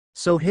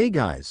So hey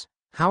guys,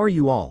 how are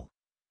you all?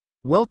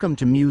 Welcome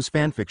to Muse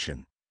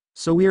Fanfiction.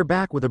 So we are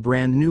back with a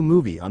brand new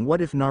movie on what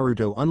if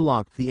Naruto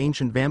unlocked the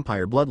ancient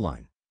vampire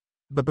bloodline.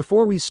 But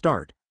before we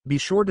start, be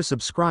sure to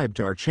subscribe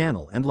to our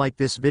channel and like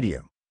this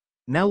video.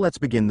 Now let's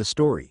begin the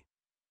story.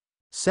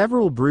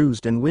 Several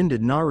bruised and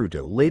winded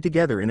Naruto lay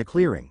together in a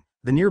clearing,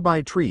 the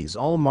nearby trees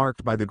all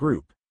marked by the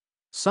group.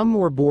 Some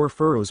more bore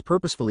furrows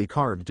purposefully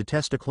carved to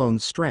test a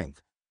clone's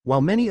strength, while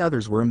many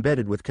others were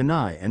embedded with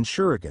kunai and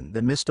shuriken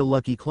that missed a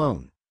lucky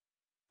clone.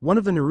 One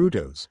of the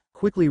Narutos,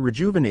 quickly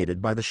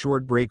rejuvenated by the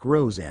short break,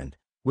 rose and,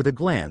 with a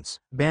glance,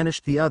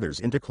 banished the others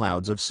into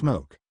clouds of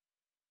smoke.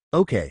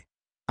 Okay.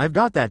 I've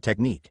got that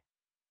technique.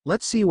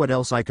 Let's see what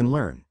else I can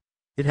learn.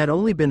 It had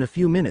only been a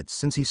few minutes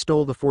since he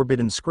stole the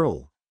forbidden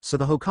scroll, so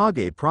the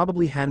Hokage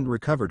probably hadn't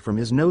recovered from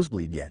his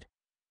nosebleed yet.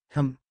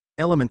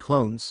 Element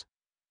clones?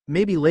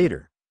 Maybe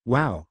later.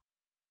 Wow.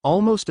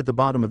 Almost at the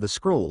bottom of the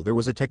scroll there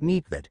was a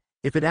technique that,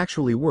 if it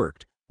actually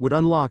worked, would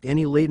unlock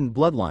any latent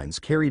bloodlines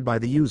carried by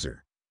the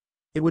user.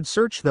 It would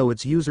search through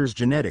its user's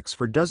genetics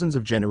for dozens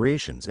of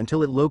generations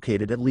until it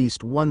located at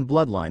least one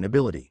bloodline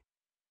ability.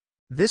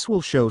 This will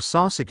show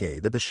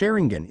Sasuke that the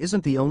Sharingan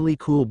isn't the only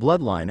cool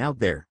bloodline out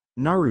there.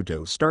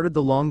 Naruto started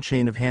the long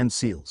chain of hand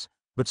seals,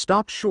 but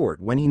stopped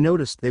short when he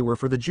noticed they were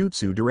for the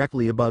jutsu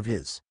directly above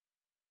his.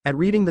 At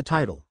reading the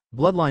title,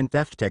 Bloodline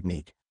Theft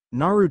Technique,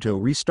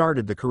 Naruto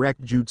restarted the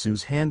correct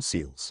jutsu's hand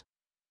seals.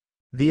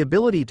 The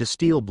ability to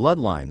steal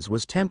bloodlines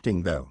was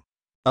tempting though.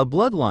 A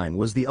bloodline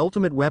was the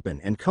ultimate weapon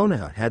and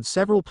Konoha had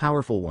several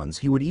powerful ones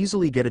he would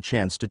easily get a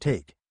chance to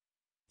take.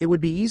 It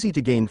would be easy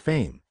to gain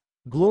fame,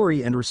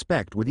 glory and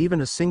respect with even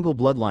a single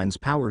bloodline's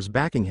powers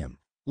backing him,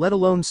 let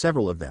alone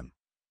several of them.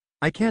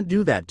 I can't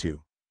do that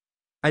too.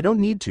 I don't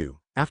need to.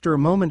 After a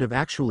moment of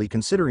actually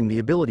considering the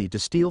ability to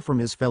steal from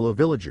his fellow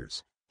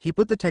villagers, he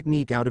put the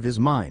technique out of his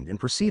mind and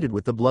proceeded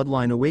with the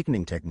bloodline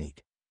awakening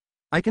technique.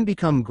 I can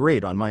become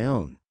great on my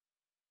own.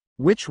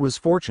 Which was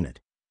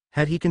fortunate.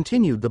 Had he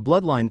continued the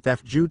bloodline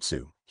theft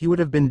jutsu, he would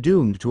have been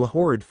doomed to a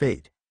horrid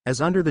fate, as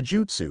under the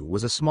jutsu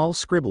was a small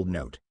scribbled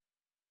note.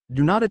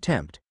 Do not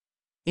attempt.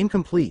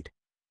 Incomplete.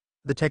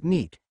 The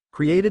technique,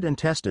 created and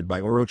tested by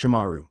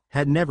Orochimaru,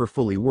 had never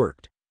fully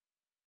worked.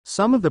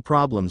 Some of the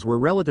problems were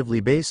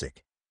relatively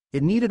basic.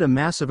 It needed a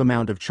massive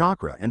amount of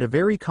chakra and a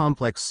very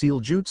complex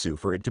seal jutsu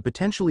for it to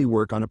potentially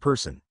work on a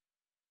person.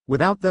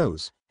 Without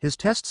those, his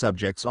test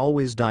subjects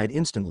always died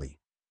instantly.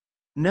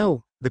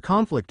 No, the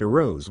conflict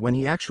arose when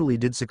he actually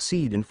did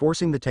succeed in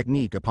forcing the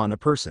technique upon a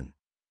person.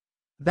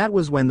 That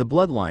was when the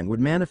bloodline would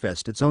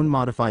manifest its own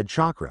modified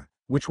chakra,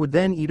 which would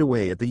then eat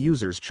away at the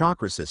user's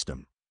chakra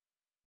system.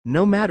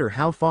 No matter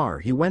how far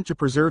he went to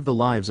preserve the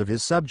lives of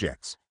his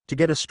subjects, to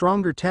get a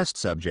stronger test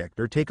subject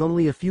or take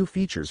only a few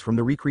features from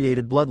the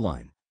recreated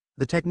bloodline,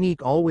 the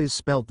technique always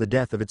spelt the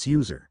death of its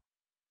user.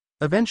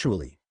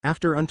 Eventually,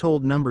 after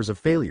untold numbers of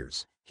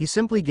failures, he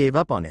simply gave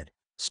up on it,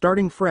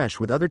 starting fresh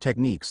with other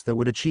techniques that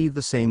would achieve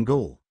the same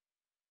goal.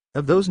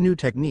 Of those new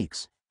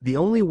techniques, the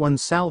only one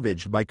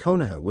salvaged by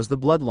Konoha was the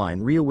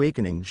bloodline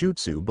reawakening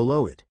jutsu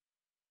below it.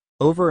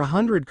 Over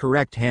 100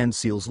 correct hand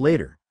seals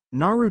later,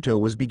 Naruto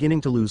was beginning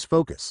to lose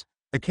focus.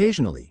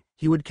 Occasionally,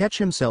 he would catch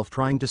himself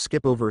trying to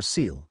skip over a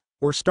seal,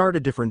 or start a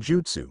different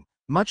jutsu,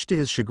 much to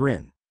his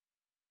chagrin.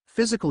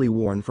 Physically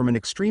worn from an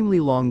extremely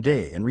long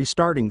day and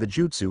restarting the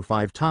jutsu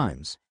 5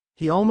 times,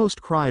 he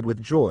almost cried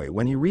with joy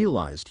when he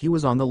realized he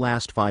was on the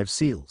last 5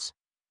 seals.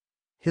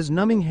 His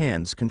numbing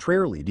hands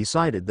contrarily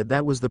decided that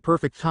that was the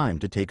perfect time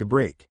to take a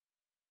break.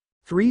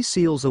 3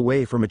 seals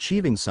away from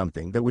achieving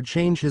something that would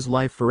change his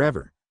life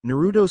forever,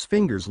 Naruto's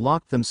fingers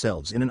locked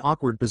themselves in an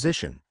awkward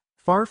position,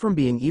 far from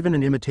being even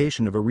an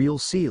imitation of a real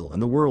seal,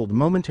 and the world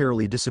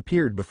momentarily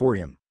disappeared before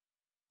him.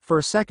 For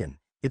a second,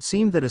 it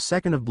seemed that a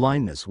second of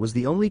blindness was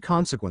the only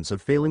consequence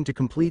of failing to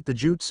complete the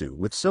jutsu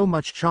with so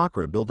much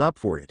chakra built up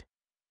for it.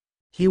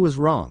 He was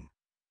wrong.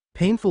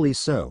 Painfully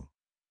so.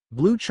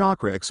 Blue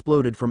chakra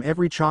exploded from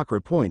every chakra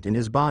point in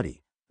his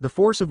body, the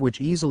force of which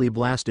easily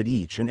blasted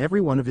each and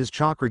every one of his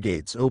chakra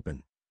gates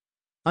open.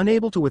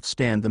 Unable to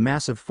withstand the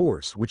massive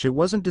force which it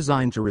wasn't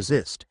designed to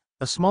resist,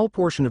 a small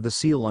portion of the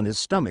seal on his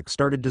stomach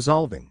started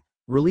dissolving,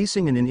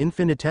 releasing an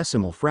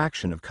infinitesimal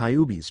fraction of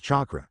Kyuubi's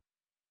chakra.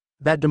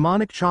 That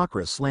demonic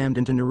chakra slammed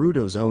into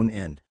Naruto's own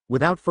and,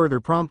 without further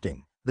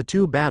prompting, the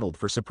two battled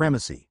for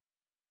supremacy.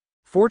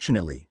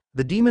 Fortunately,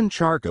 the demon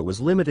chakra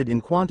was limited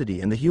in quantity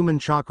and the human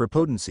chakra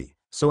potency,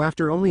 so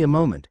after only a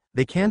moment,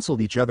 they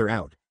cancelled each other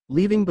out,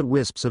 leaving but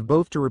wisps of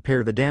both to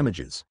repair the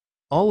damages.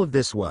 All of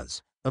this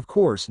was, of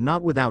course,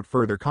 not without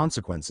further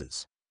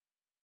consequences.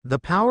 The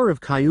power of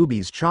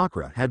Kyuubi's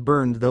chakra had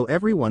burned through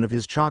every one of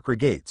his chakra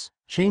gates,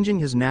 changing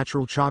his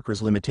natural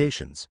chakra's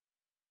limitations.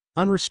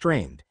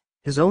 Unrestrained,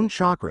 his own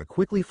chakra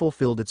quickly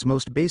fulfilled its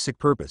most basic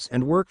purpose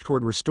and worked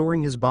toward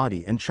restoring his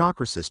body and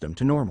chakra system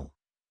to normal.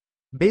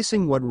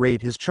 Basing what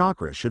rate his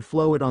chakra should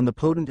flow at on the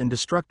potent and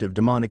destructive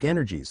demonic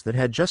energies that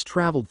had just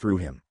traveled through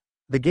him,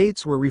 the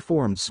gates were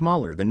reformed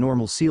smaller than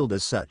normal, sealed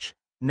as such,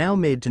 now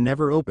made to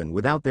never open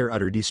without their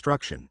utter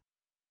destruction.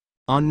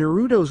 On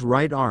Naruto's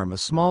right arm a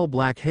small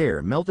black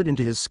hair melted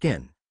into his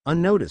skin,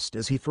 unnoticed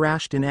as he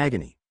thrashed in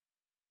agony.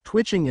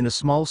 Twitching in a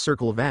small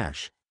circle of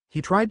ash,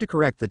 he tried to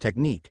correct the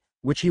technique,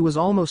 which he was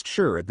almost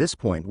sure at this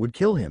point would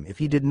kill him if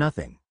he did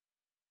nothing.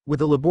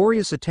 With a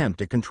laborious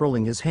attempt at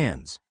controlling his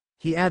hands,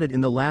 he added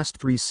in the last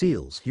 3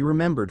 seals he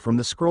remembered from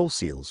the scroll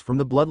seals from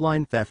the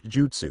Bloodline theft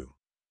jutsu.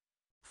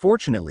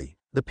 Fortunately,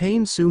 the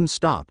pain soon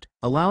stopped,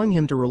 allowing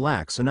him to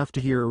relax enough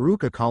to hear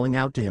Iruka calling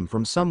out to him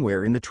from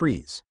somewhere in the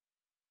trees.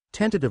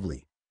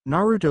 Tentatively,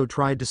 Naruto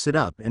tried to sit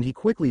up and he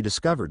quickly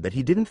discovered that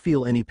he didn't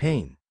feel any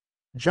pain.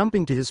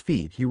 Jumping to his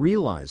feet, he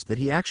realized that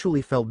he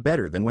actually felt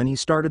better than when he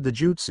started the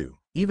jutsu,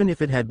 even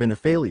if it had been a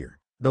failure,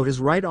 though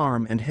his right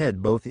arm and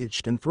head both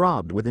itched and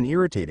throbbed with an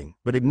irritating,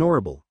 but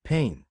ignorable,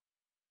 pain.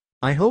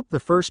 I hope the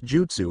first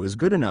jutsu is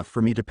good enough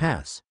for me to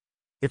pass.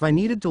 If I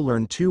needed to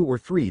learn 2 or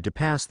 3 to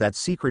pass that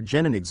secret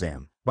genin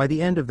exam, by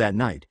the end of that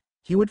night,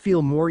 he would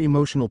feel more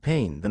emotional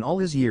pain than all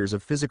his years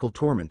of physical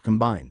torment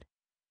combined.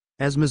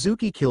 As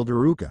Mizuki killed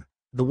Iruka,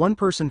 the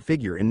one-person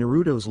figure in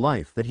Naruto's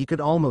life that he could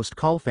almost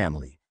call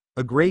family,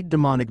 a great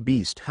demonic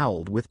beast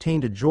howled with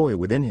tainted joy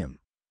within him.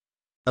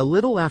 A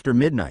little after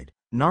midnight,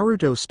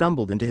 Naruto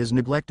stumbled into his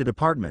neglected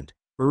apartment,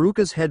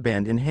 Iruka's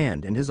headband in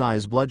hand and his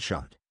eyes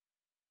bloodshot.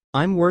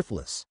 "I'm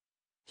worthless,"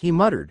 he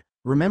muttered,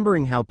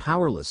 remembering how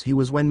powerless he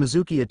was when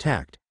Mizuki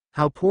attacked,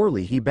 how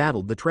poorly he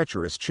battled the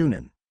treacherous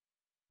Chunin.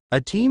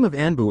 A team of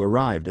Anbu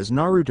arrived as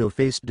Naruto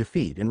faced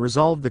defeat and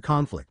resolved the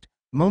conflict,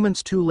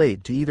 moments too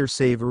late to either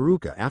save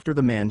Iruka after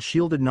the man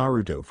shielded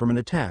Naruto from an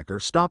attack or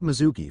stop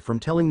Mizuki from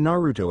telling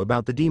Naruto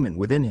about the demon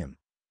within him.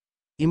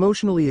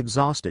 Emotionally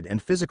exhausted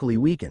and physically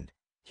weakened,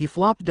 he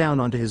flopped down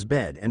onto his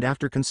bed and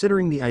after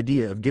considering the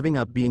idea of giving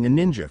up being a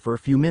ninja for a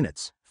few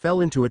minutes,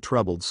 fell into a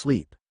troubled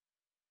sleep.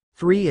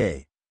 3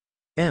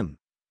 a.m.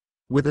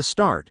 With a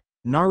start,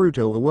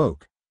 Naruto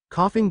awoke,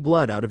 coughing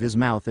blood out of his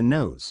mouth and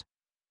nose.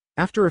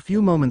 After a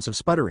few moments of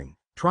sputtering,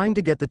 trying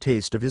to get the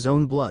taste of his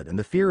own blood and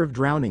the fear of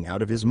drowning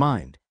out of his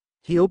mind,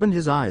 he opened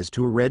his eyes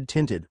to a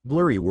red-tinted,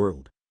 blurry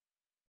world.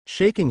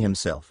 Shaking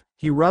himself,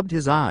 he rubbed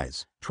his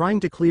eyes, trying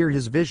to clear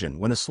his vision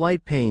when a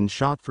slight pain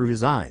shot through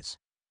his eyes.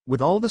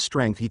 With all the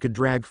strength he could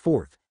drag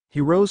forth, he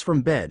rose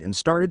from bed and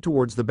started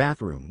towards the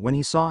bathroom when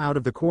he saw out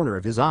of the corner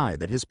of his eye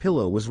that his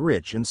pillow was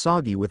rich and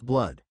soggy with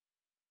blood.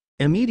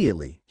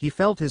 Immediately, he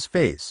felt his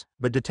face,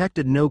 but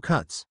detected no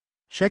cuts.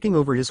 Checking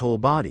over his whole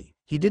body,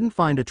 he didn't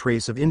find a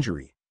trace of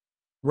injury.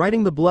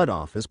 Writing the blood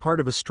off as part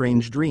of a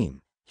strange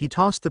dream, he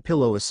tossed the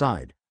pillow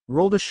aside,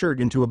 rolled a shirt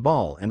into a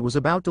ball and was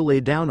about to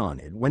lay down on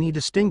it when he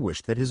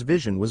distinguished that his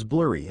vision was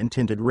blurry and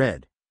tinted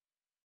red.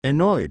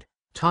 Annoyed,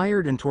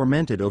 tired and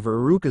tormented over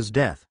Iruka's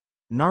death,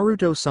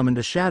 Naruto summoned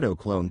a shadow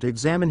clone to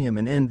examine him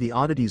and end the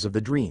oddities of the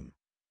dream.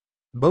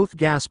 Both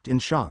gasped in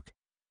shock.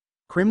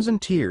 Crimson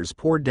tears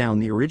poured down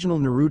the original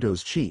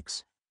Naruto's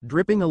cheeks,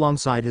 dripping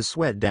alongside his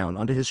sweat down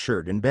onto his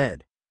shirt in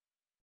bed.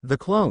 The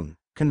clone,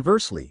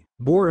 conversely,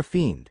 bore a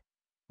fiend.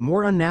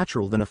 More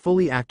unnatural than a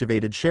fully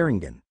activated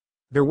Sharingan.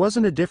 There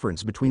wasn't a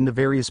difference between the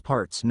various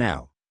parts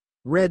now.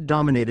 Red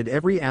dominated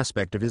every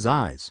aspect of his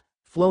eyes,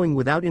 flowing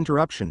without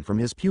interruption from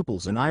his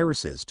pupils and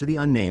irises to the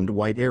unnamed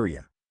white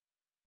area.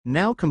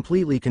 Now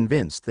completely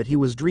convinced that he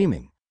was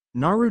dreaming,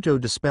 Naruto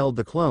dispelled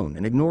the clone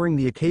and ignoring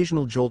the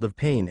occasional jolt of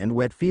pain and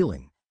wet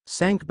feeling,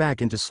 sank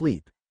back into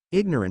sleep,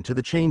 ignorant to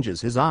the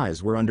changes his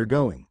eyes were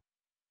undergoing.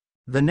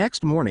 The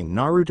next morning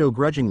Naruto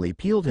grudgingly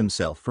peeled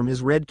himself from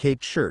his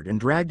red-caked shirt and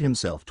dragged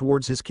himself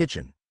towards his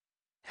kitchen.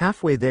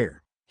 Halfway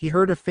there, he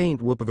heard a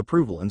faint whoop of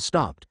approval and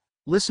stopped,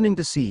 listening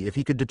to see if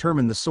he could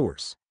determine the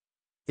source.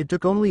 It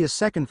took only a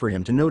second for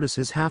him to notice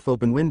his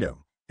half-open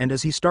window, and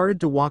as he started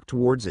to walk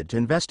towards it to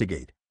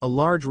investigate, a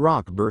large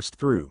rock burst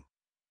through.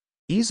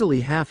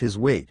 Easily half his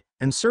weight,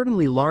 and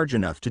certainly large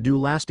enough to do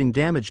lasting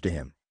damage to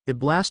him, it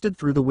blasted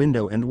through the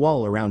window and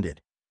wall around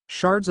it,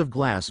 shards of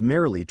glass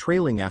merrily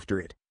trailing after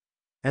it.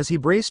 As he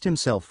braced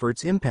himself for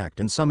its impact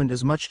and summoned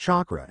as much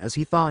chakra as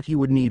he thought he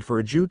would need for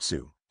a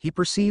jutsu, he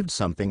perceived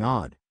something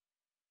odd.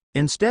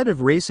 Instead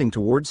of racing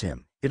towards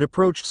him, it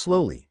approached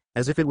slowly,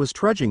 as if it was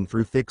trudging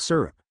through thick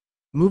syrup.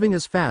 Moving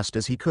as fast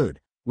as he could,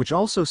 which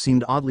also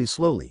seemed oddly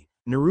slowly,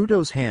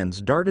 Naruto's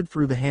hands darted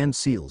through the hand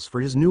seals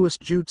for his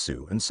newest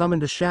jutsu and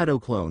summoned a shadow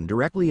clone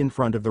directly in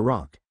front of the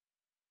rock.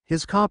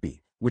 His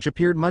copy, which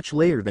appeared much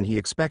later than he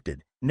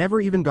expected,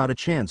 never even got a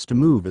chance to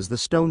move as the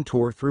stone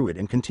tore through it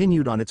and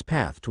continued on its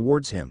path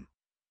towards him.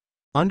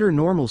 Under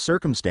normal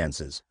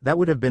circumstances, that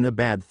would have been a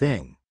bad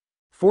thing.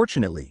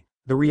 Fortunately,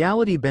 the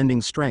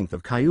reality-bending strength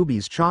of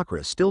Kyuubi's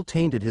chakra still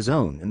tainted his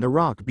own and the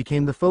rock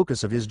became the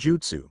focus of his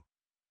jutsu.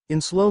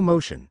 In slow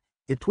motion,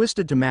 it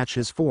twisted to match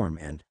his form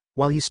and,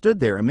 while he stood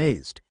there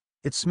amazed,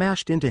 it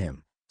smashed into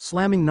him,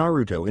 slamming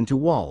Naruto into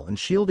wall and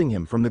shielding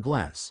him from the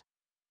glass.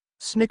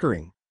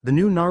 Snickering, the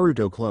new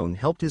Naruto clone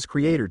helped his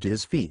creator to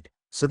his feet,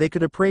 so they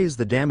could appraise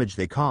the damage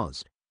they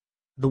caused.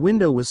 The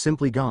window was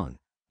simply gone,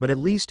 but at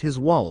least his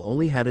wall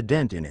only had a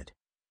dent in it.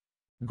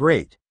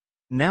 Great.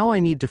 Now I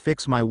need to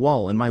fix my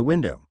wall and my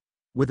window.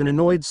 With an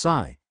annoyed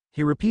sigh,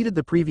 he repeated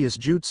the previous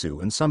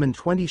jutsu and summoned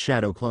 20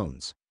 shadow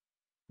clones.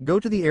 Go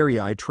to the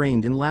area I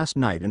trained in last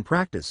night and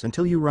practice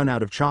until you run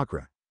out of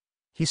chakra.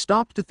 He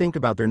stopped to think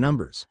about their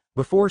numbers,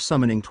 before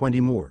summoning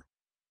 20 more.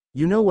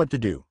 You know what to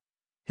do.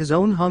 His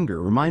own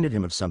hunger reminded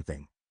him of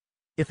something.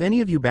 If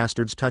any of you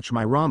bastards touch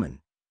my ramen,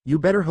 you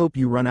better hope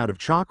you run out of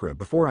chakra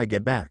before I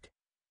get back.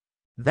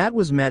 That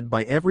was met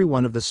by every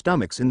one of the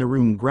stomachs in the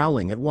room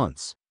growling at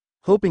once.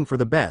 Hoping for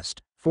the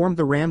best, formed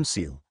the ram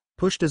seal,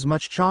 pushed as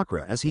much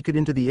chakra as he could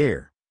into the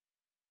air.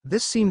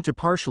 This seemed to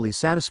partially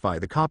satisfy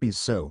the copies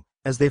so,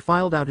 as they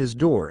filed out his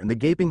door and the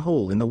gaping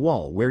hole in the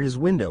wall where his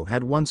window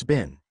had once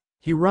been,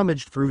 he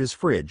rummaged through his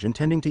fridge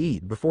intending to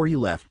eat before he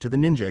left to the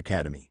Ninja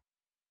Academy.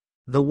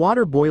 The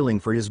water boiling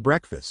for his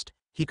breakfast,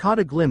 he caught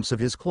a glimpse of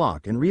his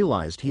clock and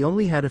realized he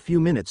only had a few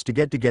minutes to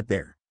get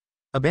there.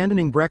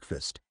 Abandoning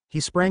breakfast, he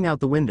sprang out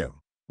the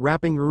window,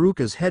 wrapping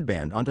Iruka's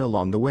headband onto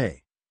along the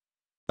way.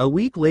 A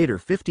week later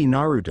 50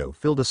 Naruto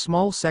filled a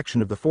small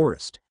section of the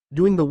forest,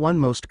 doing the one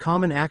most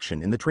common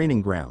action in the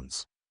training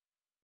grounds.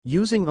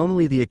 Using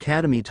only the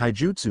academy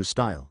taijutsu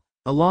style,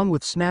 along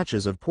with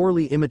snatches of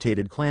poorly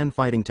imitated clan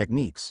fighting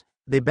techniques,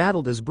 they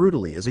battled as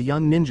brutally as a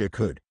young ninja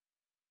could.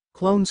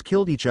 Clones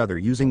killed each other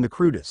using the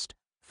crudest,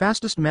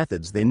 fastest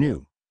methods they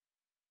knew.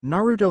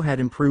 Naruto had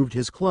improved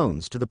his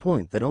clones to the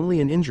point that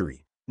only an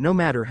injury, no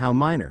matter how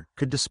minor,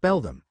 could dispel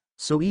them,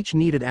 so each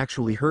needed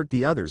actually hurt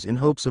the others in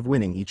hopes of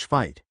winning each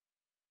fight.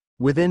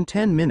 Within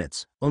 10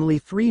 minutes, only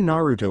 3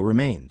 Naruto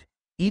remained,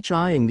 each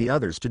eyeing the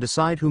others to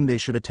decide whom they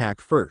should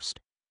attack first.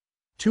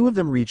 2 of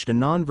them reached a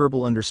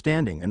non-verbal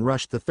understanding and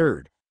rushed the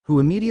third, who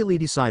immediately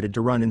decided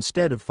to run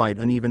instead of fight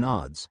uneven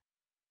odds.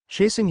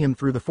 Chasing him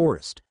through the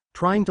forest,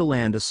 trying to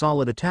land a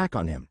solid attack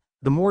on him,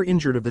 the more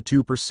injured of the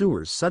 2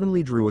 pursuers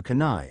suddenly drew a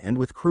kunai and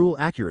with cruel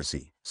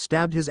accuracy,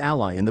 stabbed his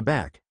ally in the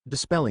back,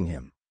 dispelling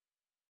him.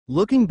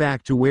 Looking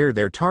back to where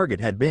their target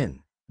had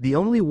been, the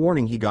only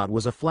warning he got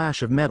was a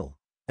flash of metal,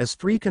 as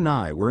 3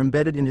 kunai were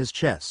embedded in his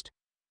chest.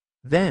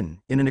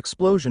 Then, in an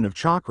explosion of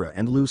chakra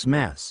and loose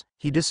mass,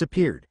 he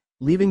disappeared,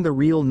 leaving the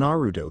real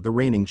Naruto the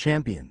reigning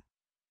champion.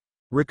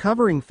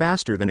 Recovering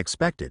faster than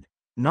expected,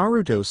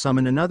 Naruto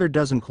summoned another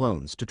dozen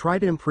clones to try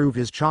to improve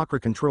his chakra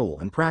control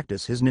and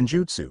practice his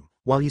ninjutsu,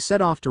 while he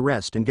set off to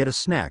rest and get a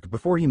snack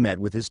before he met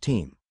with his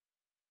team.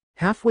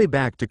 Halfway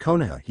back to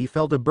Konoha he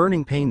felt a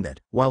burning pain that,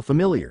 while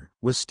familiar,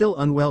 was still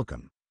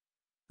unwelcome.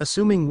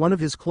 Assuming one of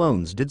his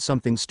clones did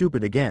something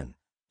stupid again,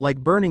 like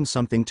burning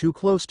something too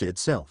close to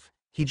itself,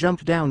 he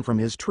jumped down from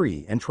his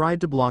tree and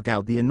tried to block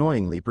out the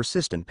annoyingly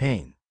persistent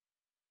pain.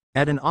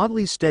 At an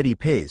oddly steady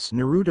pace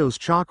Naruto's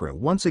chakra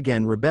once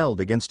again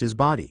rebelled against his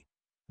body.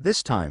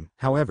 This time,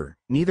 however,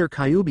 neither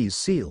Kyuubi's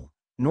seal,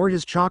 nor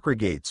his chakra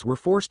gates were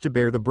forced to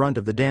bear the brunt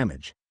of the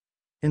damage.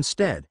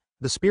 Instead,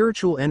 the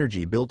spiritual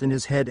energy built in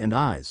his head and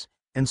eyes,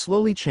 and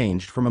slowly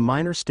changed from a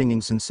minor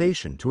stinging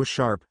sensation to a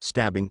sharp,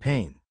 stabbing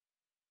pain.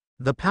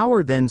 The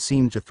power then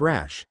seemed to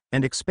thrash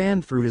and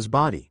expand through his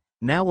body,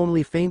 now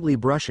only faintly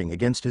brushing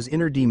against his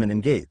inner demon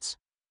and gates.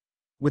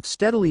 With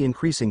steadily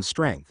increasing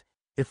strength,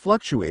 it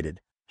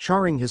fluctuated,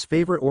 charring his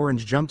favorite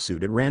orange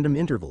jumpsuit at random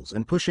intervals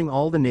and pushing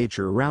all the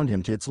nature around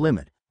him to its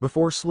limit,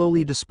 before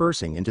slowly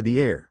dispersing into the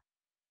air.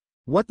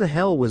 What the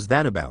hell was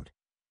that about?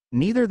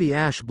 Neither the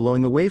ash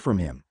blowing away from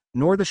him,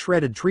 nor the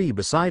shredded tree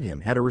beside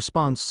him had a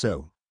response,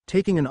 so,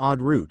 taking an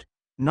odd route,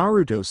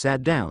 Naruto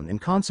sat down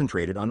and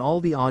concentrated on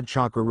all the odd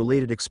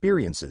chakra-related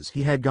experiences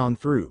he had gone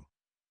through.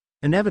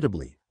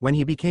 Inevitably, when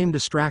he became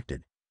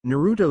distracted,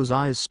 Naruto's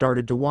eyes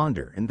started to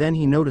wander and then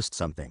he noticed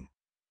something.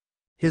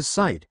 His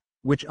sight,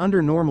 which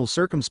under normal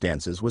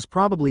circumstances was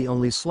probably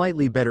only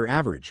slightly better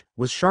average,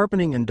 was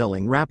sharpening and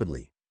dulling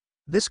rapidly.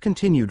 This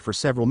continued for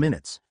several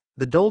minutes,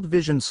 the dulled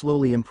vision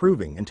slowly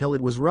improving until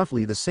it was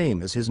roughly the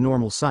same as his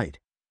normal sight.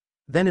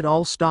 Then it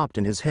all stopped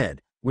and his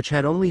head, which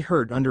had only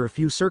hurt under a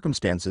few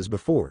circumstances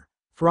before,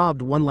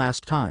 throbbed one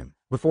last time,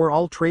 before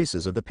all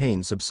traces of the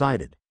pain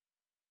subsided.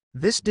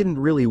 This didn't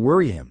really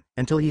worry him,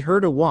 until he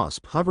heard a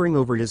wasp hovering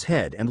over his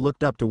head and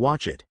looked up to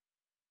watch it.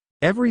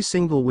 Every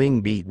single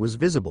wing beat was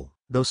visible,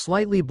 though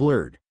slightly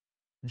blurred.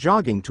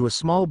 Jogging to a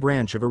small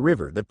branch of a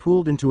river that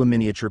pooled into a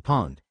miniature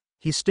pond,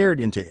 he stared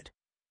into it.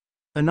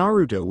 A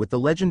Naruto with the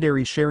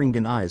legendary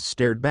Sharingan eyes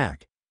stared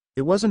back.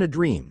 It wasn't a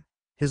dream.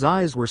 His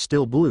eyes were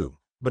still blue,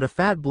 but a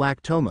fat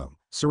black tomo,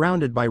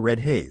 surrounded by red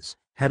haze,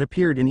 had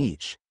appeared in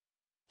each.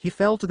 He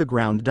fell to the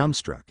ground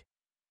dumbstruck.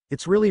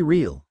 It's really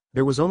real.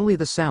 There was only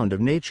the sound of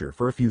nature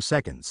for a few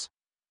seconds.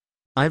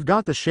 I've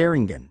got the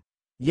Sharingan.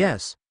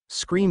 Yes,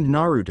 screamed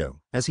Naruto,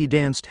 as he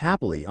danced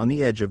happily on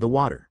the edge of the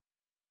water.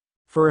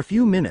 For a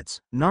few minutes,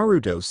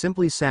 Naruto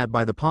simply sat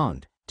by the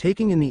pond,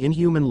 taking in the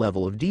inhuman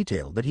level of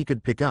detail that he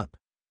could pick up.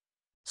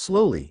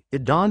 Slowly,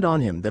 it dawned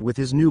on him that with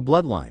his new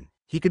bloodline,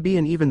 he could be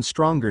an even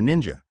stronger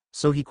ninja,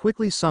 so he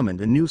quickly summoned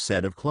a new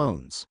set of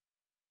clones.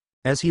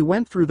 As he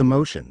went through the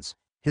motions,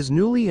 his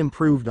newly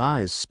improved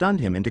eyes stunned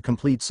him into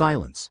complete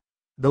silence.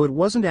 Though it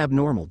wasn't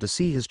abnormal to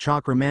see his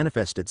chakra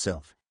manifest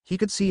itself, he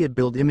could see it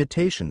build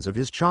imitations of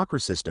his chakra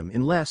system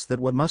in less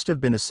than what must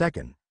have been a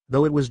second,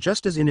 though it was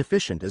just as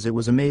inefficient as it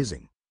was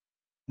amazing.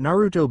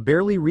 Naruto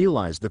barely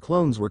realized the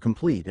clones were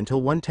complete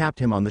until one tapped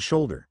him on the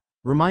shoulder,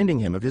 reminding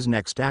him of his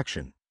next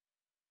action.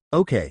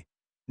 Okay.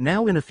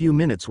 Now in a few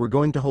minutes we're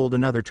going to hold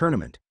another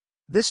tournament.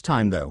 This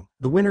time though,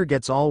 the winner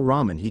gets all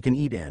ramen he can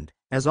eat and,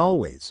 as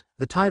always,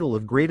 the title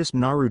of greatest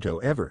Naruto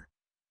ever.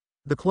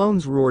 The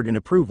clones roared in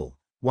approval,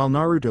 while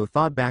Naruto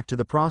thought back to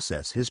the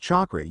process his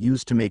chakra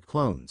used to make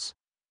clones.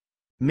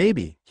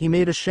 Maybe, he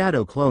made a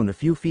shadow clone a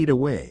few feet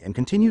away and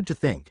continued to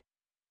think.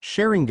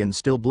 Sharingan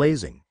still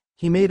blazing,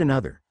 he made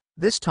another,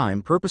 this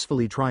time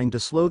purposefully trying to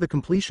slow the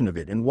completion of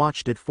it and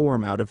watched it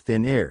form out of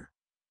thin air.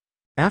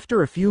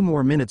 After a few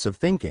more minutes of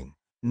thinking,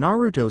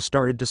 Naruto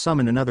started to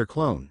summon another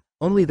clone,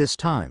 only this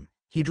time,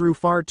 he drew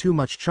far too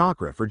much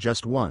chakra for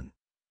just one.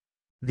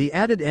 The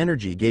added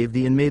energy gave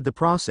and made the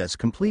process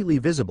completely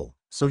visible,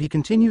 so he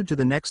continued to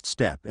the next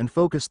step and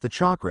focused the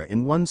chakra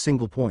in one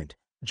single point,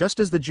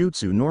 just as the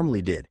jutsu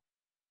normally did.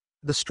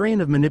 The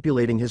strain of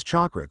manipulating his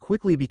chakra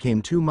quickly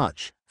became too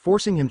much,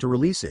 forcing him to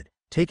release it,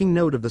 taking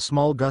note of the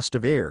small gust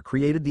of air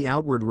created the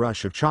outward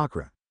rush of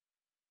chakra.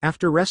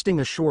 After resting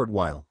a short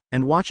while,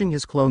 and watching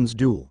his clones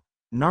duel,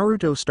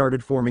 Naruto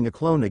started forming a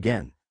clone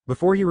again,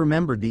 before he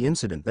remembered the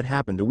incident that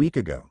happened a week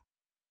ago.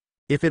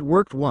 If it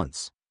worked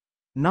once,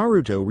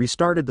 Naruto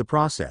restarted the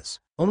process,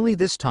 only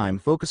this time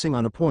focusing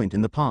on a point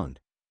in the pond.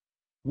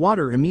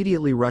 Water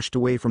immediately rushed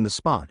away from the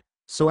spot,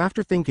 so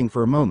after thinking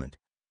for a moment,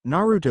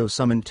 Naruto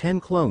summoned 10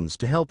 clones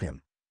to help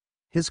him.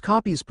 His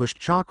copies pushed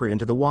chakra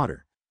into the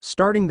water,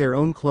 starting their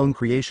own clone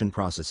creation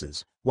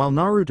processes, while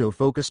Naruto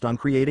focused on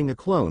creating a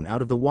clone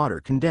out of the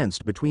water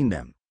condensed between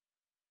them.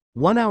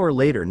 1 hour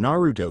later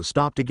Naruto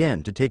stopped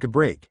again to take a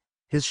break,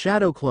 his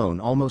shadow clone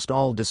almost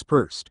all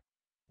dispersed.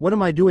 What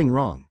am I doing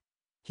wrong?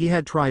 He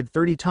had tried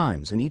 30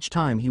 times and each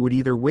time he would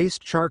either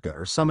waste chakra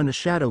or summon a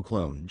shadow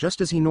clone just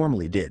as he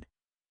normally did.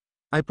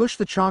 I push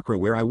the chakra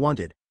where I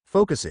want it,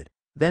 focus it,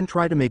 then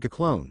try to make a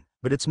clone,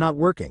 but it's not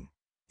working.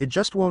 It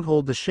just won't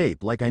hold the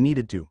shape like I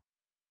needed to.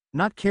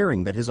 Not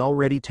caring that his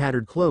already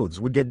tattered clothes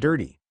would get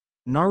dirty,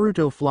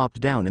 Naruto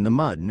flopped down in the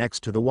mud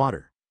next to the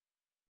water.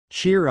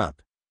 Cheer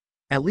up.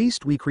 At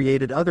least we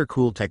created other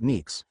cool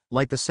techniques,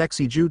 like the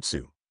sexy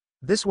jutsu.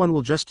 This one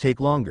will just take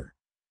longer.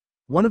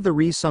 One of the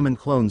re-summoned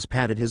clones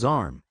patted his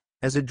arm,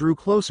 as it drew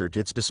closer to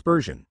its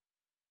dispersion.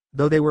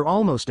 Though they were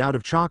almost out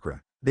of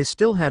chakra, they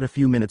still had a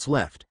few minutes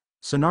left,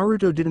 so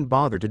Naruto didn't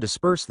bother to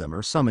disperse them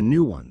or summon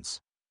new ones.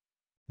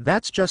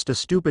 That's just a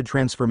stupid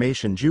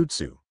transformation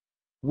jutsu.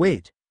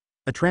 Wait.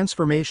 A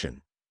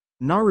transformation.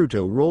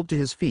 Naruto rolled to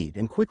his feet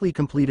and quickly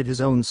completed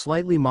his own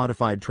slightly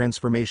modified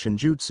transformation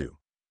jutsu.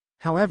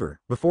 However,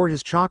 before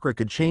his chakra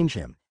could change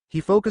him, he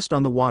focused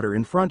on the water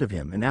in front of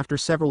him and after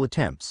several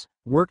attempts,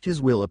 worked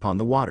his will upon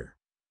the water.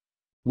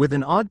 With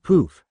an odd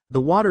poof, the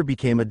water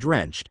became a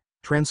drenched,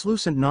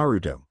 translucent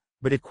Naruto,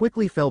 but it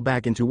quickly fell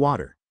back into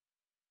water.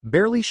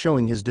 Barely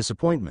showing his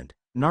disappointment,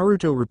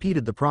 Naruto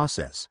repeated the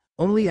process,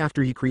 only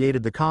after he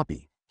created the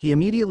copy, he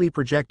immediately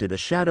projected a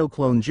shadow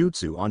clone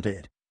jutsu onto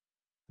it.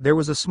 There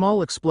was a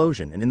small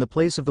explosion and in the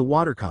place of the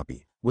water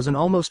copy, was an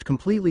almost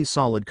completely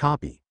solid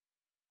copy.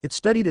 It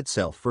studied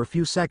itself for a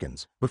few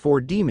seconds,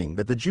 before deeming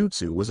that the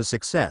jutsu was a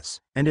success,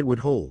 and it would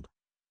hold.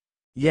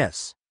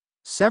 Yes.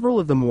 Several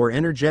of the more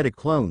energetic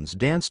clones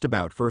danced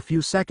about for a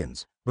few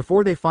seconds,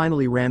 before they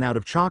finally ran out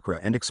of chakra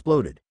and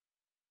exploded.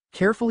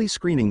 Carefully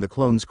screening the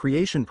clone's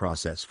creation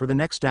process for the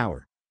next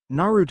hour,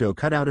 Naruto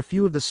cut out a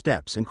few of the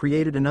steps and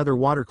created another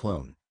water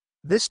clone,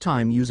 this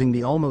time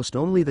using almost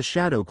only the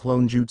shadow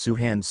clone jutsu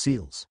hand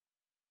seals.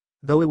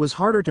 Though it was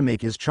harder to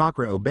make his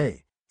chakra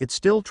obey, it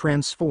still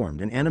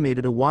transformed and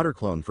animated a water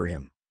clone for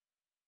him.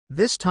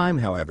 This time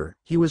however,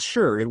 he was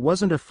sure it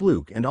wasn't a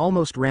fluke and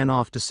almost ran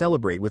off to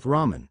celebrate with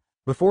ramen,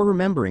 before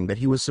remembering that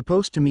he was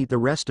supposed to meet the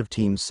rest of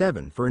Team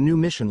 7 for a new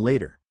mission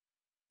later.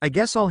 I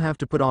guess I'll have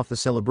to put off the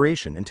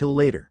celebration until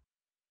later.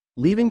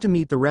 Leaving to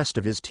meet the rest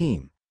of his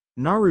team,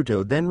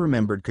 Naruto then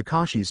remembered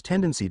Kakashi's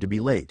tendency to be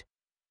late.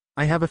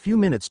 I have a few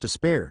minutes to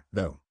spare,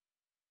 though.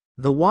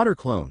 The water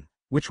clone,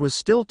 which was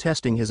still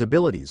testing his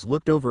abilities,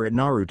 looked over at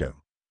Naruto.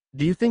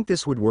 Do you think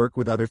this would work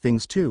with other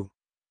things too?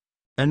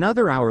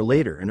 Another hour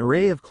later an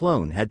array of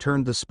clone had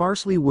turned the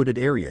sparsely wooded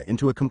area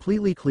into a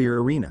completely clear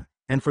arena,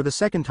 and for the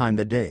second time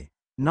that day,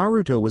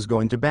 Naruto was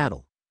going to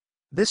battle.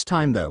 This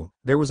time though,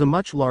 there was a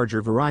much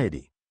larger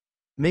variety.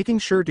 Making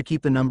sure to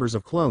keep the numbers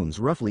of clones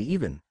roughly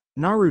even,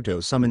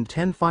 Naruto summoned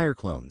 10 fire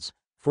clones,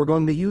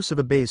 foregoing the use of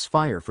a base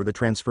fire for the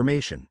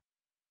transformation.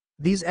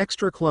 These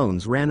extra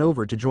clones ran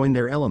over to join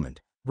their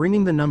element,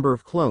 bringing the number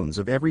of clones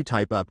of every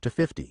type up to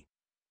 50.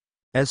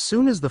 As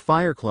soon as the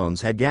fire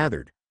clones had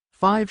gathered,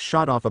 5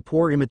 shot off a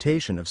poor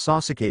imitation of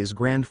Sasuke's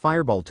grand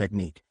fireball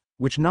technique,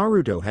 which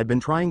Naruto had been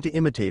trying to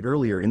imitate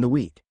earlier in the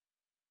week.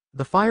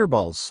 The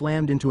fireballs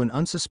slammed into an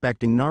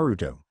unsuspecting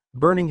Naruto,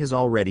 burning his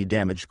already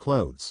damaged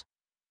clothes.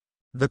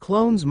 The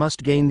clones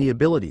must gain the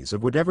abilities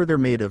of whatever they're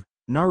made of,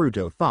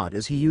 Naruto thought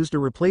as he used a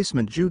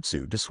replacement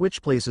jutsu to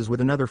switch places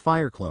with another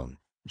fire clone,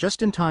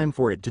 just in time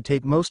for it to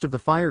take most of the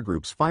fire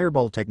group's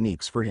fireball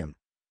techniques for him.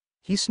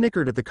 He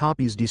snickered at the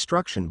copy's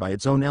destruction by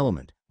its own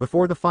element,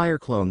 before the fire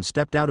clone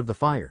stepped out of the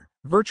fire,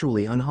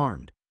 virtually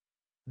unharmed.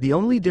 The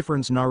only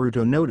difference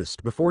Naruto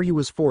noticed before he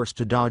was forced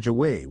to dodge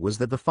away was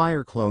that the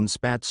fire clone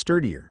spat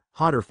sturdier,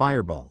 hotter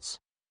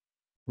fireballs.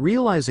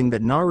 Realizing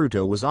that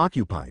Naruto was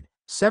occupied,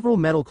 several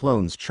metal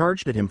clones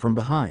charged at him from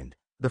behind,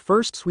 the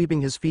first sweeping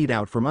his feet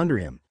out from under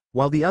him,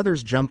 while the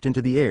others jumped into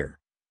the air.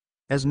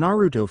 As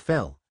Naruto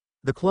fell,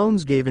 the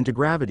clones gave into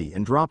gravity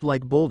and dropped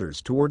like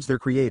boulders towards their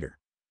creator.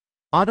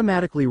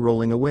 Automatically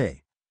rolling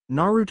away,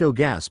 Naruto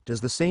gasped as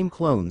the same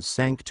clones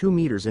sank 2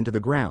 meters into the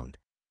ground,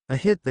 a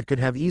hit that could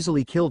have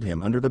easily killed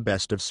him under the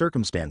best of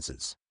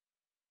circumstances.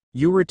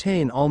 You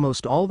retain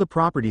almost all the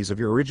properties of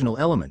your original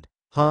element,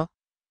 huh?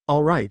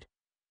 Alright.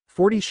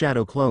 40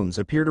 shadow clones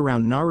appeared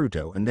around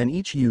Naruto and then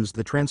each used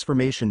the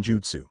transformation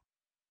jutsu.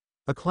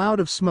 A cloud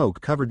of smoke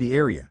covered the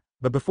area,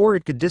 but before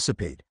it could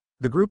dissipate,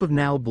 the group of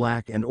now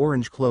black and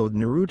orange-clothed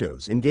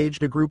Narutos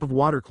engaged a group of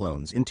water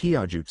clones in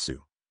Taijutsu.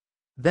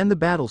 Then the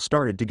battle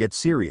started to get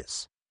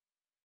serious.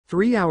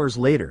 3 hours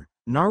later,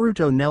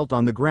 Naruto knelt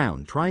on the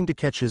ground trying to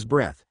catch his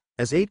breath,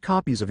 as 8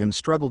 copies of him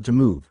struggled to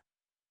move.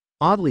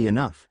 Oddly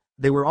enough,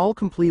 they were all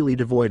completely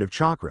devoid of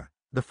chakra,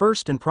 the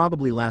first and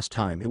probably last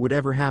time it would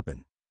ever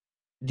happen.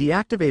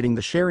 Deactivating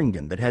the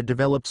Sharingan that had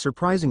developed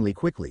surprisingly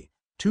quickly,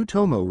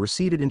 Tsutomu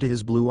receded into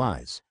his blue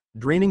eyes,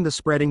 draining the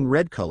spreading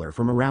red color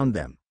from around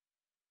them.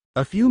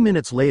 A few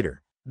minutes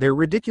later, their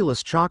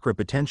ridiculous chakra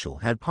potential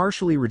had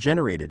partially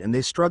regenerated and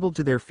they struggled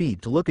to their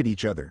feet to look at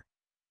each other.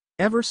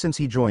 Ever since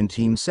he joined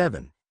Team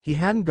 7, he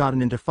hadn't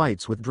gotten into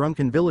fights with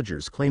drunken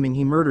villagers claiming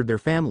he murdered their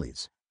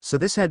families, so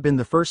this had been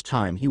the first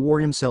time he wore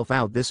himself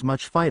out this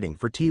much fighting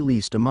for at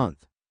least a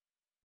month.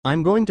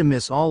 I'm going to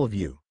miss all of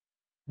you.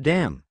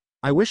 Damn,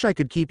 I wish I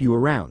could keep you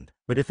around,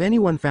 but if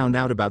anyone found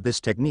out about this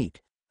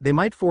technique, they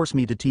might force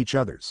me to teach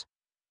others.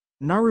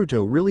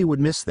 Naruto really would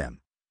miss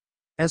them.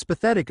 As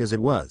pathetic as it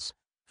was,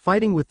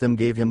 fighting with them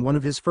gave him one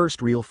of his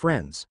first real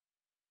friends.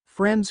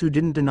 Friends who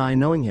didn't deny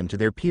knowing him to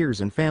their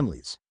peers and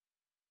families.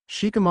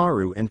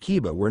 Shikamaru and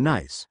Kiba were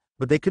nice,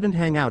 but they couldn't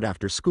hang out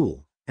after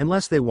school,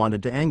 unless they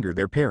wanted to anger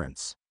their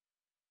parents.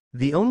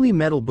 The only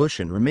metal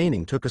Bushin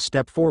remaining took a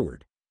step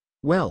forward.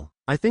 Well,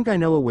 I think I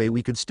know a way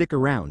we could stick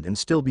around and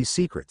still be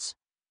secrets.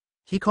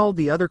 He called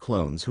the other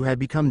clones who had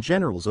become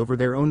generals over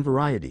their own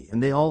variety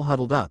and they all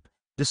huddled up,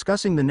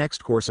 discussing the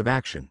next course of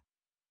action.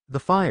 The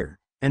fire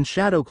and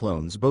shadow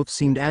clones both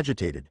seemed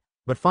agitated,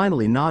 but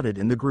finally nodded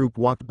and the group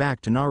walked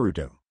back to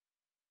Naruto.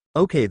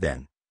 Okay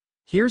then.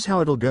 Here's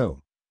how it'll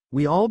go.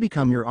 We all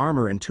become your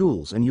armor and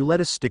tools and you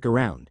let us stick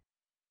around.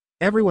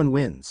 Everyone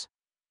wins.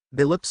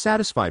 They looked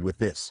satisfied with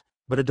this,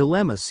 but a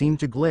dilemma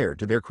seemed to glare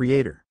to their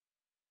creator.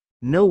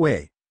 No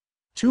way.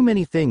 Too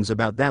many things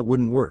about that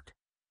wouldn't work.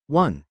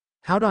 1.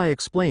 How'd I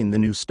explain the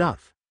new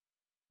stuff?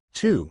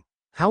 2.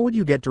 How would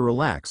you get to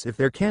relax if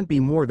there can't be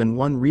more than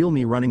one real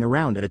me running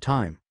around at a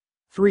time?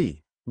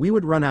 3. We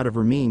would run out of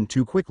Ramin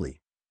too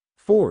quickly.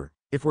 4.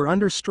 If we're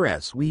under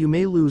stress you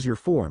may lose your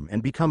form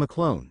and become a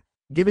clone,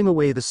 giving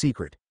away the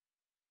secret.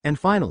 And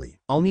finally,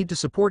 I'll need to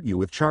support you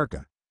with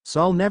Charka,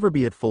 so I'll never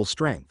be at full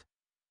strength.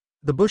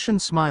 The Bushin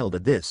smiled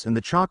at this and the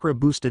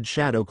chakra-boosted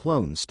shadow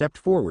clone stepped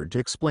forward to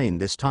explain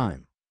this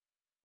time.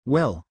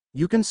 Well,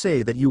 you can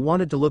say that you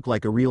wanted to look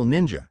like a real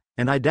ninja,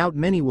 and I doubt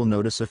many will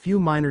notice a few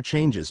minor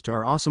changes to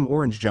our awesome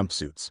orange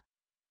jumpsuits.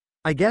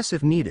 I guess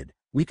if needed,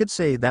 we could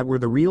say that we're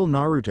the real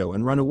Naruto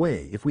and run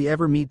away if we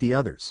ever meet the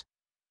others.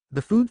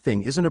 The food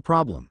thing isn't a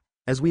problem,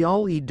 as we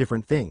all eat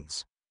different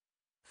things.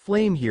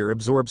 Flame here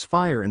absorbs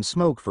fire and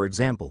smoke for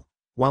example,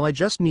 while I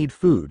just need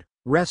food,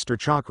 rest or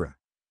chakra.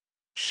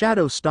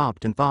 Shadow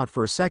stopped and thought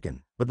for a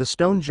second, but the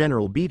stone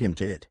general beat him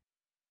to it.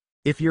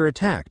 If you're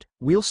attacked,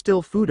 we'll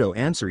still Fudo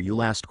answer you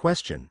last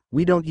question,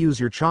 we don't use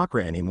your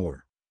chakra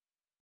anymore.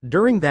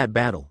 During that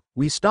battle,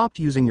 we stopped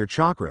using your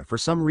chakra for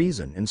some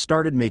reason and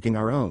started making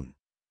our own.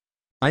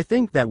 I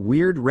think that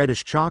weird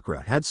reddish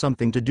chakra had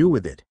something to do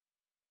with it.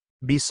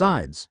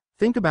 Besides,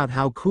 think about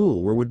how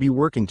cool we would be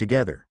working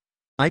together.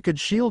 I could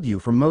shield you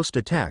from most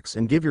attacks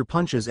and give your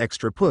punches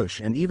extra push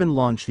and even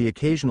launch the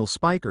occasional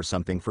spike or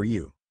something for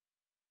you.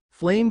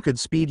 Flame could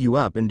speed you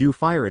up and do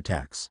fire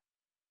attacks.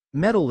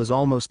 Metal is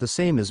almost the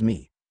same as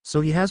me,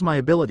 so he has my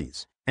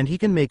abilities, and he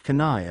can make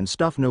kunai and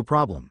stuff no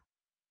problem.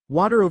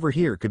 Water over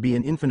here could be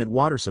an infinite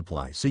water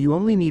supply so you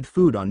only need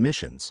food on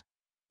missions.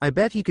 I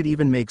bet he could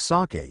even make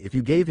sake if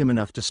you gave him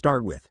enough to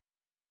start with.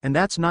 And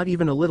that's not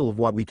even a little of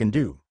what we can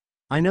do.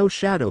 I know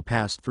Shadow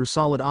passed through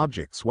solid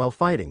objects while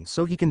fighting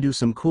so he can do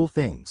some cool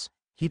things.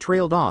 He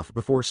trailed off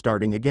before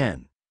starting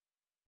again.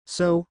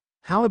 So,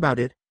 how about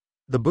it?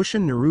 The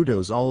Bushin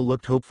Narutos all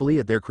looked hopefully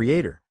at their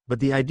creator, but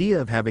the idea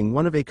of having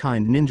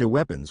one-of-a-kind ninja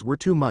weapons were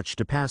too much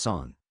to pass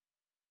on.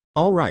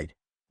 Alright,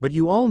 but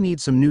you all need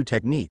some new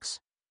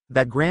techniques.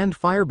 That grand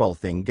fireball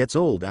thing gets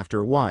old after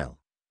a while.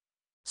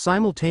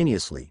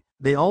 Simultaneously,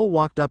 they all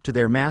walked up to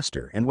their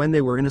master and when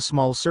they were in a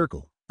small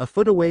circle, a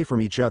foot away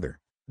from each other,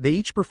 they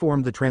each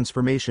performed the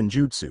transformation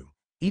jutsu,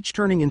 each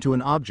turning into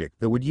an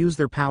object that would use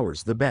their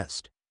powers the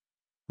best.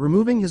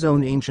 Removing his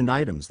own ancient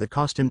items that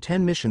cost him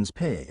 10 missions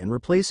pay and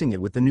replacing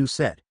it with the new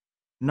set,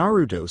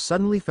 Naruto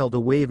suddenly felt a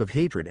wave of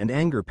hatred and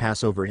anger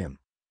pass over him.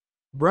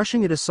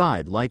 Brushing it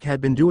aside like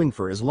had been doing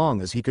for as long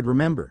as he could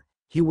remember,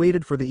 he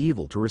waited for the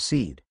evil to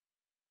recede.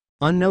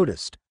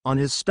 Unnoticed, on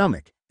his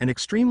stomach, An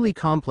extremely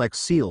complex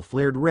seal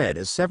flared red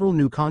as several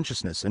new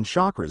consciousness and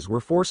chakras were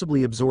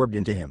forcibly absorbed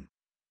into him.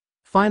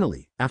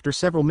 Finally, after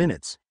several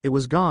minutes, it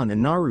was gone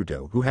and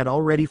Naruto, who had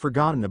already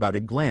forgotten about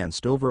it,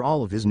 glanced over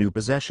all of his new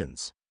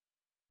possessions.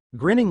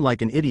 Grinning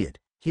like an idiot,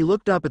 he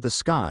looked up at the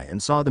sky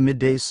and saw the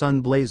midday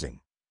sun blazing.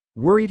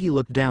 Worried, he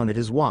looked down at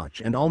his watch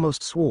and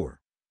almost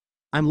swore.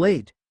 "I'm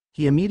late."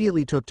 He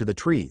immediately took to the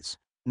trees,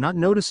 not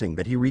noticing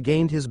that he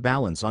regained his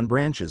balance on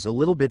branches a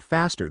little bit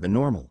faster than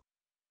normal.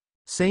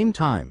 Same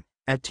time,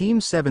 at Team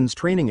 7's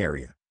training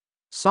area,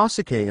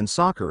 Sasuke and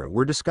Sakura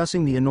were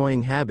discussing the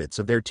annoying habits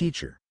of their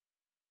teacher.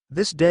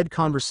 This dead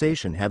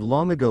conversation had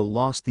long ago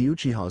lost the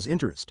Uchiha's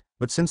interest,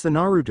 but since the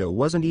Naruto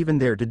wasn't even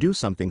there to do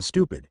something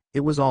stupid,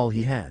 it was all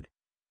he had.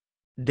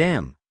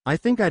 Damn, I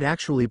think I'd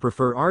actually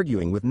prefer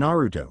arguing with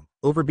Naruto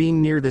over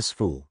being near this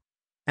fool.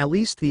 At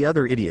least the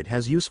other idiot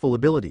has useful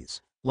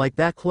abilities, like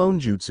that clone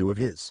jutsu of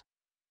his.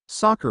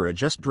 Sakura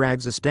just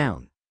drags us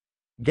down.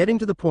 Getting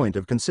to the point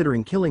of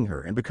considering killing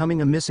her and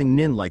becoming a missing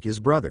nin like his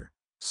brother,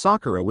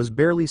 Sakura was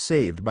barely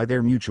saved by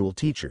their mutual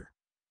teacher.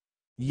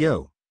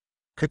 Yo!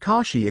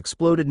 Kakashi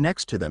exploded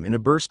next to them in a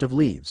burst of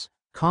leaves,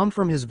 calmed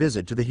from his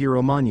visit to the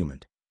hero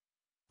monument.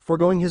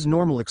 Foregoing his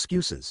normal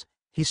excuses,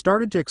 he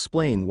started to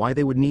explain why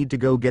they would need to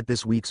go get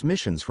this week's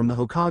missions from the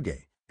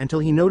Hokage, until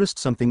he noticed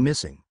something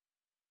missing.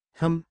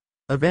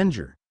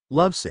 Avenger,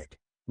 Lovesick,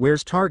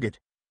 where's Target?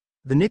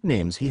 The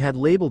nicknames he had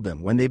labeled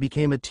them when they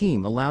became a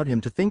team allowed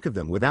him to think of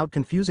them without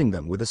confusing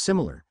them with a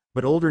similar,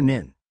 but older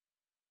nin.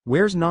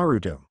 Where's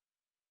Naruto?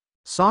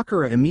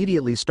 Sakura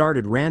immediately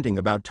started ranting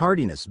about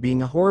tardiness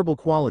being a horrible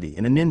quality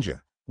in a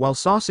ninja, while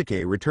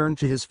Sasuke returned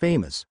to his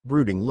famous,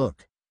 brooding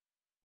look.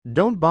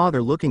 Don't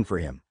bother looking for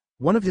him.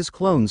 One of his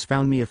clones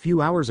found me a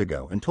few hours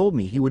ago and told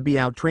me he would be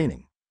out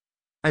training.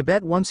 I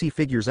bet once he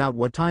figures out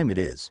what time it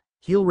is,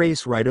 he'll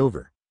race right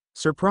over.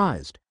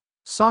 Surprised,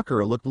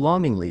 Sakura looked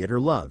longingly at her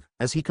love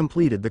as he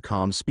completed the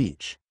calm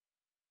speech.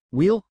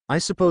 Well, I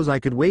suppose I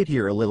could wait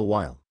here a little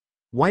while.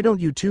 Why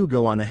don't you two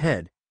go on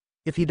ahead?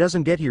 If he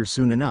doesn't get here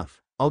soon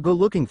enough, I'll go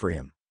looking for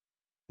him.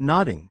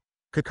 Nodding,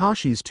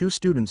 Kakashi's two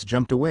students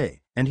jumped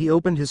away, and he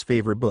opened his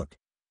favorite book.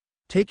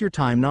 Take your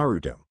time,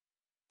 Naruto.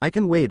 I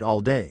can wait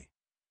all day.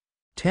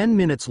 10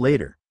 minutes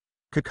later.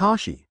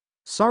 Kakashi,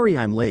 sorry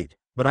I'm late,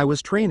 but I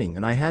was training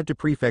and I had to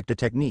perfect a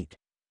technique.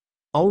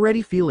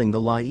 Already feeling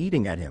the lie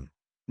eating at him,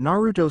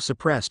 Naruto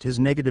suppressed his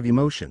negative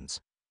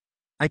emotions.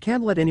 I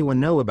can't let anyone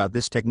know about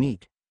this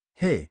technique.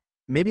 Hey,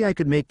 maybe I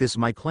could make this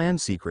my clan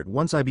secret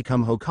once I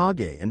become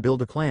Hokage and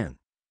build a clan.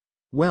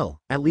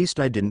 Well, at least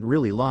I didn't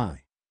really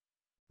lie.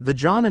 The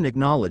Jonin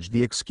acknowledged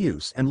the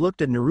excuse and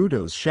looked at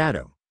Naruto's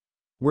shadow.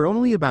 We're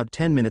only about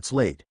 10 minutes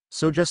late,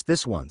 so just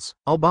this once,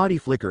 I'll body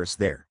flicker us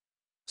there.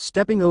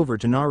 Stepping over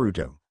to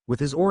Naruto, with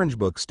his orange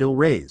book still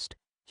raised,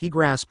 he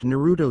grasped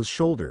Naruto's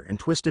shoulder and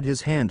twisted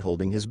his hand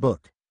holding his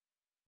book.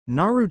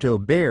 Naruto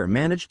bare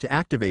managed to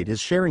activate his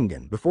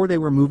Sharingan before they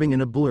were moving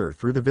in a blur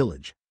through the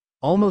village.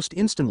 Almost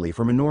instantly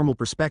from a normal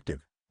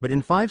perspective, but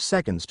in 5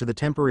 seconds to the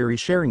temporary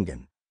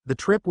Sharingan, the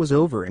trip was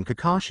over and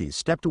Kakashi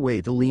stepped away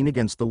to lean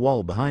against the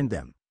wall behind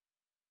them.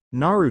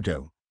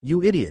 Naruto,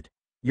 you idiot.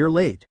 You're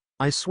late,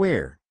 I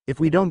swear, if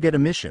we don't get a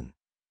mission.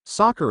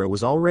 Sakura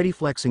was already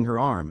flexing her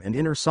arm and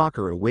inner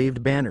Sakura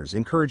waved banners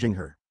encouraging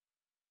her.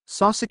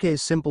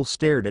 Sasuke's simple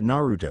stared at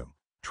Naruto,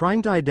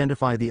 trying to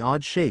identify the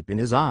odd shape in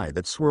his eye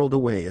that swirled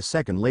away a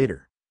second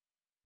later.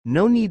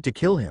 No need to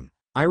kill him,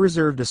 I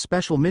reserved a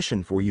special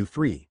mission for you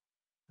three.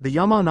 The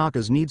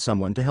Yamanakas need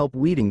someone to help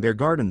weeding their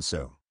gardens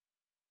so.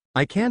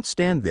 I can't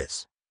stand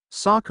this.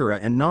 Sakura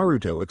and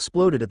Naruto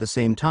exploded at the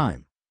same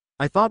time.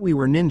 I thought we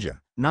were ninja,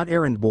 not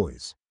errand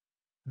boys.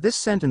 This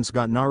sentence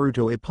got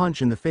Naruto a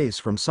punch in the face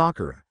from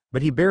Sakura,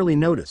 but he barely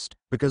noticed,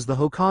 because the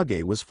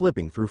Hokage was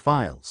flipping through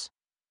files.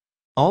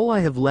 All I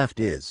have left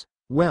is,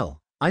 well,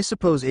 I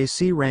suppose a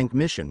C-rank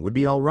mission would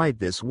be alright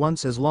this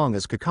once as long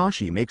as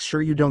Kakashi makes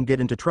sure you don't get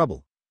into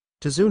trouble.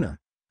 Tazuna,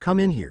 come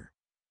in here.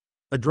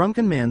 A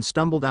drunken man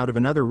stumbled out of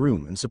another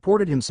room and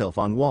supported himself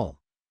on wall.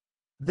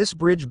 This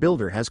bridge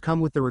builder has come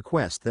with the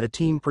request that a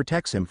team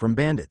protects him from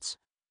bandits,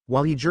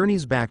 while he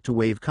journeys back to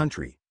Wave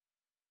Country.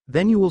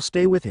 Then you will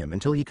stay with him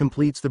until he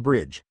completes the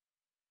bridge.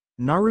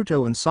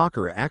 Naruto and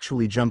Sakura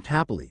actually jumped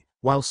happily,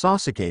 while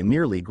Sasuke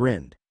merely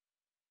grinned.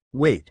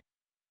 Wait.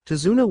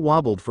 Tazuna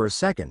wobbled for a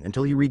second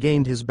until he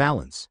regained his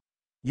balance.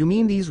 You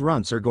mean these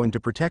runts are going to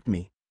protect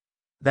me?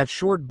 That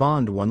short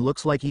bond one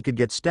looks like he could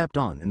get stepped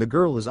on and the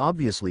girl is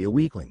obviously a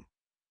weakling.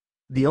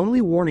 The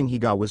only warning he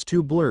got was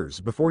 2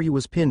 blurs before he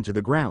was pinned to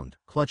the ground,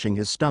 clutching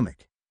his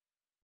stomach.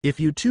 If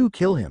you two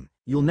kill him,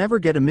 you'll never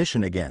get a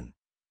mission again.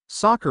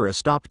 Sakura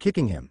stopped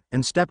kicking him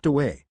and stepped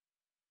away.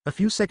 A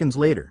few seconds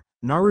later,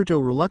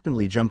 Naruto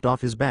reluctantly jumped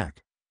off his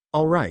back.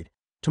 Alright,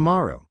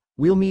 tomorrow,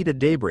 we'll meet at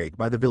daybreak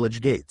by the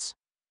village gates.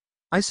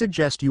 I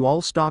suggest you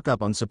all stock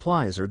up on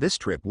supplies or this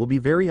trip will be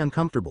very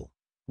uncomfortable.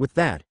 With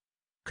that,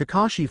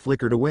 Kakashi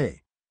flickered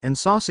away, and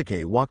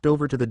Sasuke walked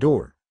over to the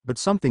door, but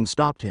something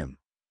stopped him.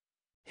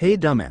 Hey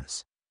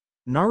dumbass.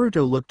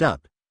 Naruto looked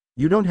up.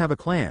 You don't have a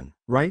clan,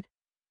 right?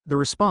 The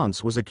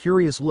response was a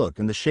curious look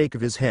and the shake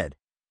of his head.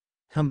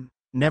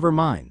 Never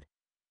mind.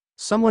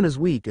 Someone as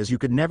weak as you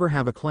could never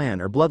have a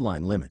clan or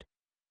bloodline limit.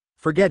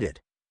 Forget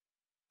it.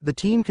 The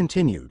team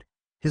continued,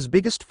 his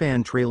biggest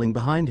fan trailing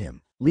behind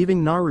him,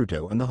 leaving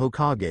Naruto and the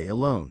Hokage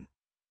alone.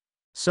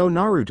 So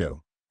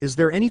Naruto, is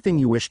there anything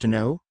you wish to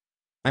know?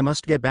 I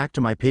must get back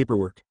to my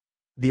paperwork.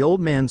 The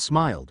old man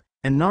smiled,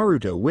 and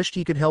Naruto wished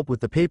he could help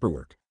with the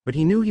paperwork, but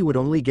he knew he would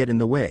only get in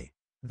the way.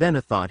 Then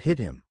a thought hit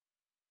him.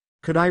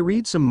 Could I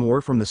read some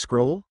more from the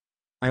scroll?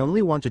 I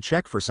only want to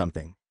check for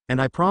something,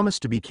 and I promise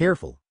to be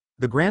careful.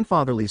 The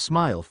grandfatherly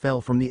smile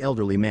fell from the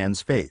elderly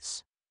man's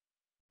face.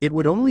 It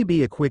would only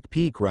be a quick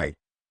peek, right?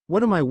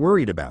 What am I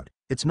worried about?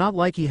 It's not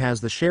like he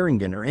has the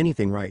Sharingan or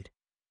anything, right?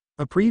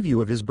 A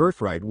preview of his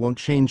birthright won't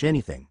change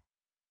anything.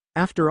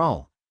 After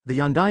all, the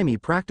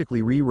Yondaime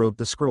practically rewrote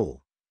the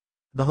scroll.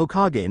 The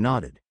Hokage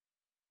nodded.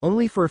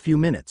 Only for a few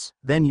minutes,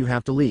 then you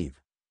have to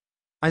leave.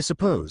 I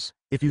suppose,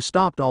 if you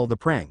stopped all the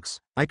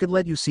pranks, I could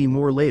let you see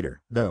more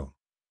later, though.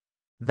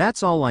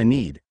 That's all I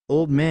need,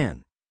 old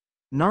man.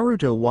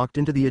 Naruto walked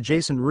into the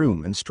adjacent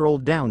room and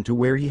strolled down to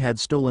where he had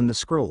stolen the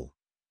scroll.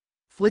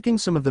 Flicking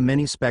some of the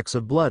many specks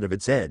of blood of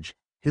its edge,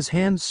 his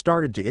hands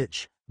started to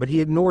itch, but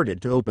he ignored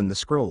it to open the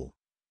scroll.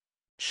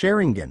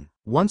 Sharingan,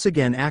 once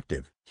again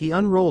active, he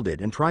unrolled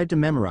it and tried to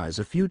memorize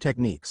a few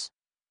techniques.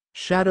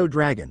 Shadow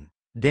Dragon,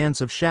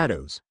 Dance of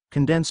Shadows,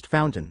 Condensed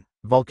Fountain,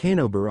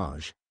 Volcano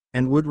Barrage,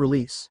 and Wood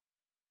Release.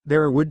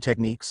 There are wood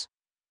techniques.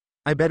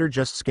 I better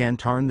just scan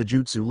Tarn the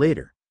Jutsu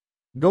later.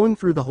 Going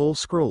through the whole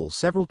scroll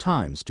several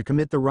times to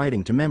commit the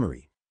writing to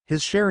memory,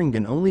 his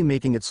Sharingan only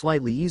making it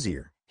slightly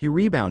easier, he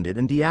rebounded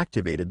and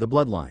deactivated the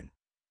bloodline.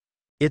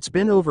 It's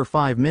been over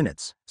 5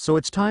 minutes, so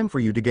it's time for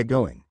you to get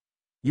going.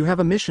 You have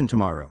a mission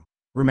tomorrow,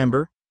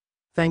 remember?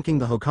 Thanking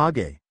the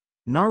Hokage,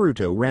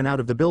 Naruto ran out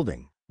of the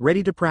building,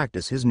 ready to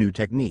practice his new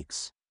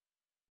techniques.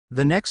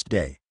 The next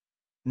day,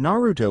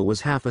 Naruto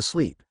was half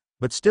asleep,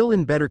 but still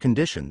in better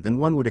condition than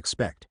one would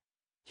expect.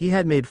 He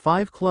had made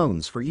 5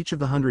 clones for each of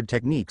the 100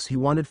 techniques he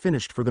wanted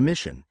finished for the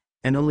mission,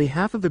 and only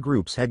half of the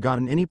groups had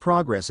gotten any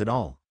progress at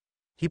all.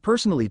 He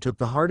personally took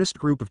the hardest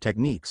group of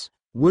techniques,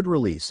 Wood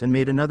Release, and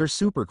made another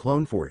super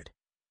clone for it.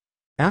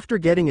 After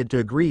getting it to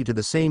agree to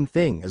the same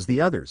thing as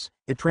the others,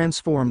 it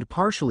transformed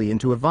partially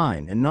into a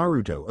vine and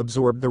Naruto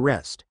absorbed the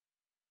rest.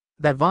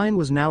 That vine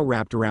was now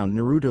wrapped around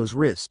Naruto's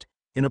wrist,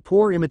 in a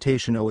poor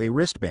imitation of a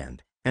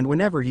wristband, and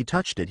whenever he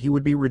touched it he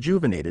would be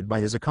rejuvenated by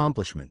his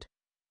accomplishment.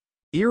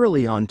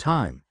 Eerily on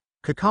time,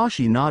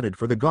 Kakashi nodded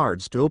for the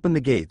guards to open the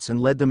gates and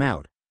led them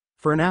out.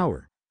 For an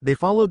hour, they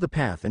followed the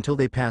path until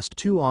they passed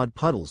 2 odd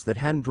puddles that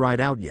hadn't dried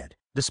out yet,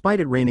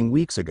 despite it raining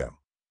weeks ago.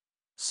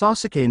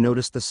 Sasuke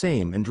noticed the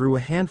same and drew a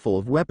handful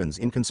of weapons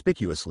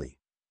inconspicuously.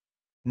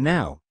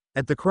 Now,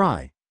 at the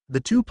cry,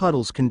 the 2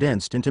 puddles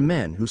condensed into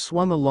men who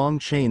swung a long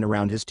chain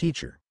around his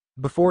teacher.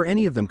 Before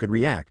any of them could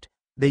react,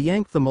 they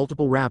yanked the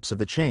multiple wraps of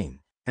the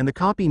chain, and the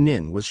copy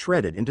nin was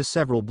shredded into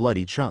several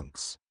bloody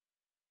chunks.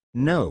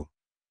 No!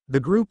 The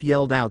group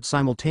yelled out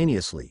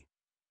simultaneously.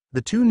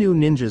 The 2 new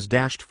ninjas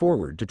dashed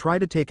forward to try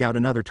to take out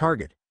another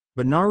target,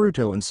 but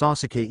Naruto and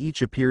Sasuke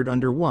each appeared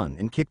under one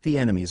and kicked the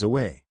enemies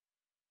away.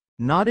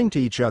 Nodding to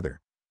each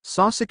other,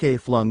 Sasuke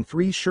flung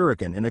 3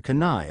 shuriken and a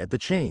kunai at the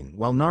chain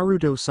while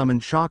Naruto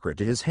summoned chakra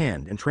to his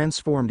hand and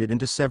transformed it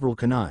into several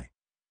kunai.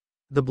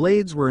 The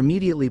blades were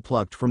immediately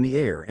plucked from the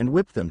air and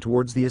whipped them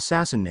towards the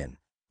assassin nin,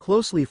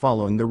 closely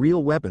following the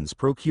real weapons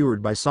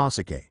procured by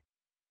Sasuke.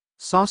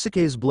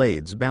 Sasuke's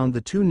blades bound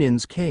the 2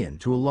 nins' Kain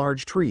to a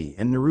large tree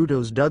and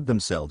Naruto's dug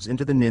themselves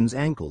into the nins'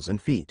 ankles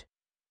and feet.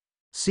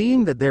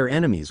 Seeing that their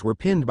enemies were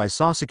pinned by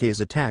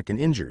Sasuke's attack and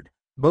injured,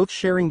 both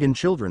Sharingan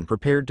children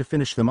prepared to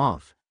finish them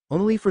off,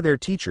 only for their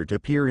teacher to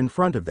appear in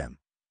front of them.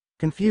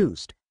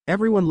 Confused,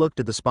 everyone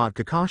looked at the spot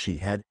Kakashi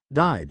had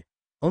died,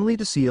 only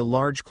to see a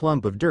large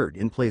clump of dirt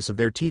in place of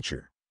their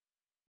teacher.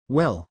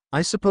 Well,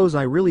 I suppose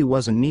I really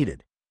wasn't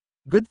needed.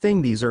 Good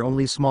thing these are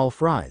only small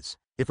fries.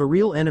 If a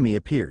real enemy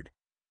appeared,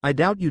 I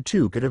doubt you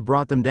 2 could have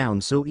brought them down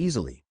so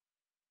easily.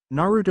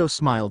 Naruto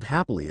smiled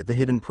happily at the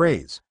hidden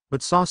praise, but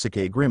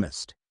Sasuke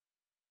grimaced.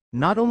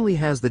 Not only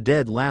has the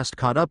dead last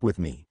caught up with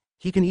me,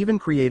 he can even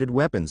created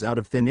weapons out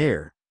of thin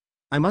air.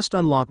 I must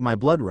unlock my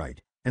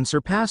bloodright, and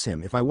surpass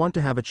him if I want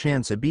to have a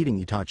chance at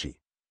beating Itachi.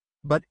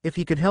 But, if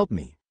he could help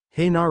me,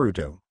 hey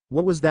Naruto,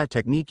 what was that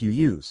technique you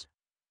use?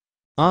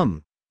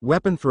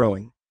 Weapon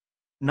throwing.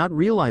 Not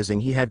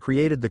realizing he had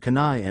created the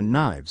kunai and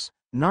knives,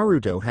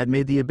 Naruto had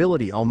made the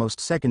ability almost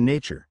second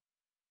nature.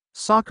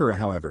 Sakura,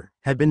 however,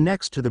 had been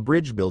next to the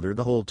bridge builder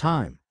the whole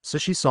time, so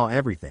she saw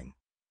everything.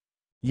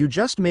 You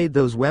just made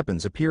those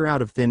weapons appear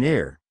out of thin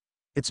air.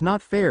 It's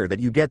not fair that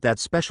you get that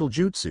special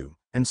jutsu,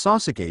 and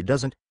Sasuke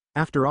doesn't.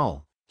 After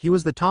all, he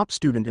was the top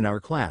student in our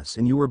class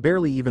and you were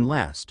barely even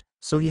last,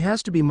 so he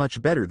has to be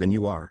much better than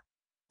you are.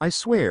 I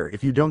swear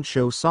if you don't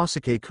show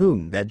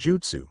Sasuke-kun that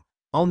jutsu,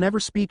 I'll never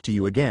speak to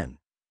you again.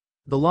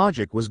 The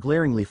logic was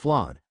glaringly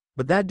flawed,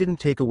 but that didn't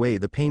take away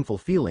the painful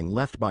feeling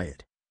left by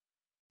it.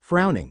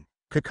 Frowning,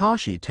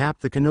 Kakashi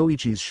tapped the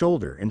kunoichi's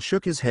shoulder and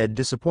shook his head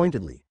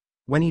disappointedly.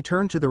 When he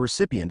turned to the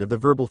recipient of the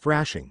verbal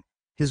thrashing,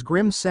 His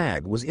grim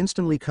sag was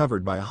instantly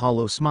covered by a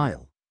hollow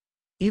smile.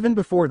 Even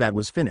before that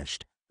was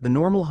finished, the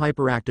normal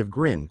hyperactive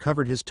grin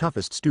covered his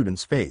toughest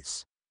student's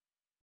face.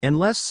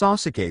 Unless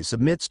Sasuke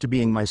submits to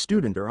being my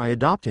student or I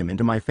adopt him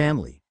into my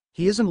family,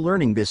 he isn't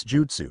learning this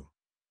jutsu.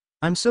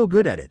 I'm so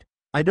good at it,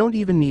 I don't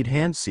even need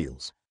hand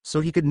seals,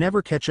 so he could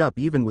never catch up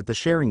even with the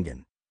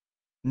Sharingan.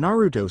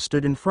 Naruto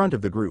stood in front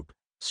of the group,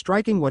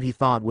 striking what he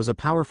thought was a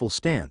powerful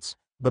stance,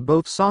 but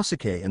both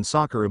Sasuke and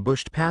Sakura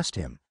pushed past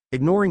him,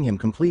 ignoring him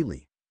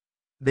completely.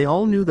 They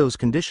all knew those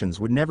conditions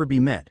would never be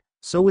met,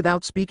 so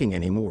without speaking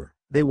anymore,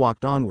 they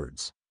walked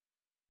onwards.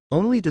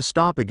 Only to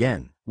stop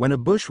again, when a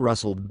bush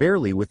rustled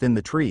barely within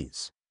the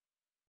trees.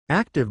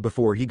 Active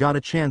before he got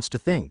a chance to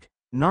think,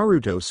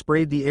 Naruto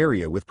sprayed the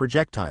area with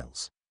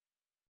projectiles.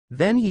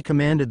 Then he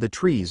commanded the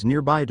trees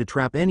nearby to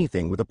trap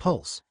anything with a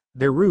pulse,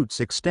 their roots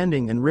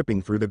extending and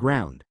ripping through the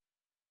ground.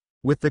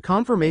 With the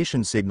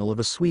confirmation signal of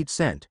a sweet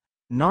scent,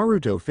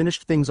 Naruto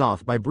finished things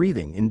off by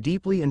breathing in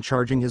deeply and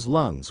charging his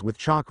lungs with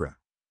chakra.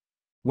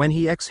 When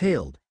he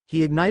exhaled,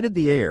 he ignited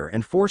the air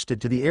and forced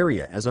it to the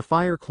area as a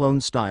fire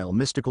clone-style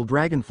mystical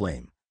dragon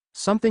flame,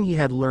 something he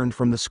had learned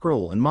from the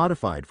scroll and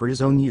modified for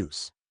his own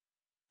use.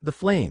 The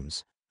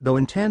flames, though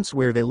intense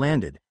where they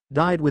landed,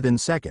 died within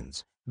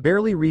seconds,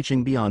 barely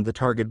reaching beyond the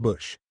target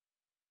bush.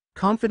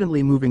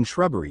 Confidently moving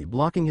shrubbery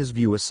blocking his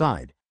view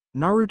aside,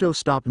 Naruto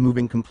stopped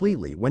moving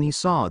completely when he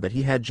saw that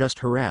he had just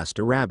harassed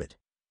a rabbit.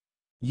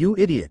 "You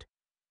idiot!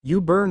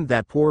 You burned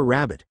that poor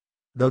rabbit!"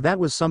 Though that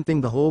was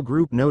something the whole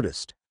group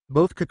noticed,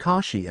 both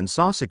Kakashi and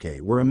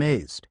Sasuke were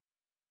amazed.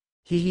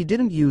 He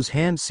didn't use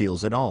hand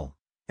seals at all,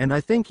 and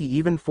I think he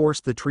even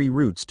forced the tree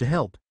roots to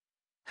help.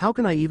 "How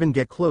can I even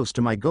get close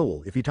to my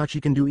goal if Itachi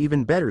can do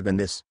even better than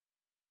this?"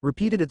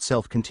 repeated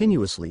itself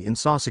continuously in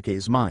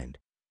Sasuke's mind.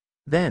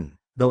 Then,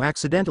 though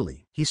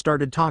accidentally, he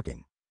started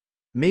talking.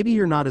 "Maybe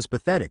you're not as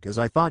pathetic as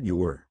I thought you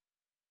were."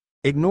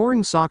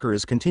 Ignoring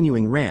Sakura's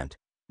continuing rant,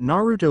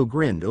 Naruto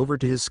grinned over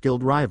to his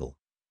skilled rival.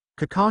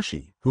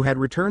 Kakashi, who had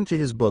returned to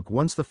his book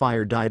once the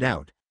fire died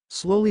out,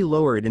 slowly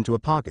lowered it into a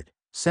pocket,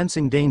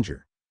 sensing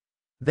danger.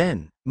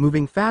 Then,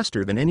 moving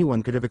faster than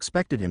anyone could have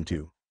expected him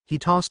to, he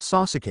tossed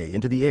Sasuke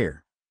into the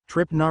air,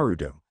 tripped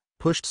Naruto,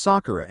 pushed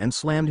Sakura and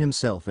slammed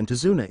himself and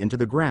Tazuna into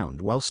the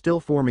ground while still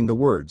forming the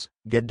words,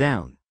 "Get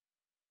down."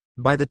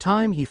 By the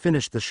time he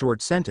finished the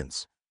short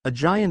sentence, a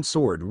giant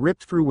sword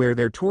ripped through where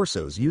their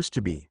torsos used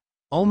to be.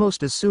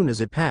 Almost as soon as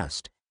it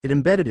passed, it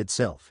embedded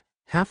itself,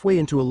 halfway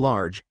into a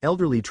large,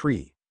 elderly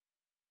tree.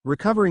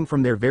 Recovering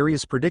from their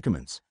various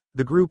predicaments,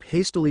 the group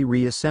hastily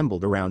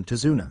reassembled around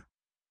Tazuna.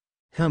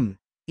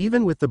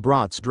 Even with the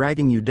brats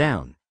dragging you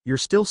down, you're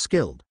still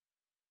skilled."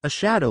 A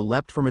shadow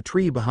leapt from a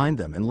tree behind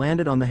them and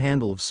landed on the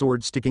handle of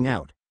sword sticking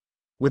out.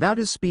 Without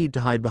his speed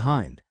to hide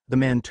behind, the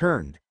man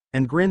turned,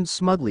 and grinned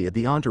smugly at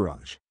the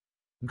entourage.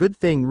 "Good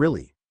thing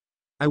really.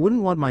 I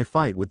wouldn't want my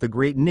fight with the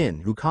great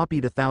nin who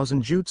copied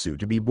 1,000 jutsu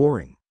to be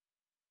boring."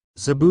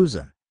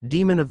 "Zabuza,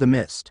 demon of the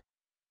mist.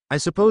 I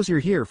suppose you're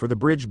here for the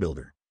bridge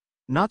builder.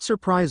 Not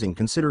surprising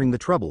considering the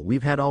trouble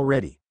we've had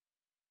already."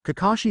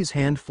 Kakashi's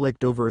hand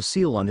flicked over a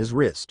seal on his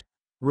wrist,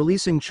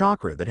 releasing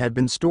chakra that had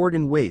been stored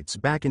in weights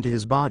back into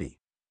his body.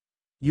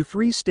 "You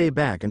three stay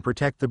back and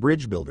protect the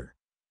bridge builder."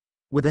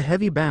 With a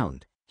heavy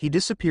bound, he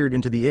disappeared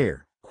into the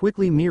air,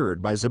 quickly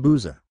mirrored by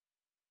Zabuza.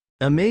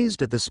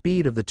 Amazed at the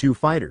speed of the two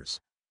fighters,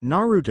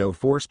 Naruto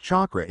forced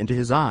chakra into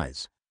his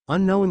eyes,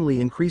 unknowingly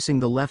increasing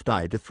the left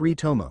eye to 3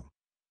 tomo.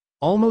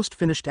 Almost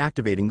finished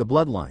activating the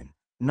bloodline,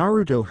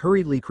 Naruto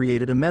hurriedly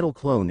created a metal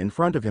clone in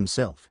front of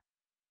himself.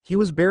 He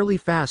was barely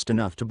fast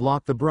enough to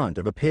block the brunt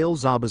of a pale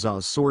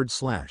Zabuza's sword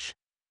slash.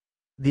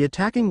 The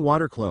attacking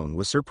water clone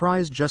was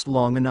surprised just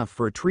long enough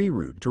for a tree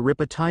root to rip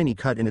a tiny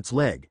cut in its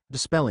leg,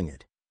 dispelling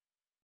it.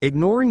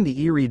 Ignoring the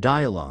eerie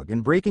dialogue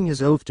and breaking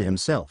his oath to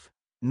himself,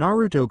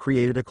 Naruto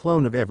created a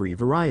clone of every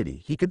variety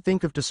he could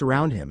think of to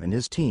surround him and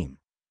his team.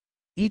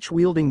 Each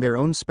wielding their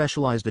own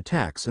specialized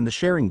attacks and the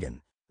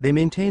Sharingan, they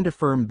maintained a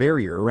firm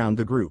barrier around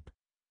the group.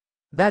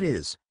 That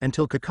is,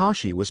 until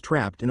Kakashi was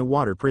trapped in a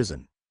water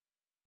prison.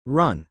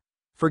 "Run.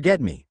 Forget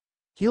me.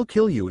 He'll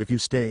kill you if you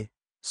stay."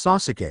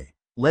 Sasuke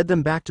led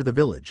them back to the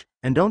village,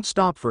 "and don't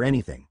stop for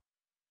anything."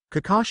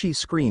 Kakashi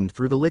screamed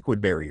through the liquid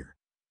barrier.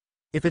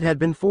 If it had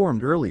been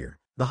formed earlier,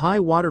 the high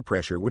water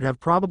pressure would have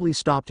probably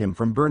stopped him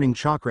from burning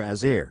chakra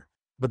as air,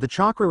 but the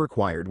chakra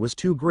required was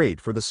too great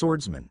for the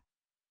swordsman.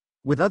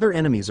 With other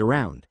enemies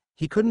around,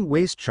 he couldn't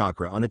waste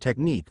chakra on a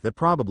technique that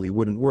probably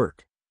wouldn't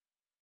work.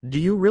 "Do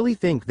you really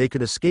think they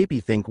could escape?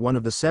 You think one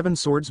of the 7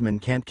 swordsmen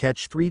can't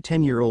catch 3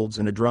 10-year-olds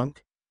in a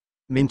drunk?"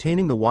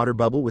 Maintaining the water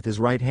bubble with his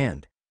right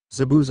hand,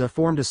 Zabuza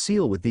formed a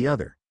seal with the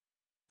other.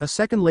 A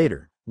second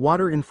later,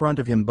 water in front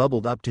of him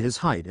bubbled up to his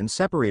height and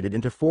separated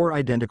into 4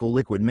 identical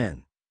liquid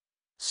men.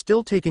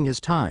 Still taking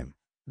his time,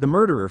 the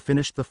murderer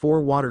finished the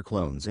 4 water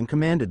clones and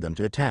commanded them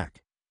to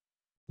attack.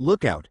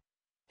 "Look out!"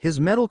 His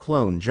metal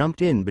clone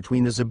jumped in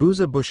between the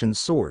Zabuza Bushin's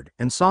sword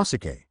and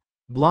Sasuke,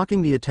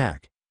 blocking the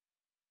attack.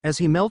 As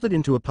he melted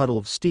into a puddle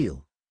of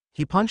steel,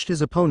 he punched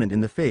his opponent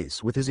in the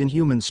face with his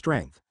inhuman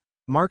strength,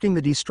 marking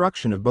the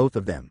destruction of both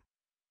of them.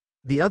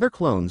 The other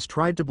clones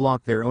tried to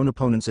block their own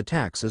opponent's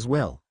attacks as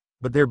well,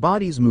 but their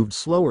bodies moved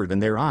slower than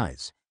their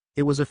eyes.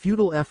 It was a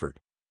futile effort.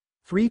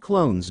 3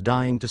 clones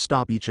dying to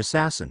stop each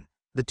assassin.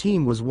 The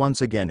team was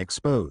once again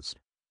exposed.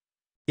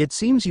 It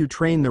seems you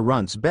train the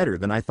runts better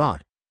than I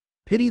thought.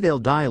 Pity they'll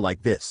die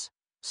like this.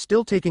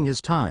 Still taking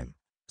his time,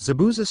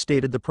 Zabuza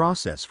stated the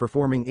process for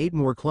forming 8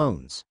 more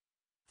clones.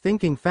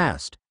 Thinking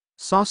fast,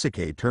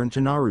 Sasuke turned to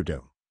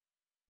Naruto.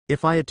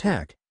 If I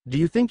attack, do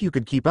you think you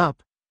could keep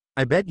up?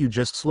 I bet you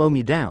just slow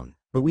me down,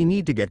 but we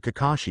need to get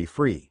Kakashi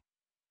free.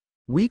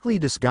 Weakly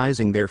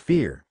disguising their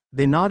fear,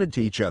 they nodded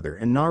to each other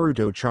and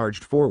Naruto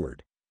charged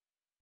forward.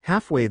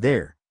 Halfway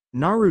there,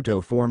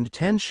 Naruto formed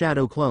 10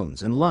 shadow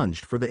clones and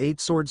lunged for the 8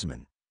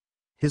 swordsmen.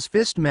 His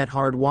fist met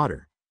hard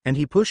water, and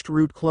he pushed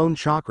root clone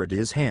chakra to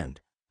his hand,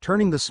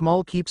 turning the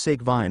small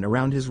keepsake vine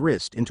around his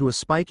wrist into a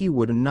spiky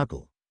wooden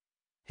knuckle.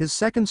 His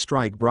second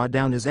strike brought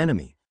down his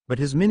enemy, but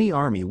his mini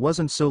army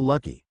wasn't so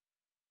lucky.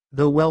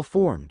 Though well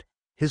formed,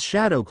 his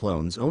shadow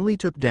clones only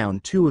took down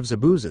 2 of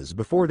Zabuza's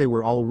before they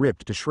were all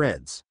ripped to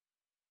shreds.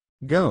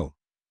 Go!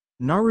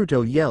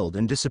 Naruto yelled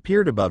and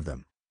disappeared above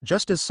them,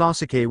 just as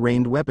Sasuke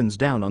rained weapons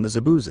down on the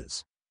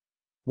Zabuzas.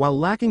 While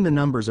lacking the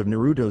numbers of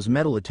Naruto's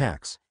metal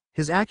attacks,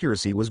 his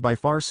accuracy was by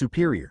far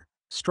superior,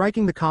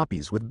 striking the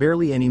copies with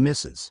barely any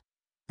misses.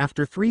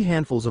 After 3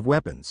 handfuls of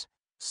weapons,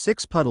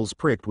 6 puddles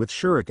pricked with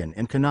shuriken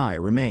and kunai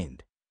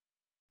remained.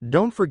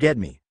 Don't forget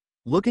me.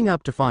 Looking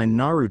up to find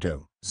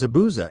Naruto,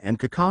 Zabuza and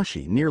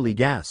Kakashi nearly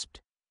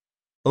gasped.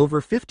 Over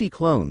 50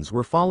 clones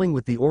were falling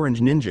with the orange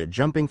ninja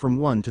jumping from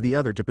one to the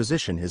other to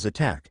position his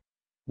attack.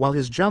 While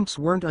his jumps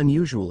weren't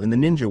unusual in the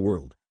ninja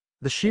world,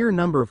 the sheer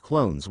number of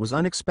clones was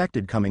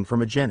unexpected coming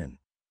from a genin.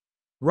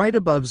 Right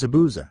above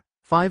Zabuza,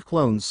 5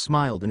 clones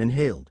smiled and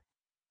inhaled,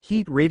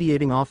 heat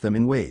radiating off them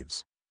in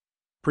waves.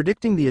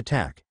 Predicting the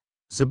attack,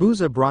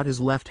 Zabuza brought his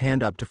left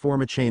hand up to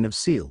form a chain of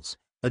seals.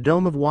 A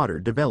dome of water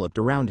developed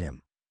around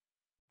him.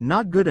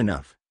 Not good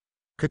enough.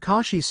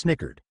 Kakashi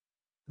snickered.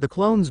 The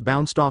clones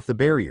bounced off the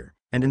barrier,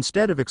 and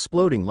instead of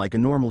exploding like a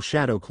normal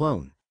shadow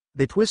clone,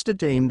 they twisted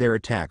to aim their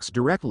attacks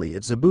directly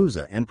at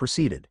Zabuza and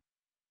proceeded.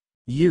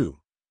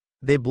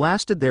 They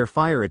blasted their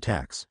fire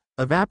attacks,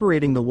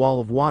 evaporating the wall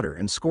of water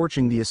and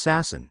scorching the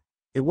assassin.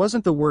 It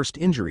wasn't the worst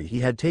injury he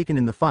had taken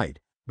in the fight,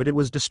 but it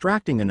was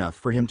distracting enough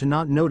for him to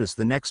not notice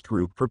the next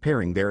group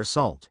preparing their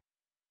assault.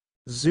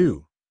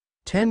 Zoo.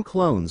 10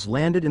 clones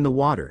landed in the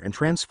water and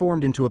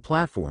transformed into a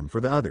platform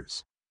for the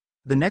others.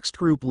 The next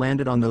group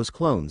landed on those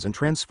clones and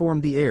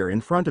transformed the air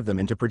in front of them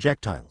into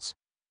projectiles.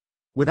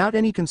 Without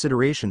any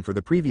consideration for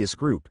the previous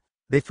group,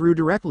 they threw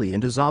directly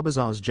into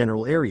Zabuza's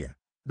general area,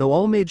 though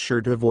all made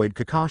sure to avoid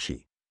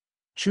Kakashi.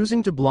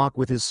 Choosing to block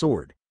with his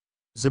sword,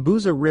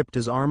 Zabuza ripped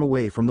his arm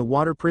away from the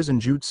water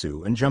prison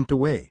jutsu and jumped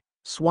away,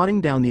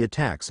 swatting down the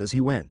attacks as he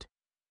went.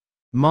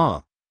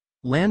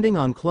 Landing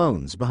on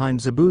clones behind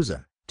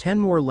Zabuza, 10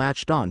 more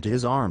latched on to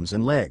his arms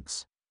and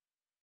legs.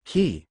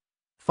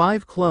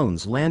 5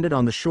 clones landed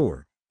on the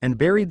shore, and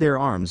buried their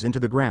arms into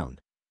the ground.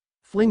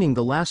 Flinging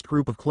the last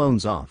group of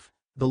clones off,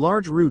 the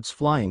large roots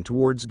flying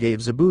towards gave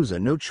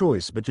Zabuza no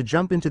choice but to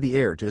jump into the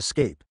air to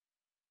escape.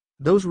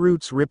 Those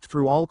roots ripped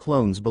through all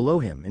clones below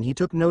him and he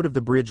took note of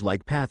the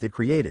bridge-like path it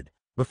created,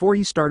 before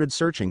he started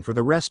searching for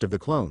the rest of the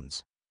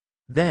clones.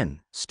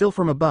 Then, still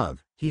from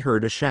above, he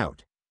heard a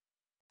shout.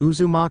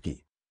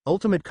 Uzumaki.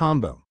 Ultimate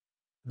combo.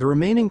 The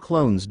remaining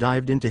clones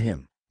dived into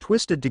him,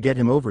 twisted to get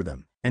him over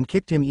them, and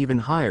kicked him even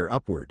higher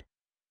upward.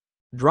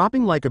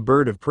 Dropping like a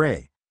bird of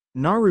prey,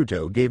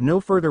 Naruto gave no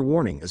further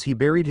warning as he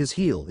buried his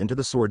heel into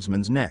the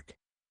swordsman's neck.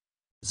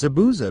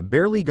 Zabuza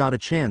barely got a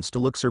chance to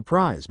look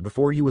surprised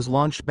before he was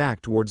launched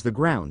back towards the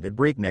ground at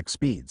breakneck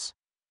speeds.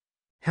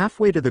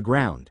 Halfway to the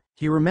ground,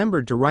 he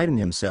remembered to righten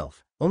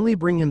himself, only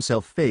bring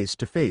himself face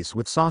to face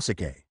with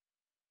Sasuke.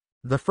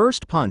 The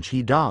first punch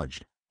he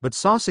dodged, but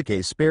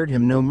Sasuke spared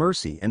him no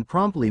mercy and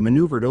promptly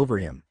maneuvered over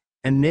him,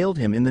 and nailed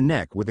him in the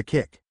neck with a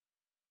kick.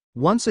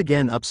 Once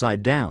again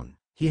upside down,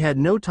 he had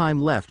no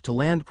time left to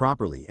land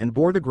properly and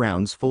bore the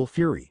ground's full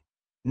fury.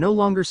 No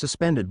longer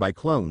suspended by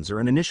clones or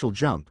an initial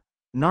jump,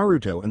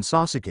 Naruto and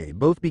Sasuke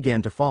both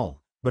began to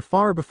fall, but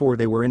far before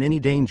they were in any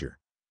danger,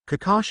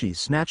 Kakashi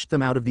snatched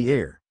them out of the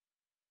air.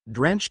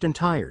 Drenched and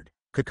tired,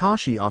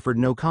 Kakashi offered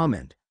no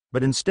comment,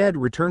 but instead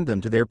returned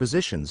them to their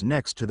positions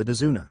next to the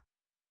Dazuna.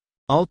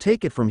 I'll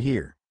take it from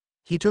here.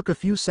 He took a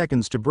few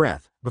seconds to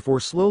breath, before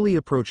slowly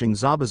approaching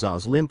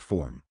Zabuza's limp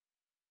form.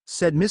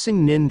 Said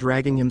missing Nin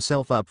dragging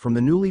himself up from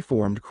the newly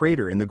formed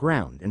crater in the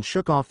ground and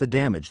shook off the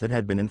damage that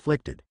had been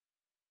inflicted.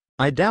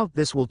 I doubt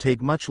this will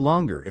take much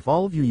longer if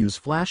all of you use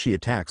flashy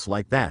attacks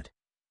like that.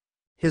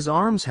 His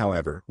arms,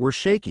 however, were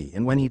shaky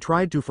and when he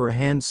tried to for a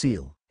hand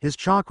seal, his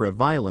chakra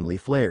violently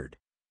flared.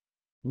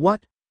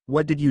 What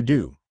did you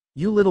do,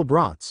 you little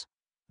brats?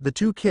 The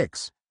 2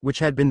 kicks, which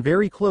had been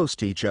very close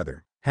to each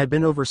other, had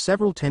been over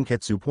several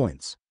tenketsu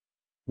points.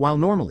 While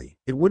normally,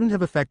 it wouldn't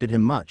have affected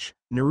him much,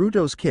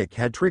 Naruto's kick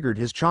had triggered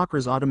his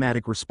chakra's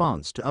automatic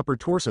response to upper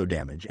torso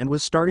damage and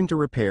was starting to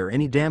repair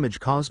any damage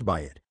caused by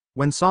it,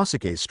 when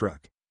Sasuke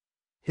struck.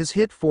 His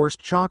hit forced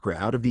chakra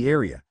out of the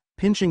area,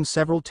 pinching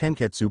several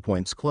tenketsu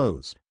points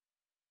closed.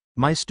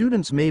 My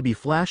students may be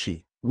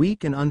flashy,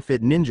 weak and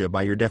unfit ninja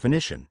by your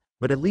definition,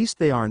 but at least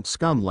they aren't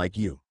scum like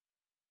you.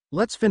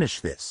 Let's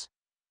finish this.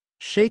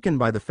 Shaken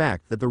by the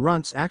fact that the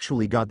runts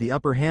actually got the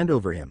upper hand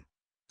over him,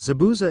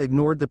 Zabuza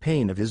ignored the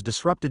pain of his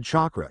disrupted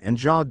chakra and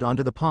jogged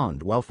onto the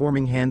pond while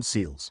forming hand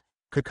seals,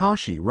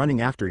 Kakashi running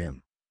after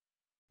him.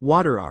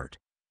 Water art.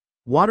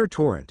 Water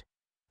torrent.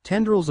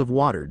 Tendrils of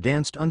water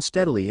danced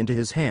unsteadily into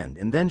his hand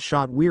and then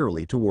shot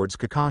wearily towards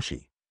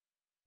Kakashi.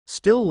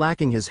 Still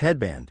lacking his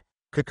headband,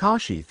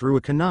 Kakashi threw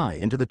a kunai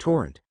into the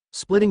torrent,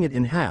 splitting it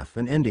in half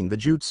and ending the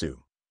jutsu.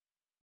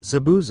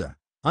 Zabuza,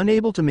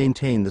 unable to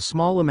maintain the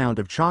small amount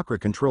of chakra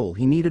control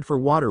he needed for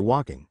water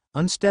walking,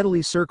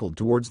 unsteadily circled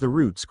towards the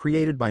roots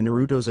created by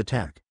Naruto's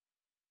attack.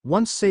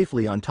 Once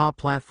safely on top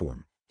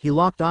platform, he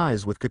locked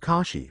eyes with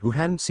Kakashi, who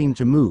hadn't seemed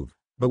to move,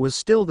 but was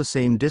still the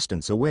same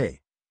distance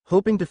away.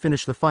 Hoping to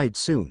finish the fight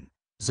soon,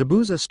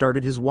 Zabuza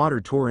started his water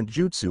torrent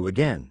jutsu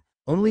again,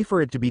 only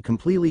for it to be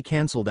completely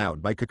cancelled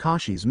out by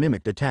Kakashi's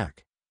mimicked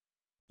attack.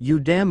 "You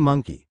damn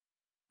monkey!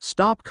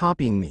 Stop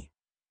copying me!"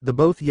 the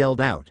both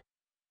yelled out.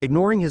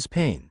 Ignoring his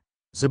pain,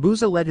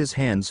 Zabuza let his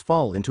hands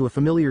fall into a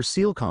familiar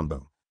seal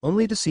combo,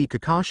 only to see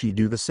Kakashi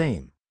do the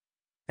same.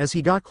 As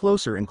he got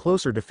closer and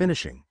closer to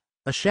finishing,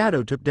 a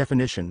shadow took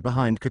definition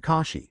behind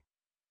Kakashi.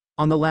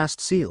 On the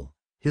last seal,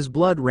 his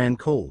blood ran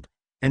cold,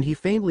 and he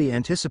faintly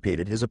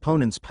anticipated his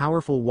opponent's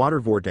powerful water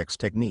vortex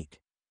technique.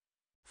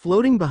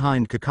 Floating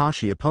behind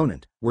Kakashi's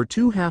opponent were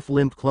two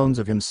half-limp clones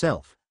of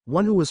himself,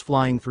 one who was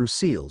flying through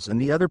seals and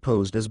the other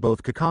posed as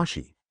both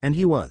Kakashi, and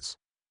he was.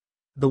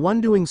 The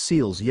one doing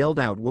seals yelled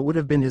out what would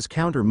have been his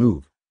counter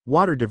move,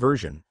 water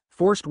diversion,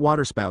 forced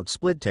waterspout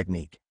split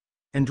technique,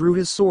 and drew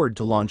his sword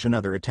to launch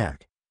another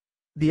attack.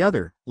 The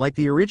other, like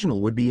the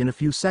original would be in a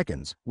few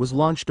seconds, was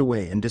launched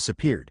away and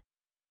disappeared.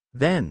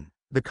 Then,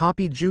 the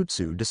copied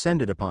jutsu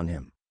descended upon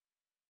him.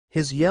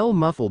 His yell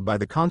muffled by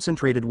the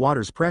concentrated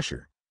water's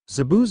pressure,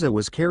 Zabuza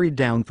was carried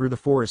down through the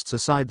forests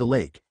aside the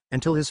lake,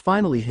 until his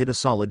finally hit a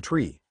solid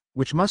tree,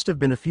 which must have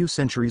been a few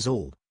centuries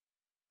old.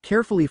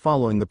 Carefully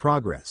following the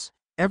progress,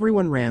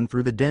 everyone ran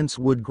through the dense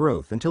wood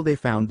growth until they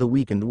found the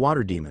weakened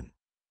water demon.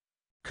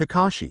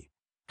 "Kakashi,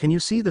 can you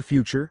see the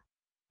future?"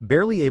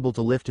 Barely able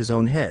to lift his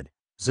own head,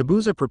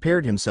 Zabuza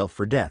prepared himself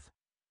for death.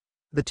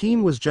 The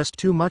team was just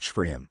too much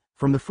for him,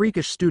 from the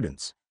freakish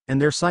students,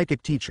 and their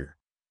psychic teacher.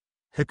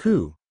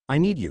 "Haku, I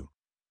need you."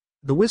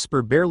 The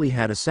whisper barely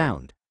had a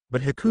sound,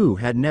 but Haku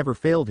had never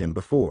failed him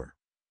before.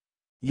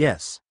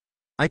 "Yes.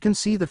 I can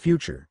see the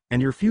future,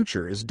 and your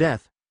future is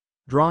death."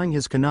 Drawing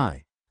his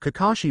kunai,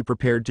 Kakashi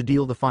prepared to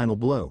deal the final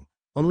blow,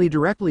 only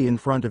directly in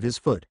front of his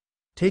foot.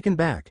 Taken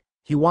back,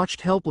 he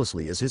watched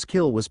helplessly as his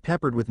kill was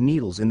peppered with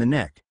needles in the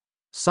neck,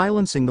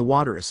 silencing the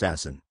water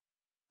assassin.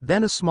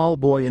 Then a small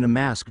boy in a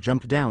mask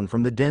jumped down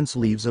from the dense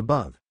leaves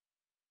above.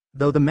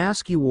 Though the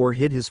mask he wore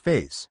hid his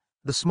face,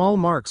 the small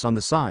marks on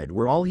the side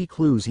were all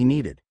clues he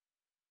needed.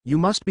 "You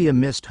must be a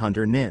mist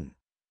hunter nin."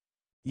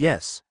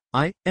 "Yes,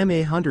 I am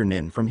a hunter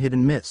nin from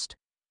Hidden Mist.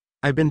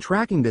 I've been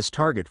tracking this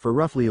target for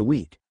roughly a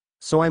week,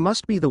 so I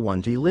must be the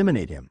one to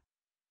eliminate him."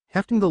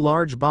 Hefting the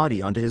large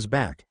body onto his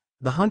back,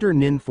 the hunter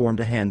nin formed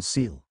a hand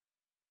seal.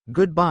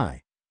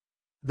 "Goodbye."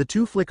 The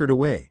two flickered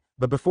away,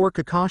 but before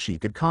Kakashi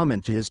could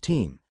comment to his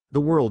team,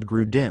 the world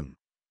grew dim.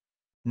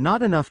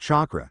 Not enough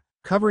chakra,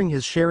 covering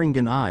his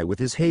Sharingan eye with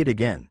his hate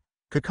again,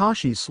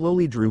 Kakashi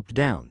slowly drooped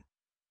down.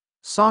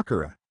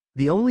 Sakura,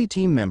 the only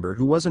team member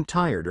who wasn't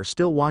tired or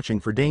still watching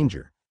for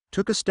danger,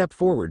 took a step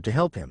forward to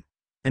help him,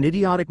 an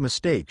idiotic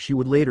mistake she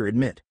would later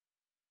admit.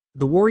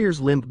 The warrior's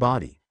limp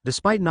body,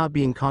 despite not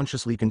being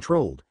consciously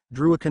controlled,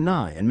 drew a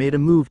kunai and made a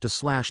move to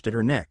slash at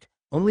her neck,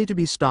 only to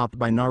be stopped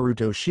by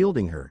Naruto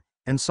shielding her,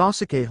 and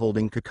Sasuke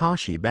holding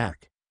Kakashi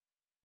back.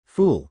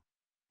 "Fool.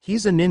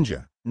 He's a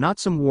ninja, not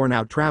some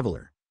worn-out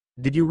traveler.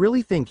 Did you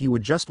really think he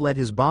would just let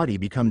his body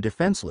become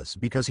defenseless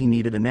because he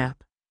needed a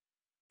nap?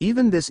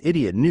 Even this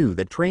idiot knew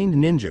that trained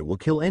ninja will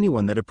kill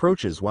anyone that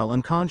approaches while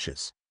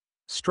unconscious."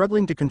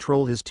 Struggling to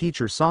control his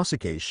teacher,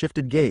 Sasuke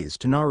shifted gaze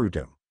to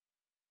Naruto.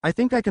 "I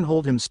think I can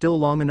hold him still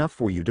long enough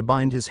for you to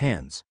bind his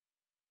hands."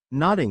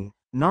 Nodding,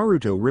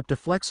 Naruto ripped a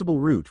flexible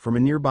root from a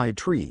nearby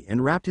tree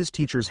and wrapped his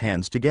teacher's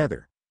hands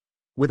together.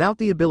 Without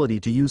the ability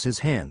to use his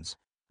hands,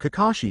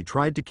 Kakashi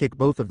tried to kick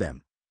both of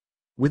them.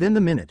 Within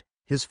the minute,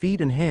 his feet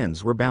and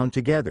hands were bound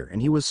together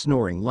and he was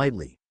snoring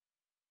lightly.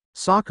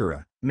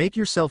 "Sakura, make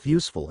yourself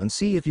useful and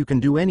see if you can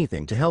do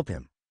anything to help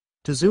him.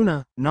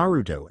 Tazuna,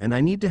 Naruto and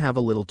I need to have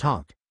a little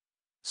talk."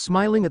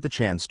 Smiling at the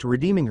chance to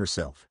redeeming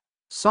herself,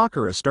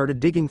 Sakura started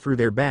digging through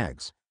their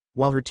bags,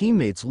 while her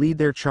teammates lead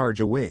their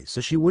charge away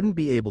so she wouldn't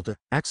be able to,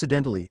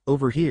 accidentally,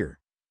 overhear.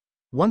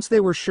 Once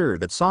they were sure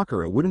that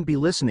Sakura wouldn't be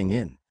listening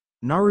in,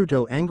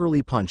 Naruto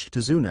angrily punched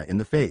Tazuna in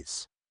the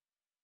face.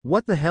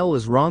 "What the hell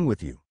is wrong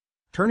with you?"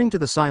 Turning to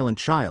the silent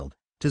child,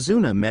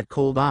 Tazuna met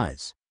cold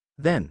eyes.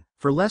 Then,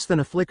 for less than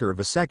a flicker of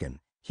a second,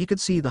 he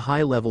could see the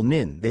high-level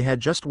nin they had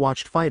just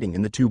watched fighting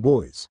in the two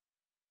boys.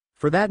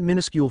 For that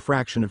minuscule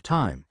fraction of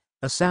time,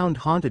 a sound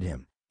haunted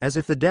him, as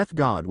if the death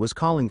god was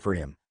calling for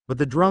him, but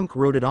the drunk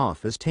wrote it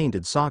off as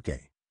tainted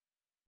sake.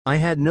 I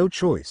had no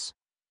choice.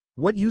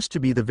 What used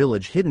to be the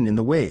village hidden in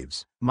the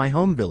waves, my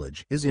home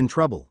village, is in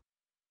trouble.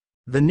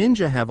 The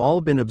ninja have all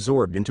been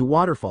absorbed into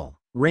waterfall,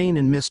 rain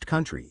and mist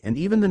country, and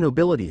even the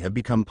nobility have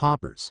become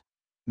paupers.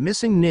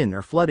 Missing nin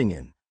are flooding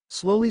in,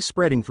 slowly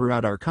spreading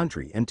throughout our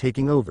country and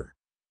taking over.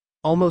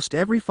 Almost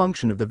every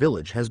function of the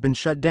village has been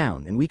shut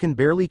down and we can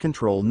barely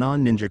control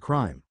non-ninja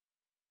crime.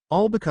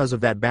 All because of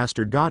that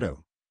bastard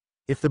Gato.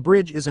 If the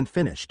bridge isn't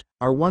finished,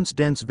 our once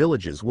dense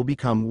villages will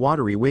become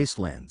watery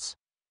wastelands.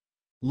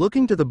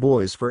 Looking to the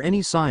boys for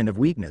any sign of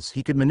weakness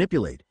he could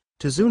manipulate,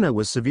 Tazuna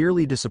was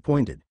severely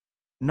disappointed.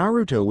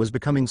 Naruto was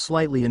becoming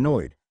slightly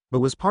annoyed, but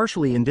was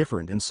partially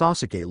indifferent, and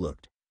Sasuke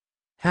looked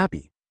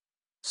happy.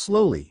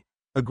 Slowly,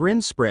 a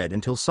grin spread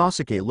until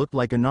Sasuke looked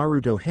like a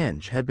Naruto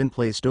henge had been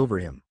placed over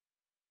him.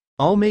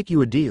 I'll make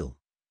you a deal.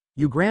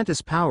 You grant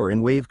us power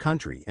in Wave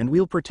Country and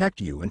we'll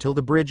protect you until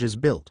the bridge is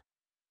built.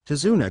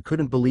 Tazuna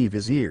couldn't believe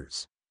his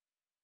ears.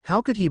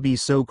 How could he be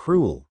so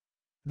cruel?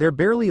 They're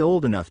barely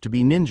old enough to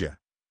be ninja.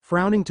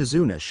 Frowning,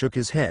 Tazuna shook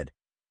his head.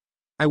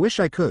 I wish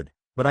I could,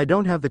 but I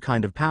don't have the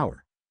kind of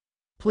power.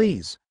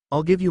 Please,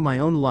 I'll give you my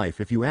own life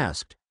if you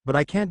asked, but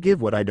I can't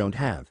give what I don't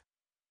have.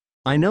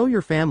 I know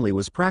your family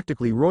was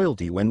practically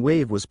royalty when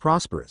Wave was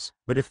prosperous,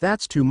 but if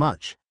that's too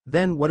much,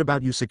 then what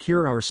about you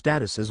secure our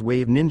status as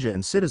Wave ninja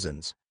and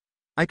citizens?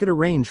 I could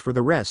arrange for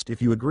the rest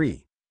if you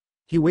agree.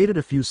 He waited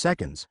a few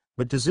seconds,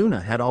 but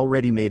Tazuna had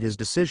already made his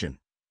decision.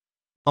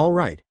 All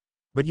right,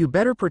 but you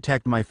better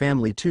protect my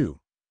family too.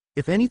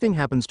 If anything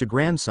happens to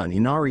grandson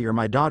Inari or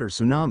my daughter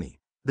Tsunami,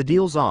 the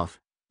deal's off.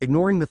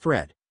 Ignoring the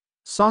threat,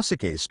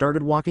 Sasuke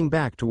started walking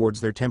back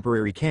towards their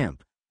temporary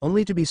camp,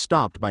 only to be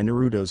stopped by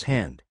Naruto's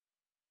hand.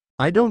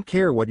 I don't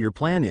care what your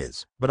plan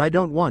is, but I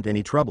don't want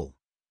any trouble.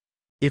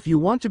 If you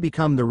want to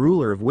become the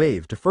ruler of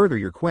Wave to further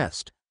your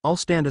quest, I'll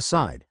stand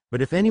aside,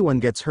 but if anyone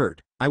gets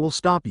hurt, I will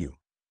stop you.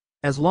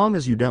 As long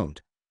as you don't,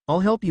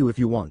 I'll help you if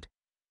you want.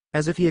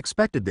 As if he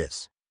expected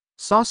this,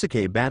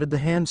 Sasuke batted the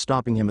hand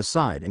stopping him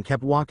aside and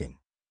kept walking.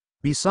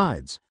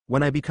 Besides,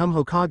 when I become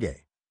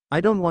Hokage,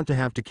 I don't want to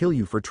have to kill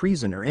you for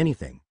treason or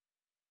anything.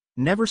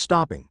 Never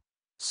stopping,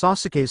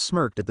 Sasuke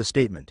smirked at the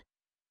statement.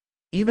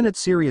 Even at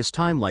serious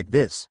time like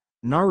this,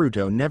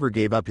 Naruto never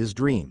gave up his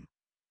dream.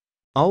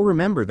 I'll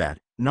remember that,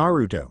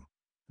 Naruto.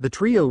 The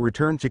trio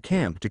returned to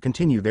camp to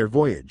continue their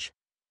voyage.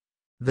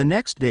 The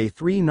next day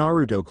 3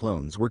 Naruto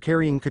clones were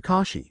carrying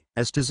Kakashi,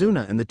 as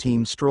Tazuna and the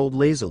team strolled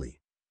lazily.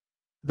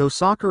 Though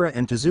Sakura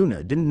and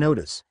Tazuna didn't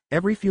notice,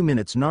 every few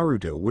minutes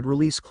Naruto would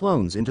release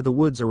clones into the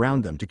woods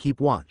around them to keep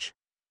watch.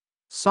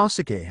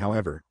 Sasuke,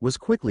 however, was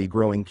quickly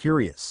growing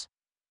curious.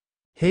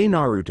 Hey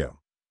Naruto.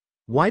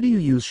 Why do you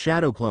use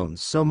shadow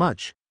clones so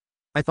much?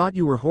 I thought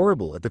you were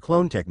horrible at the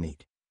clone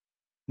technique.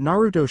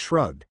 Naruto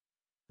shrugged.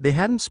 They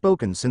hadn't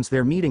spoken since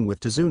their meeting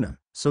with Tazuna,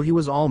 so he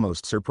was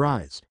almost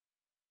surprised.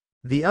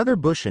 The other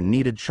Bushin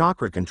needed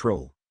chakra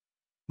control.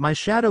 My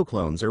shadow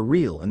clones are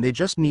real and they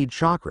just need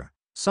chakra,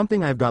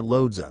 something I've got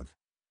loads of.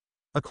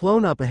 A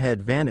clone up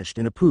ahead vanished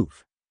in a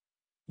poof.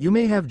 You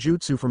may have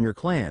jutsu from your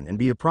clan and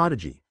be a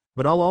prodigy,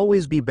 but I'll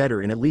always be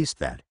better in at least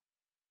that.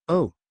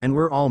 Oh, and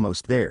we're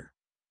almost there.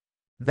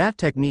 That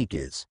technique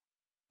is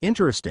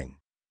interesting.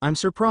 I'm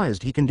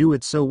surprised he can do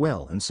it so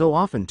well and so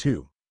often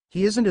too.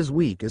 He isn't as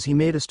weak as he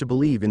made us to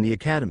believe in the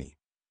academy.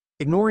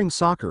 Ignoring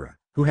Sakura,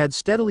 who had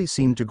steadily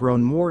seemed to grow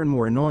more and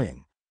more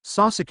annoying,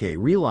 Sasuke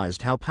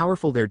realized how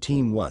powerful their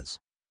team was.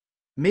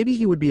 Maybe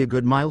he would be a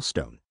good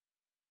milestone.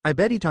 I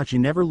bet Itachi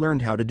never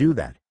learned how to do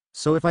that,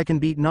 so if I can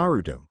beat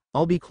Naruto,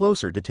 I'll be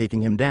closer to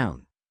taking him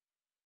down.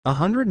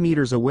 100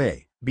 meters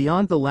away,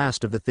 beyond the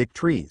last of the thick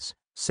trees,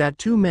 sat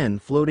 2 men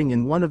floating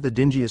in one of the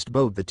dingiest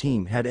boats the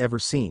team had ever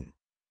seen.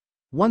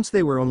 Once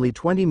they were only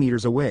 20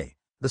 meters away,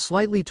 the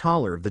slightly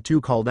taller of the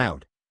two called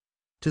out.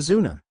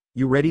 Tazuna,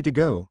 you ready to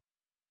go?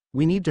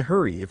 We need to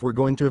hurry if we're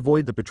going to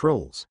avoid the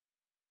patrols.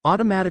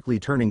 Automatically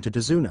turning to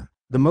Tazuna,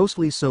 the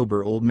mostly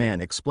sober old man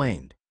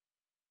explained.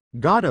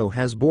 Gato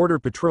has border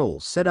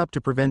patrols set up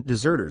to prevent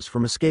deserters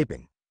from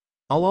escaping.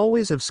 I'll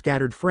always have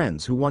scattered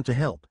friends who want to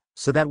help,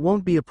 so that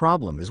won't be a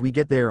problem as we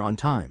get there on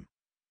time.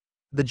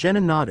 The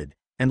genin nodded,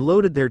 and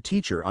loaded their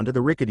teacher onto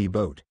the rickety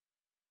boat.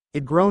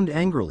 It groaned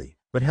angrily,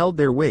 but held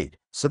their weight,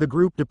 so the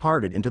group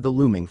departed into the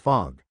looming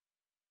fog.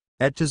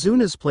 At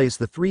Tazuna's place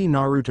the 3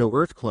 Naruto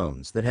Earth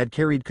clones that had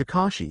carried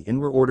Kakashi in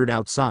were ordered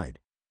outside.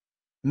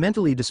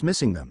 Mentally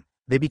dismissing them,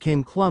 they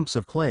became clumps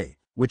of clay,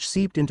 which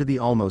seeped into the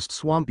almost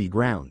swampy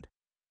ground.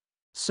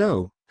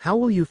 So, how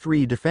will you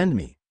 3 defend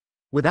me?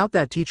 Without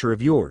that teacher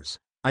of yours,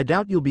 I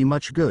doubt you'll be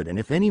much good, and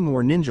if any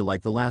more ninja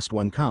like the last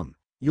one come,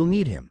 you'll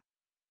need him.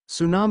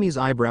 Tsunami's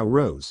eyebrow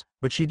rose,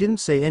 but she didn't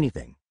say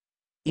anything.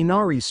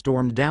 Inari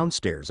stormed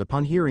downstairs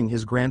upon hearing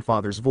his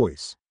grandfather's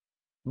voice.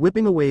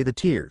 Whipping away the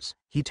tears,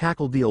 he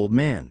tackled the old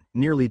man,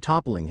 nearly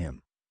toppling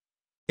him.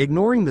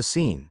 Ignoring the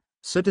scene,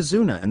 so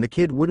Tazuna and the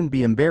kid wouldn't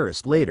be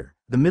embarrassed later,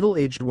 the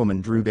middle-aged woman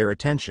drew their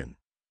attention.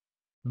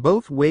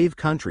 Both Wave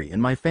Country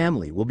and my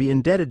family will be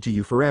indebted to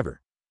you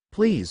forever.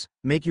 Please,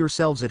 make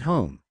yourselves at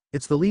home,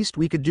 it's the least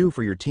we could do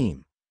for your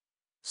team.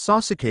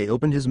 Sasuke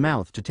opened his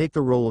mouth to take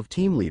the role of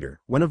team leader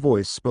when a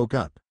voice spoke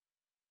up.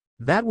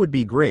 That would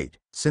be great,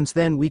 since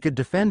then we could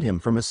defend him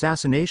from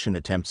assassination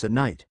attempts at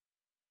night.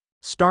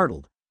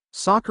 Startled,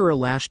 Sakura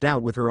lashed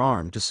out with her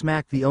arm to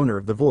smack the owner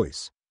of the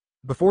voice.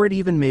 Before it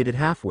even made it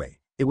halfway,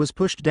 it was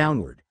pushed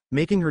downward,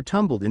 making her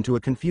tumbled into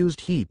a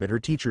confused heap at her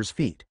teacher's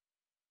feet.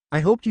 I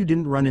hoped you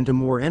didn't run into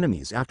more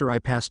enemies after I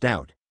passed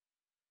out.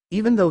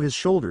 Even though his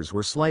shoulders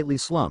were slightly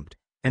slumped,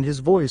 and his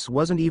voice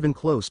wasn't even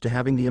close to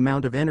having the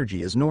amount of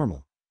energy as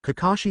normal,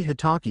 Kakashi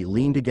Hatake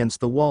leaned against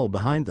the wall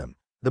behind them,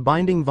 the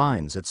binding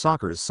vines at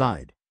Sakura's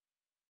side.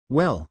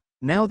 Well,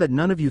 now that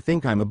none of you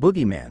think I'm a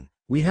boogeyman,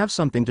 we have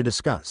something to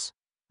discuss.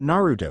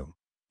 Naruto,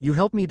 you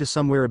help me to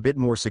somewhere a bit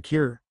more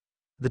secure?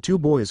 The two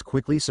boys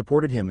quickly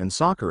supported him and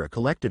Sakura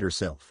collected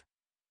herself.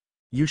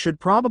 You should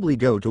probably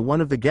go to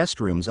one of the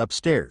guest rooms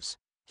upstairs.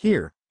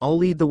 Here, I'll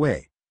lead the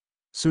way.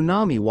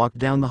 Tsunami walked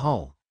down the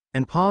hall,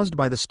 and paused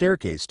by the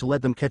staircase to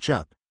let them catch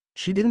up.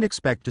 She didn't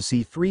expect to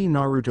see three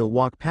Naruto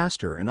walk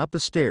past her and up the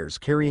stairs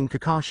carrying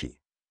Kakashi.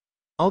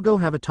 I'll go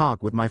have a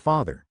talk with my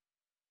father.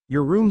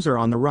 Your rooms are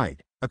on the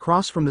right,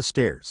 across from the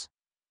stairs.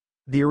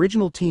 The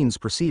original teens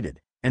proceeded,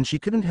 and she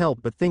couldn't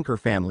help but think her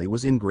family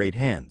was in great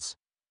hands.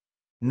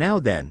 Now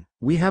then,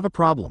 we have a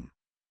problem.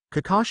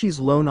 Kakashi's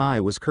lone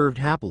eye was curved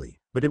happily,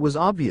 but it was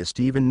obvious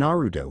to even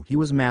Naruto he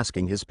was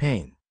masking his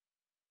pain.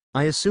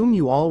 I assume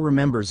you all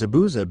remember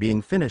Zabuza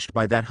being finished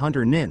by that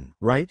hunter Nin,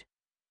 right?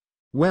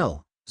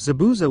 Well,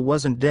 Zabuza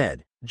wasn't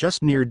dead,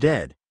 just near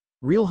dead.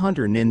 Real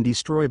hunter Nin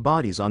destroy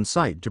bodies on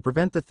sight to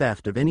prevent the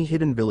theft of any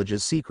hidden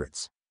village's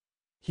secrets.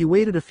 He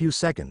waited a few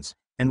seconds,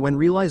 and when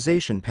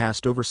realization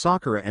passed over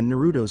Sakura and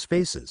Naruto's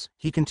faces,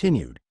 he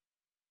continued.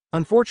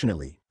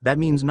 Unfortunately, that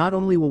means not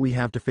only will we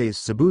have to face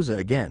Zabuza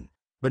again,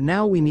 but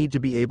now we need to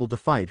be able to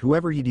fight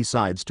whoever he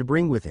decides to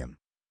bring with him.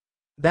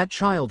 That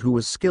child who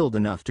was skilled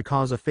enough to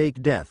cause a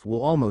fake death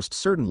will almost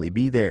certainly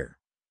be there.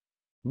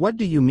 What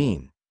do you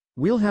mean?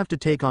 We'll have to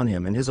take on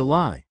him and his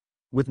ally.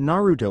 With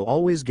Naruto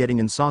always getting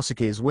in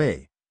Sasuke's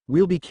way,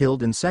 we'll be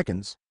killed in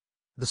seconds.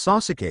 The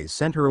Sasuke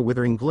sent her a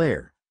withering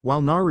glare,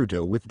 while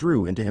Naruto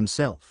withdrew into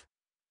himself.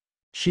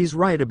 She's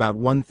right about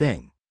one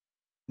thing.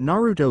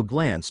 Naruto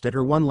glanced at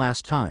her one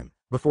last time,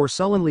 before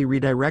sullenly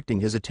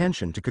redirecting his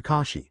attention to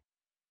Kakashi.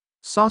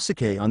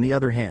 Sasuke, on the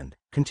other hand,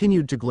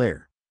 continued to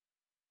glare.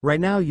 Right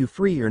now you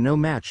three are no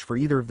match for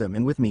either of them,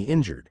 and with me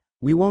injured,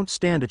 we won't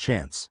stand a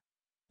chance.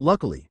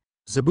 Luckily,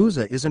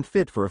 Zabuza isn't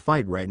fit for a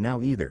fight right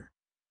now either.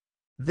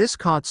 This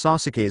caught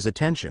Sasuke's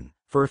attention.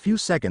 For a few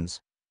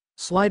seconds,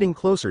 sliding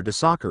closer to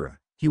Sakura,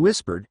 he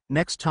whispered,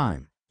 next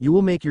time, you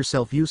will make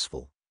yourself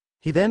useful.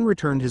 He then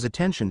returned his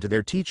attention to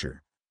their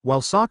teacher,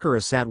 while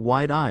Sakura sat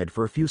wide-eyed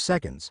for a few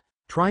seconds,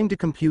 trying to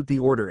compute the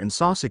order, and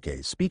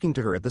Sasuke speaking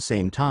to her at the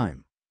same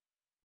time.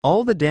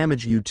 All the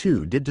damage you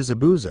two did to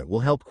Zabuza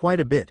will help quite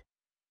a bit.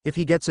 If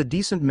he gets a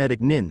decent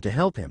medic Nin to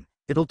help him,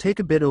 it'll take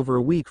a bit over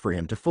a week for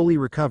him to fully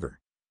recover.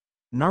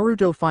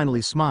 Naruto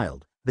finally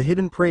smiled, the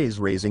hidden praise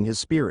raising his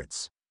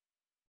spirits.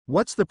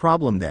 What's the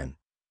problem then?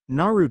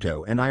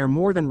 Naruto and I are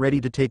more than ready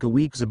to take a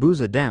weak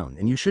Zabuza down,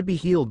 and you should be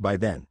healed by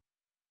then.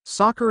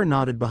 Sakura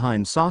nodded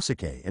behind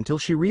Sasuke until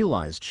she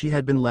realized she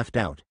had been left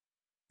out.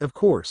 Of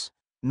course,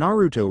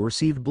 Naruto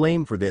received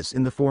blame for this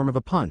in the form of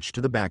a punch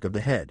to the back of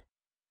the head.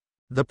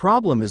 The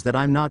problem is that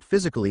I'm not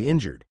physically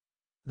injured.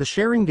 The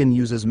Sharingan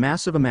uses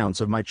massive amounts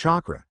of my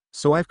chakra,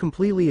 so I've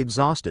completely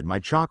exhausted my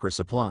chakra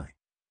supply.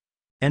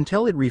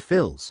 Until it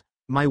refills,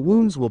 my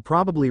wounds will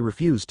probably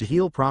refuse to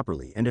heal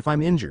properly, and if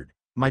I'm injured,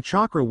 my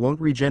chakra won't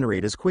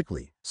regenerate as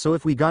quickly, so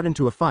if we got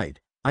into a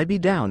fight, I'd be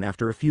down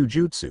after a few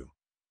jutsu.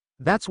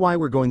 That's why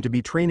we're going to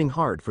be training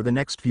hard for the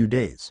next few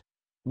days.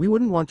 We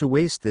wouldn't want to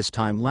waste this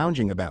time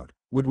lounging about,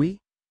 would we?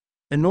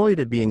 Annoyed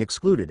at being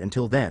excluded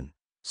until then,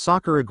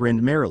 Sakura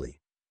grinned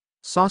merrily.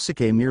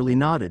 Sasuke merely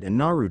nodded, and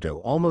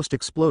Naruto almost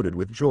exploded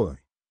with joy.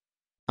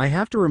 I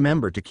have to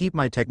remember to keep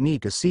my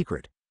technique a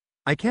secret.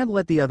 I can't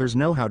let the others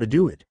know how to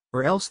do it,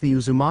 or else the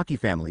Uzumaki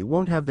family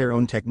won't have their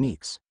own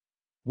techniques.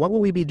 What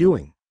will we be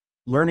doing?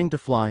 Learning to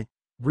fly?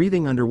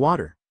 Breathing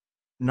underwater?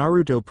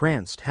 Naruto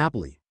pranced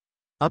happily.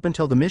 Up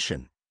until the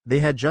mission, they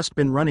had just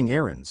been running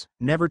errands,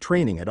 never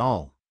training at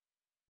all.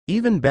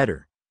 Even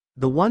better,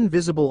 the one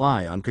visible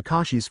eye on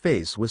Kakashi's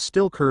face was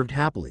still curved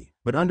happily,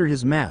 but under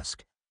his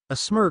mask, a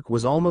smirk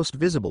was almost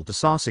visible to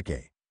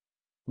Sasuke.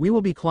 We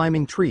will be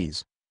climbing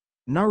trees.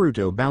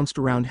 Naruto bounced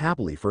around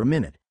happily for a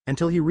minute,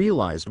 until he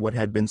realized what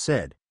had been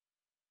said.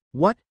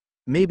 What?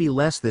 Maybe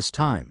less this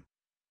time.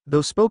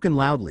 Though spoken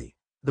loudly,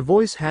 the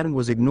voice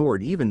was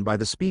ignored even by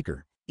the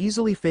speaker,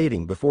 easily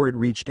fading before it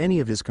reached any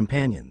of his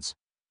companions.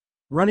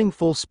 Running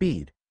full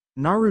speed,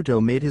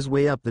 Naruto made his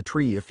way up the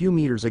tree a few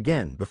meters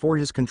again before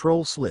his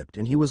control slipped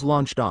and he was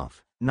launched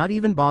off, not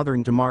even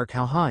bothering to mark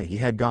how high he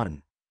had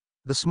gotten.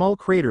 The small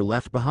crater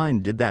left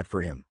behind did that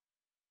for him.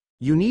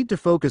 You need to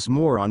focus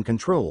more on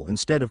control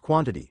instead of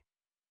quantity.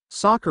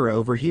 Sakura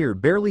over here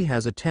barely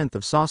has a tenth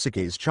of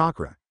Sasuke's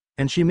chakra,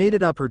 and she made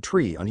it up her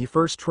tree on her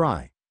first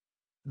try.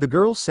 The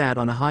girl sat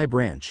on a high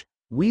branch,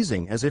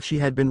 wheezing as if she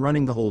had been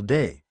running the whole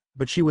day,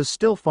 but she was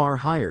still far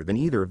higher than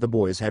either of the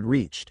boys had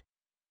reached.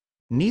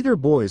 Neither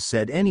boys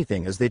said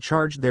anything as they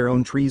charged their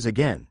own trees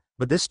again,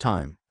 but this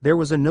time, there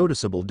was a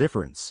noticeable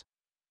difference.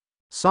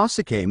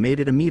 Sasuke made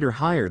it a meter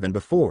higher than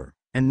before,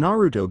 and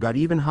Naruto got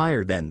even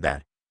higher than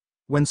that.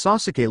 When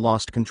Sasuke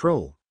lost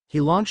control, he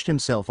launched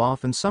himself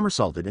off and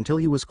somersaulted until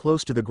he was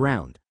close to the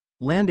ground,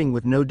 landing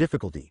with no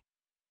difficulty.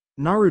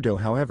 Naruto,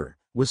 however,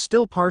 was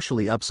still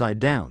partially upside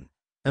down,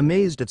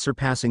 amazed at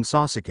surpassing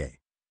Sasuke.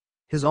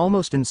 His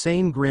almost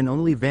insane grin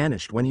only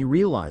vanished when he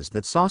realized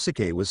that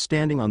Sasuke was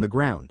standing on the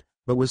ground,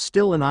 but was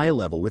still an eye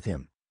level with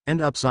him,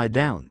 and upside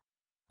down.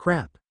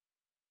 Crap.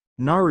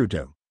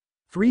 Naruto.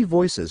 3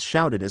 voices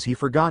shouted as he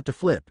forgot to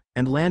flip,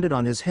 and landed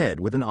on his head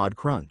with an odd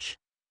crunch.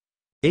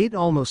 8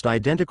 almost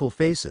identical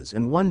faces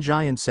and 1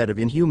 giant set of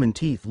inhuman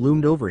teeth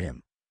loomed over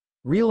him.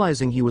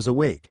 Realizing he was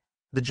awake,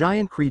 the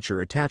giant creature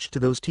attached to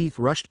those teeth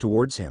rushed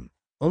towards him,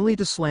 only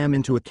to slam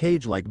into a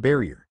cage-like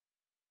barrier.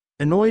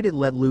 Annoyed, it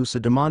let loose a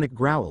demonic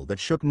growl that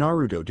shook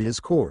Naruto to his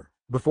core,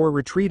 before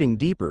retreating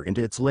deeper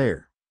into its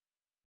lair.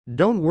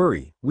 Don't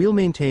worry, we'll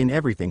maintain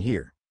everything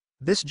here.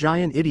 This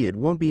giant idiot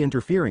won't be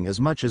interfering as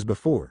much as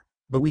before,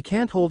 but we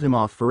can't hold him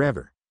off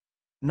forever.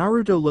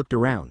 Naruto looked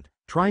around,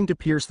 trying to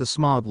pierce the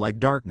smog-like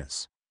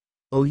darkness.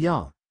 Oh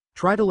yeah,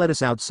 try to let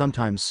us out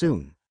sometime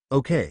soon,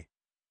 okay?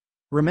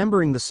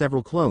 Remembering the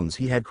several clones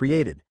he had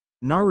created,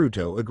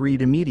 Naruto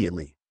agreed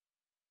immediately.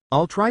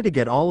 I'll try to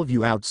get all of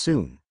you out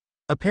soon.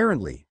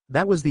 Apparently,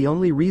 that was the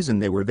only reason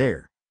they were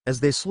there, as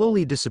they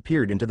slowly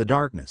disappeared into the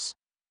darkness.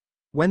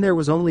 When there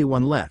was only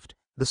one left,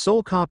 the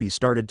soul copy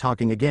started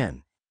talking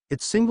again,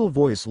 its single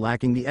voice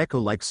lacking the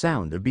echo-like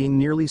sound of being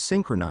nearly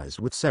synchronized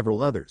with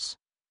several others.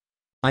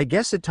 I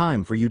guess it's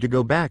time for you to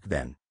go back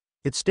then,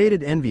 it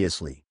stated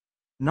enviously.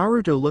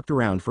 Naruto looked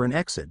around for an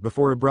exit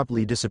before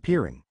abruptly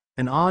disappearing,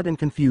 an odd and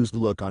confused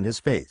look on his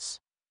face.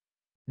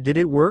 Did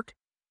it work?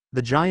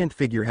 The giant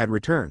figure had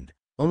returned,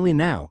 only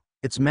now,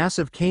 its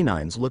massive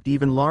canines looked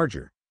even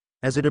larger.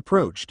 As it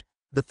approached,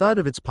 the thud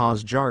of its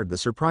paws jarred the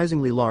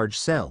surprisingly large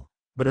cell,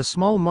 but a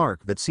small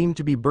mark that seemed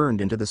to be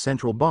burned into the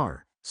central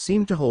bar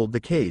seemed to hold the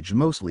cage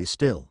mostly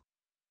still.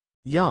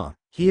 Yeah,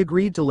 he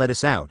agreed to let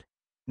us out.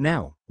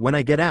 Now, when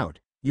I get out,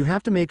 you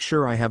have to make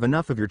sure I have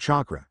enough of your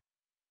chakra.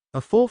 A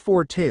full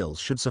 4 tails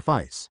should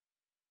suffice.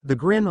 The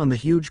grin on the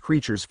huge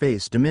creature's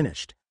face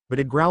diminished, but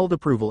it growled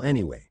approval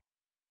anyway.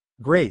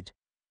 Great.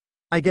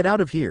 I get out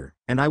of here,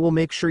 and I will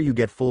make sure you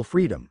get full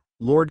freedom,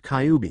 Lord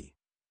Kyuubi.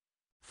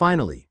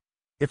 Finally.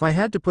 If I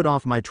had to put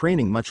off my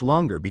training much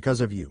longer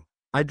because of you,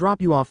 I'd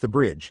drop you off the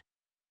bridge.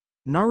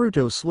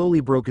 Naruto slowly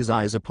broke his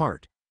eyes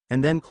apart,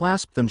 and then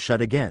clasped them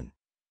shut again.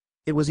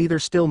 It was either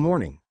still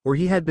morning, or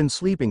he had been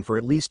sleeping for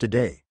at least a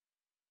day.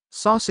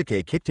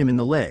 Sasuke kicked him in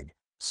the leg,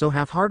 so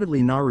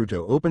half-heartedly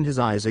Naruto opened his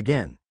eyes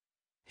again.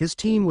 His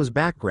team was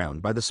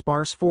backgrounded by the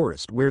sparse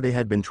forest where they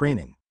had been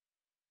training.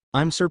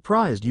 I'm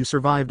surprised you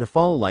survived a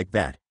fall like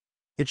that.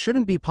 It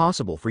shouldn't be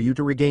possible for you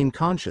to regain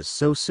conscious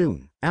so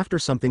soon, after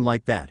something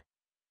like that.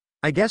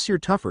 I guess you're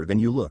tougher than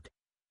you look.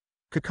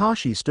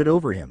 Kakashi stood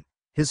over him,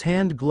 his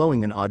hand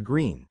glowing an odd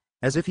green,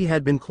 as if he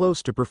had been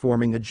close to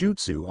performing a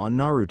jutsu on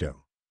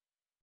Naruto.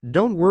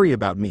 Don't worry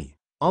about me,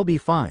 I'll be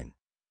fine.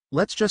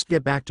 Let's just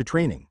get back to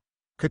training.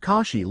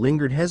 Kakashi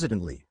lingered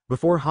hesitantly,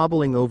 before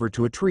hobbling over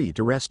to a tree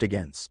to rest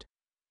against.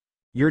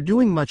 You're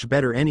doing much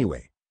better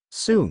anyway.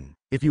 Soon,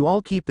 if you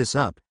all keep this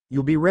up,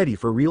 you'll be ready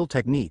for real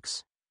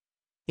techniques.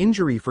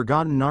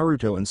 Injury-forgotten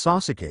Naruto and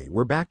Sasuke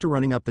were back to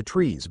running up the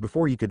trees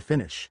before he could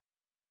finish.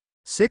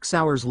 6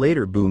 hours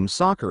later, Boom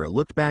Sakura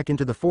looked back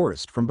into the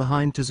forest from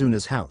behind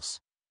Tezuna's house.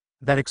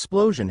 That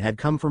explosion had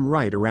come from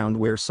right around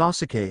where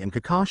Sasuke and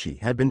Kakashi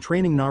had been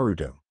training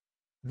Naruto.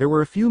 There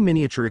were a few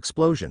miniature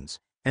explosions,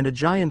 and a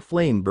giant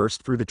flame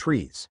burst through the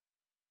trees.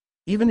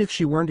 Even if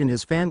she weren't in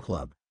his fan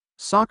club,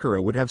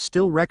 Sakura would have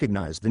still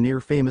recognized the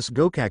near-famous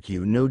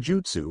Gokakyu no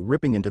Jutsu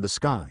ripping into the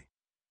sky.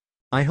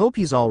 I hope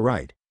he's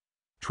alright.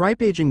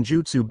 Tripaging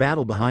Jutsu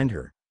battle behind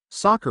her,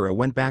 Sakura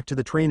went back to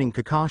the training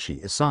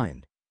Kakashi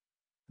assigned.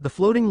 The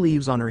floating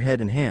leaves on her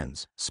head and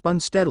hands spun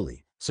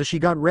steadily, so she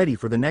got ready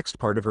for the next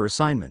part of her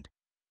assignment.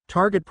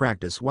 Target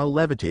practice while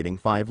levitating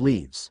 5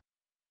 leaves.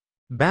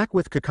 Back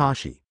with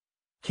Kakashi.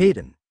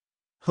 Kaden.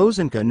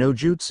 Hosenka no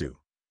Jutsu.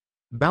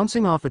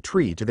 Bouncing off a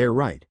tree to their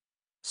right,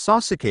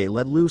 Sasuke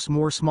let loose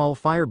more small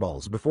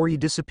fireballs before he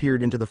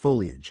disappeared into the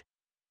foliage.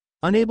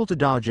 Unable to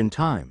dodge in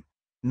time,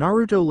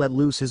 Naruto let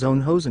loose his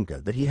own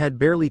Hosenka that he had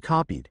barely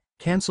copied,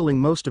 canceling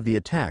most of the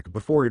attack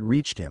before it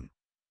reached him.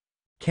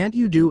 Can't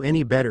you do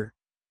any better?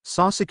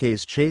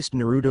 Sasuke's chased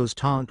Naruto's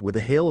taunt with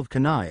a hail of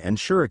kunai and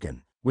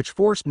shuriken, which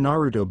forced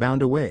Naruto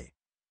bound away.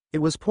 It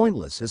was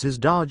pointless as his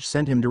dodge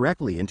sent him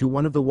directly into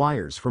one of the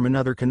wires from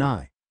another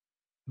kunai.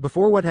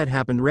 Before what had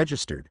happened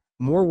registered,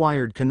 more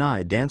wired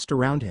kunai danced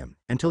around him,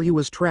 until he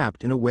was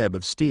trapped in a web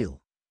of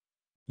steel.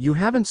 You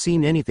haven't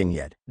seen anything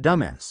yet,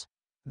 dumbass.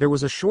 There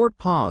was a short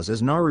pause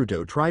as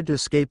Naruto tried to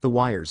escape the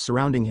wires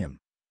surrounding him.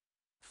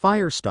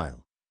 Fire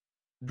style.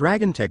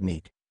 Dragon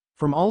technique.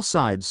 From all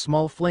sides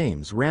small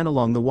flames ran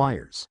along the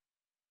wires.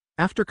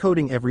 After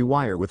coating every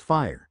wire with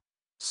fire,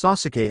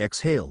 Sasuke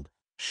exhaled,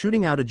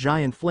 shooting out a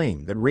giant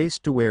flame that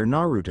raced to where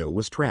Naruto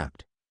was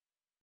trapped.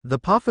 The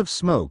puff of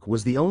smoke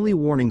was the only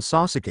warning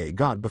Sasuke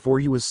got before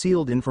he was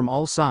sealed in from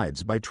all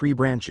sides by tree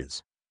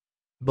branches.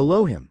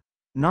 Below him,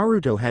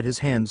 Naruto had his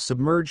hands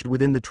submerged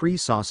within the tree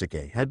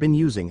Sasuke had been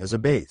using as a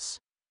base.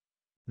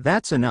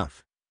 That's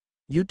enough.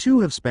 You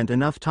two have spent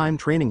enough time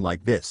training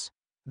like this.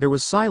 There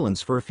was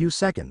silence for a few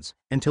seconds,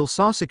 until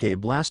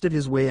Sasuke blasted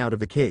his way out of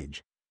the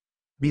cage.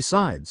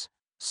 Besides,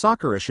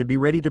 Sakura should be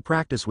ready to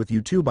practice with you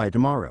two by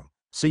tomorrow,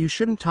 so you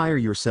shouldn't tire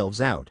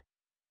yourselves out.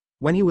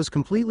 When he was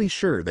completely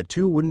sure that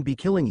two wouldn't be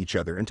killing each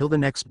other until the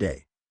next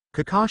day,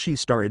 Kakashi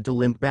started to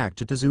limp back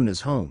to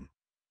Tazuna's home.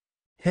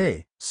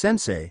 Hey,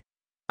 sensei.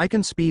 I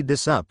can speed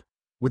this up.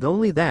 With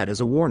only that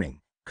as a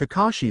warning,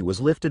 Kakashi was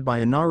lifted by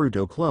a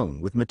Naruto clone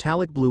with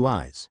metallic blue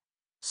eyes.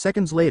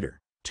 Seconds later,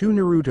 two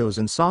Narutos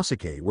and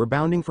Sasuke were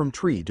bounding from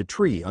tree to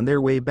tree on their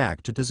way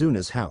back to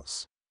Tazuna's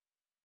house.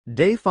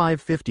 Day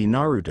 550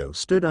 Naruto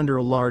stood under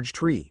a large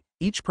tree,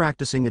 each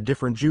practicing a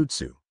different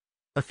jutsu.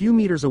 A few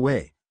meters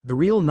away, the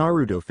real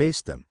Naruto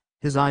faced them,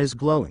 his eyes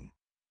glowing.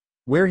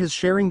 Where his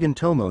Sharingan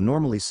Tomo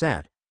normally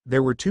sat,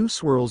 there were two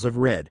swirls of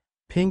red,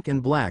 pink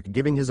and black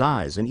giving his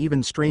eyes an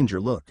even stranger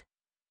look.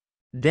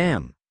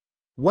 Damn!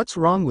 What's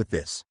wrong with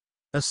this?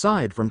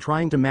 Aside from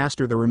trying to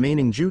master the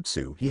remaining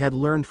jutsu he had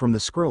learned from the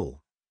scroll,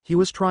 he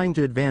was trying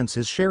to advance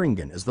his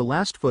Sharingan as the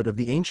last foot of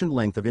the ancient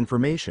length of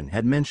information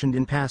had mentioned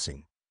in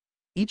passing.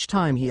 Each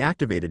time he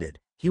activated it,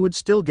 he would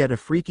still get a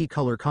freaky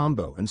color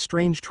combo and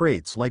strange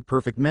traits like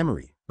perfect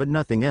memory, but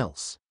nothing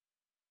else.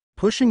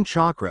 Pushing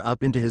chakra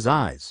up into his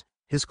eyes,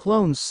 his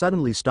clones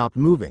suddenly stopped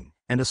moving,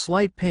 and a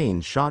slight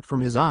pain shot from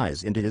his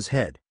eyes into his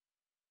head.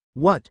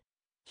 What?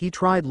 He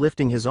tried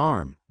lifting his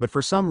arm, but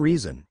for some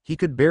reason, he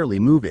could barely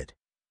move it.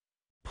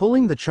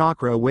 Pulling the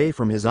chakra away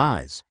from his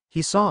eyes,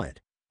 he saw it.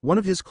 One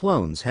of his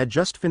clones had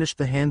just finished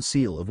the hand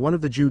seal of one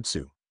of the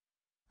jutsu.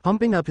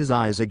 Pumping up his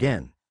eyes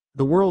again,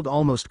 the world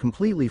almost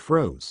completely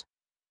froze.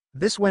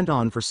 This went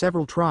on for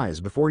several tries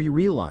before he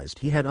realized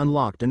he had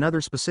unlocked another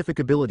specific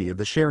ability of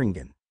the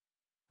Sharingan.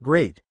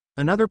 Great,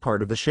 another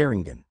part of the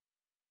Sharingan.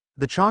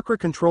 The chakra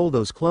control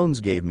those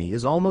clones gave me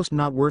is almost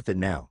not worth it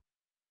now.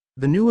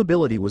 The new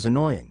ability was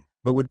annoying,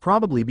 but would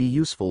probably be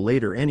useful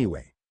later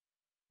anyway.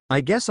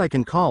 I guess I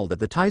can call that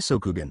the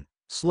Taisokugan.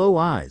 Slow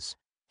eyes.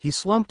 He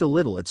slumped a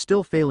little at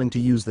still failing to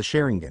use the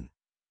Sharingan.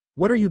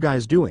 What are you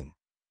guys doing?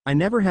 I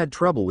never had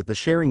trouble with the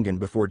Sharingan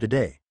before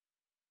today.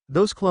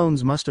 Those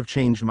clones must have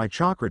changed my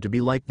chakra to be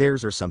like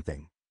theirs or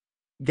something.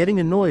 Getting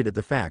annoyed at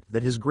the fact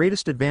that his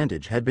greatest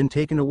advantage had been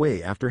taken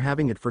away after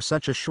having it for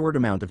such a short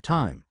amount of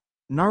time,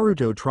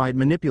 Naruto tried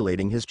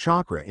manipulating his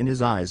chakra in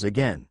his eyes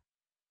again.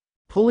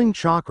 Pulling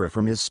chakra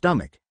from his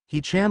stomach,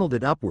 he channeled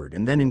it upward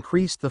and then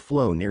increased the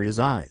flow near his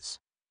eyes.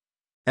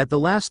 At the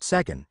last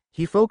second,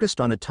 he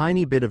focused on a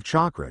tiny bit of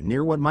chakra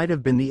near what might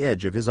have been the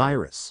edge of his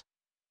iris.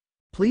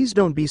 Please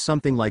don't be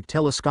something like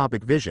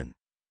telescopic vision.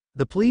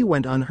 The plea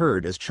went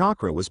unheard as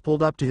chakra was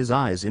pulled up to his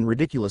eyes in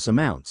ridiculous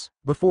amounts,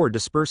 before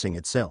dispersing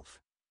itself.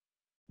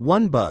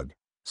 One bug,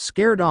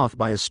 scared off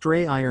by a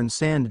stray iron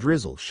sand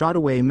drizzle, shot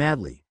away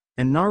madly,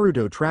 and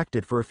Naruto tracked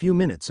it for a few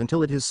minutes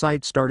until his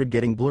sight started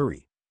getting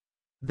blurry.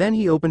 Then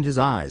he opened his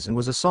eyes and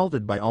was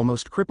assaulted by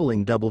almost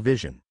crippling double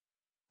vision.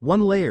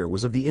 One layer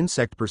was of the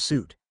insect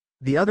pursuit,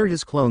 the other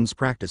his clones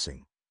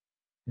practicing.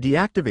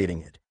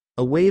 Deactivating it,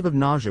 a wave of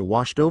nausea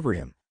washed over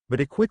him,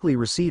 but it quickly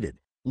receded,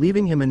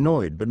 leaving him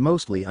annoyed but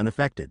mostly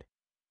unaffected.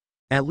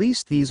 At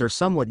least these are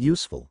somewhat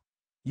useful.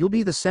 You'll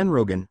be the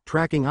Senrogan,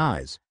 tracking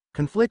eyes,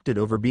 conflicted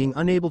over being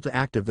unable to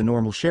active the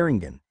normal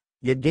Sharingan,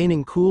 yet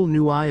gaining cool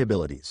new eye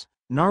abilities.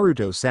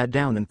 Naruto sat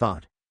down and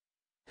thought.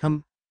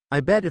 I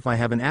bet if I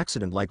have an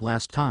accident like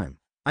last time,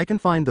 I can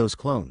find those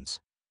clones.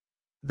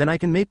 Then I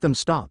can make them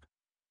stop.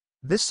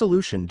 This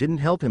solution didn't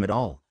help him at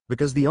all,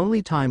 because the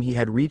only time he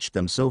had reached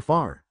them so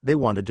far, they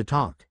wanted to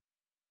talk.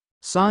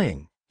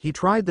 Sighing, he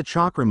tried the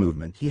chakra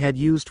movement he had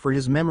used for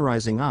his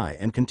memorizing eye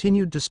and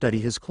continued to study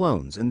his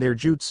clones and their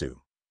jutsu.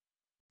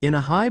 In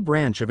a high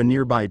branch of a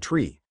nearby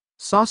tree,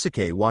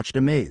 Sasuke watched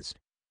amazed.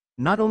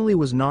 Not only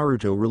was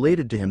Naruto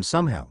related to him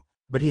somehow,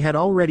 but he had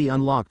already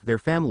unlocked their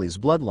family's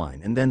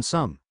bloodline and then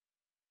some.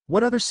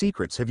 What other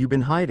secrets have you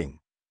been hiding?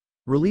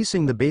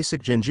 Releasing the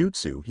basic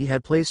genjutsu he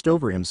had placed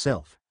over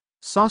himself,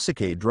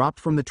 Sasuke dropped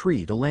from the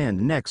tree to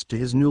land next to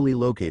his newly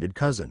located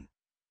cousin.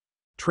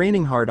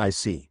 Training hard, I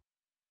see.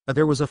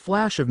 There was a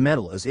flash of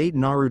metal as 8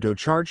 Naruto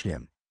charged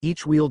him,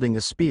 each wielding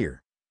a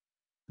spear.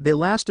 They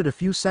lasted a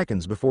few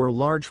seconds before a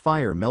large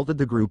fire melted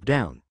the group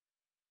down.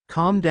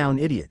 Calm down,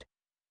 idiot.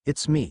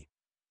 It's me.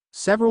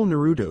 Several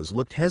Narutos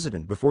looked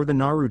hesitant before the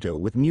Naruto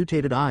with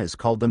mutated eyes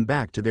called them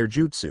back to their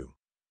jutsu.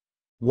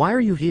 Why are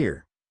you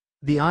here?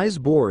 The eyes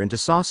bore into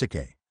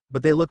Sasuke,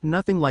 but they looked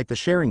nothing like the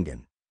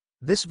Sharingan.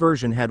 This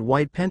version had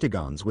white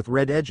pentagons with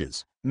red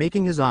edges,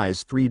 making his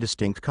eyes 3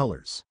 distinct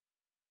colors.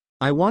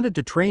 I wanted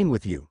to train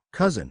with you,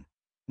 cousin.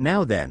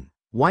 Now then,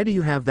 why do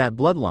you have that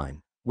bloodline,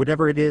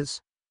 whatever it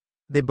is?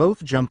 They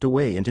both jumped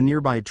away into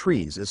nearby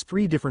trees as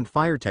 3 different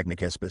fire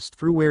techniques passed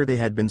through where they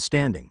had been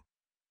standing.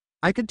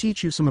 I could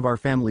teach you some of our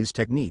family's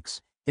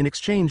techniques, in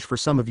exchange for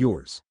some of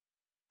yours.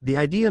 The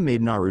idea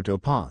made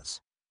Naruto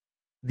pause.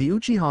 The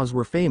Uchihas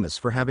were famous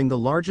for having the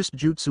largest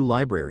jutsu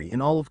library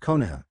in all of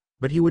Konoha,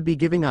 but he would be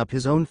giving up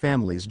his own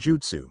family's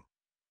jutsu.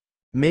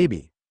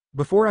 Maybe.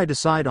 Before I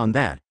decide on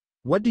that,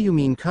 what do you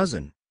mean,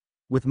 cousin?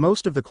 With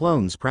most of the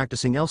clones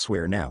practicing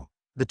elsewhere now,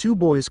 the two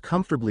boys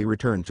comfortably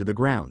returned to the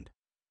ground.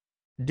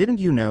 Didn't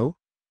you know?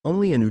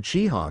 Only an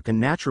Uchiha can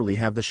naturally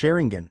have the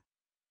Sharingan.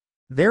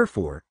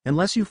 Therefore,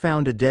 unless you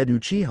found a dead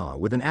Uchiha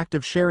with an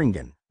active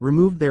Sharingan,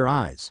 removed their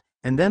eyes,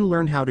 and then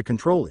learned how to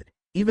control it,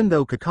 even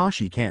though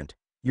Kakashi can't,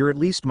 you're at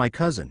least my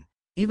cousin,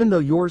 even though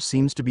yours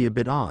seems to be a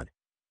bit odd.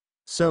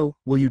 So,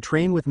 will you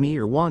train with me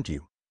or won't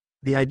you?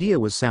 The idea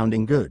was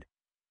sounding good.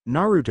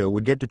 Naruto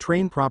would get to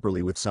train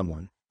properly with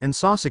someone, and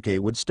Sasuke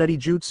would study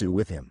jutsu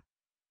with him.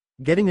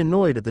 Getting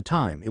annoyed at the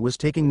time it was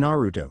taking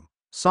Naruto,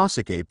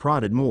 Sasuke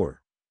prodded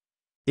more.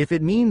 If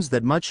it means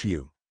that much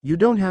you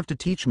don't have to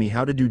teach me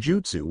how to do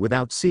jutsu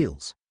without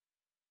seals.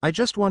 I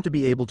just want to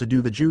be able to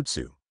do the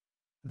jutsu.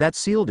 That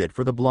sealed it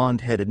for the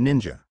blonde-headed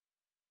ninja.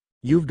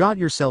 You've got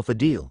yourself a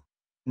deal.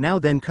 Now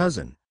then,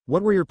 cousin,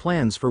 what were your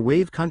plans for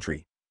Wave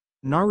Country?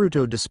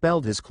 Naruto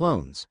dispelled his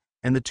clones,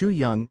 and the two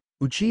young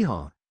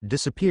Uchiha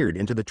disappeared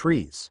into the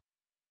trees.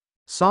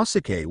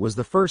 Sasuke was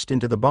the first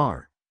into the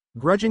bar,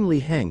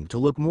 grudgingly hanged to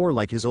look more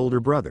like his older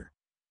brother.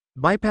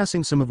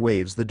 Bypassing some of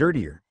Wave's the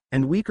dirtier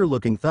and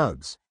weaker-looking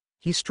thugs,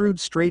 he strode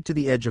straight to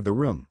the edge of the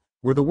room,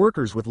 where the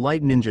workers with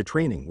light ninja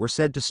training were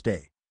said to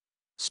stay.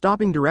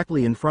 Stopping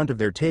directly in front of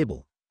their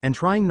table, and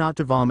trying not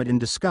to vomit in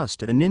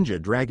disgust at a ninja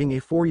dragging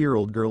a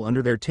 4-year-old girl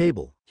under their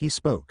table, he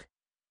spoke.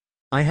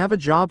 I have a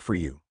job for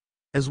you.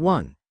 As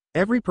one,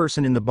 every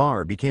person in the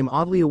bar became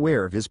oddly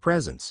aware of his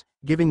presence,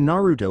 giving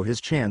Naruto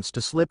his chance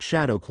to slip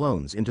shadow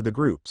clones into the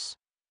groups.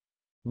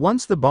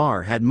 Once the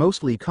bar had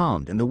mostly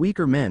calmed and the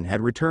weaker men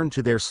had returned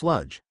to their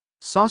sludge,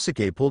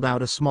 Sasuke pulled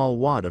out a small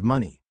wad of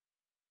money.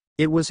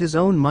 It was his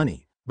own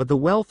money, but the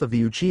wealth of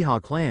the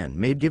Uchiha clan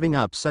made giving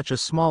up such a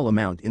small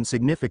amount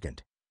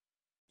insignificant.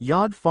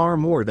 Yod, far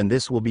more than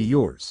this will be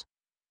yours.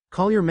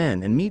 Call your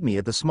men and meet me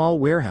at the small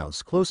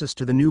warehouse closest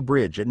to the new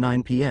bridge at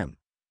 9 p.m.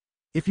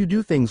 If you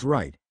do things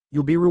right,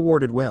 you'll be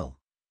rewarded well.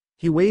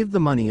 He waved the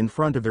money in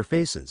front of their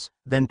faces,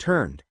 then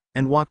turned,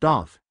 and walked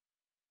off.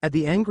 At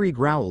the angry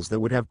growls that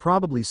would have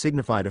probably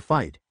signified a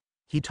fight,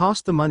 he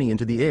tossed the money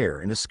into the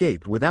air and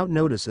escaped without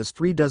notice as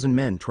 36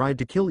 men tried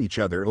to kill each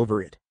other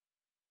over it.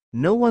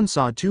 No one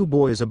saw two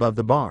boys above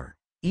the bar,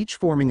 each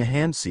forming a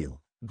hand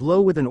seal,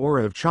 glow with an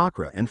aura of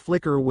chakra and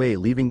flicker away,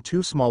 leaving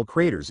 2 small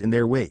craters in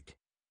their wake.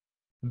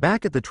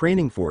 Back at the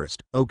training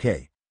forest,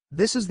 okay.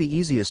 This is the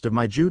easiest of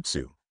my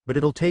jutsu, but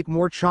it'll take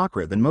more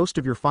chakra than most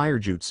of your fire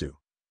jutsu.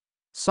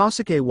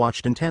 Sasuke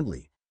watched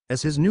intently,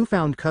 as his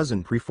newfound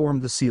cousin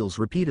performed the seals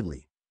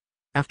repeatedly.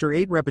 After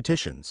 8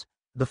 repetitions,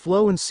 the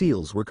flow and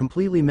seals were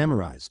completely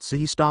memorized, so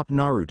he stopped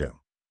Naruto.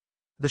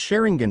 The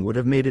Sharingan would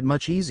have made it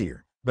much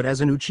easier, but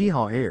as an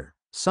Uchiha heir,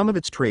 some of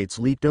its traits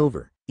leaked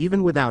over,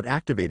 even without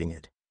activating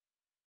it.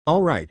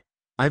 Alright,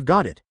 I've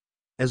got it.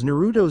 As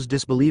Naruto's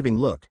disbelieving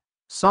looked,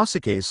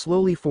 Sasuke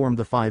slowly formed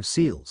the 5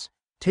 seals,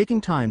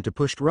 taking time to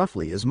push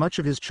roughly as much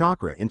of his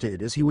chakra into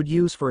it as he would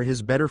use for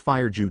his better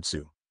fire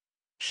jutsu.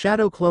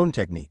 Shadow clone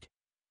technique.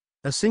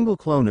 A single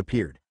clone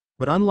appeared,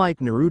 but unlike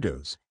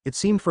Naruto's, it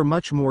seemed for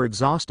much more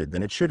exhausted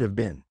than it should have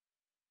been.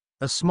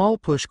 A small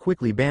push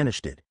quickly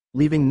banished it,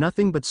 leaving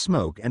nothing but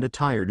smoke and a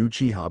tired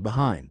Uchiha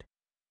behind.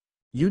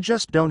 You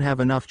just don't have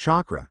enough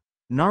chakra,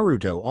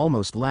 Naruto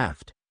almost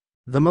laughed.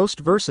 The most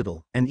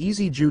versatile and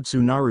easy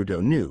jutsu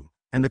Naruto knew,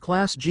 and the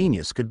class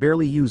genius could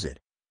barely use it.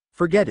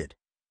 Forget it.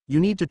 You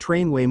need to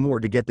train way more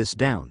to get this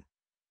down.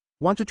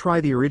 Want to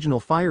try the original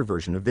fire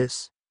version of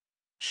this?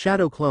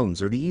 Shadow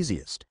clones are the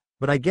easiest,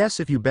 but I guess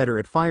if you better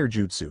at fire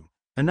jutsu.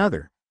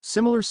 Another,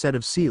 similar set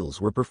of seals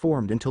were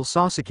performed until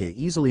Sasuke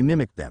easily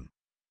mimicked them.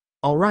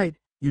 Alright,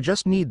 you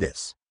just need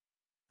this.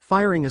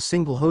 Firing a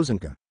single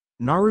Hosenka,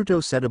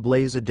 Naruto set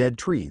ablaze a dead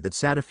tree that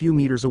sat a few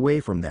meters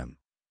away from them.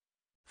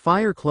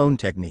 Fire clone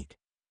technique.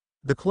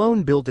 The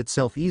clone built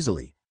itself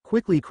easily,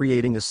 quickly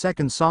creating a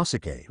second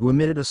Sasuke who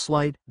emitted a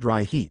slight,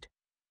 dry heat.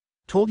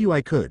 Told you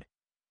I could.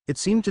 It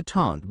seemed to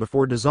taunt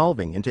before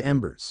dissolving into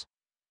embers.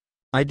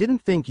 I didn't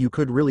think you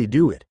could really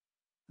do it.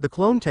 The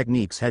clone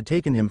techniques had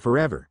taken him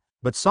forever,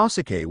 but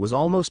Sasuke was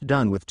almost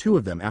done with 2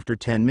 of them after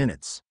 10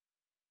 minutes.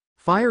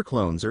 Fire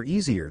clones are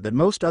easier than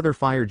most other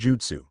fire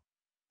jutsu.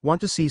 Want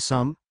to see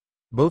some?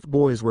 Both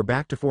boys were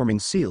back to forming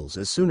seals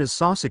as soon as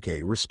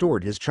Sasuke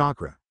restored his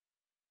chakra.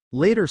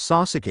 Later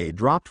Sasuke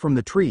dropped from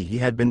the tree he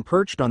had been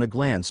perched on and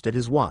glanced at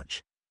his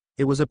watch.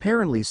 It was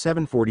apparently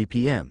 7:40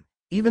 p.m.,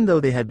 even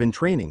though they had been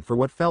training for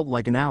what felt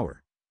like an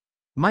hour.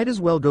 Might as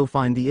well go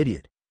find the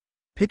idiot.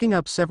 Picking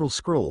up several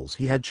scrolls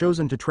he had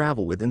chosen to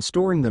travel with and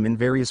storing them in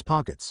various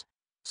pockets,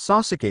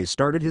 Sasuke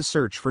started his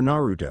search for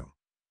Naruto.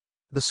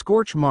 The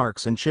scorch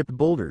marks and chipped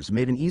boulders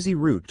made an easy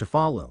route to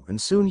follow, and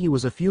soon he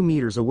was a few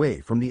meters away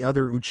from the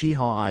other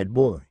Uchiha-eyed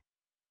boy.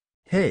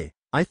 Hey,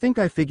 I think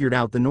I figured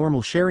out the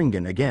normal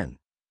Sharingan again.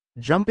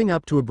 Jumping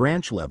up to a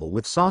branch level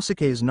with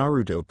Sasuke's,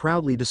 Naruto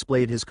proudly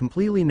displayed his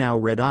completely now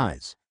red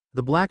eyes,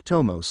 the black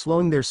tomo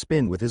slowing their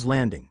spin with his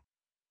landing.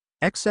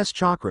 Excess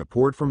chakra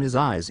poured from his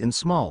eyes in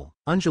small,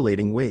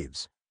 undulating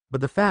waves,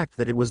 but the fact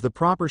that it was the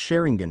proper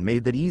Sharingan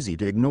made that easy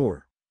to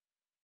ignore.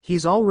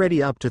 He's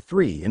already up to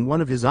 3 in one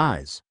of his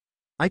eyes.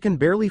 I can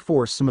barely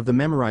force some of the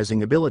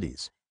memorizing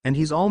abilities, and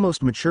he's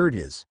almost matured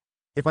his.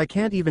 If I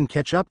can't even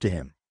catch up to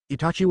him,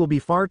 Itachi will be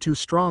far too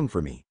strong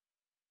for me.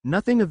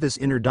 Nothing of this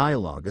inner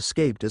dialogue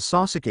escaped as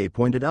Sasuke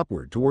pointed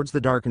upward towards the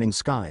darkening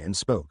sky and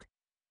spoke.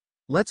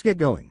 Let's get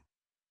going.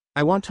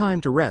 I want time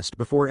to rest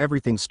before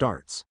everything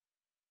starts.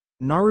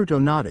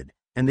 Naruto nodded,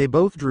 and they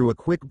both drew a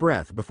quick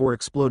breath before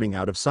exploding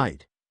out of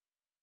sight.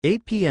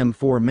 8 p.m.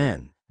 4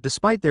 men,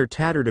 despite their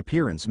tattered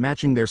appearance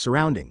matching their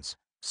surroundings,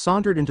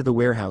 sauntered into the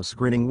warehouse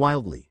grinning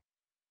wildly.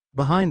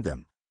 Behind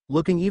them,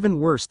 looking even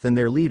worse than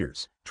their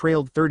leaders,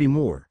 trailed 30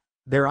 more,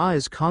 their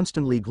eyes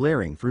constantly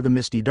glaring through the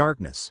misty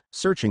darkness,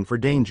 searching for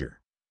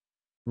danger.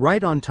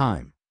 Right on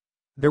time.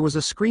 There was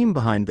a scream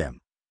behind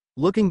them.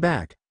 Looking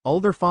back, all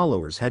their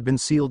followers had been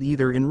sealed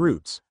either in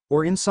roots,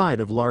 or inside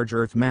of large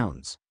earth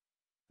mounds.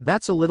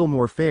 That's a little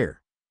more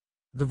fair.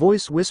 The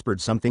voice whispered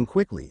something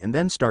quickly and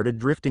then started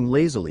drifting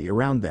lazily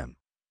around them.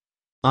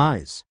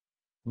 Eyes.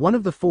 One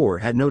of the 4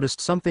 had noticed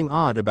something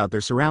odd about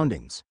their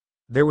surroundings.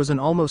 There was an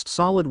almost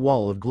solid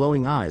wall of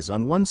glowing eyes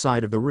on one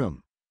side of the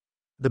room.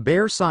 The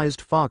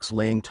bear-sized fox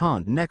laying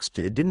taut next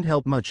to it didn't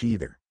help much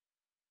either.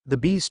 The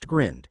beast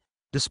grinned,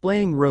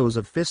 displaying rows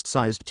of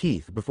fist-sized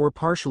teeth before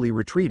partially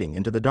retreating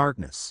into the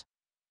darkness.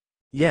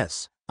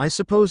 Yes, I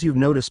suppose you've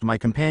noticed my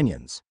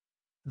companions.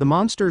 The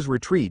monster's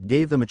retreat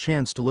gave them a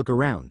chance to look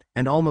around,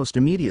 and almost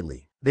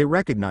immediately, they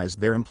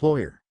recognized their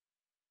employer.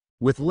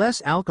 With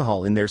less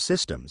alcohol in their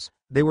systems,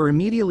 they were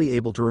immediately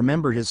able to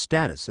remember his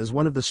status as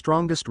one of the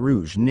strongest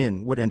Rouge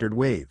Nin what entered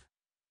Wave.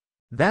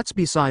 That's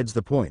besides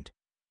the point.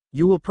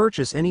 You will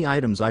purchase any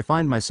items I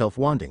find myself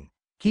wanting,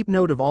 keep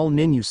note of all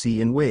Nin you see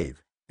in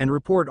Wave, and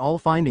report all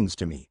findings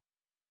to me.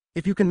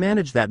 If you can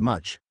manage that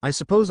much, I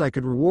suppose I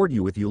could reward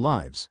you with your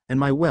lives, and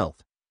my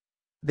wealth.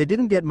 They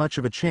didn't get much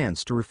of a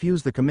chance to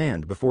refuse the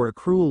command before a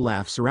cruel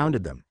laugh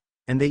surrounded them,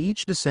 and they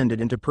each descended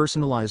into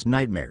personalized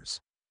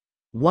nightmares.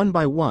 One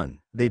by one,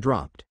 they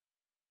dropped.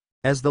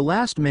 As the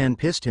last man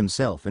pissed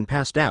himself and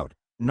passed out,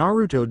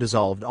 Naruto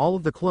dissolved all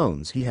of the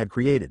clones he had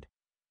created.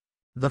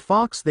 The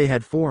fox they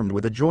had formed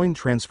with a joined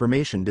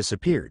transformation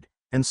disappeared,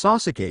 and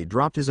Sasuke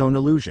dropped his own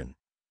illusion.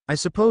 I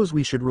suppose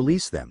we should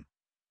release them.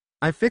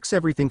 I fix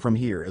everything from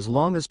here as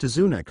long as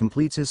Tazuna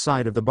completes his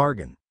side of the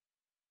bargain.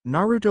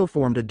 Naruto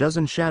formed a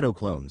dozen shadow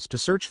clones to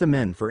search the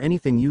men for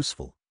anything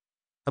useful.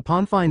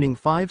 Upon finding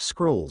 5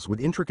 scrolls with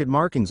intricate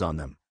markings on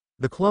them,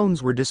 the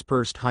clones were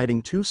dispersed,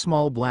 hiding 2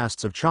 small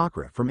blasts of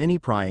chakra from any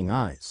prying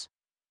eyes.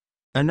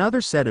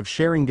 Another set of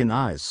Sharingan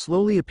eyes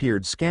slowly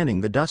appeared,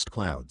 scanning the dust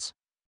clouds.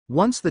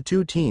 Once the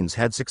 2 teens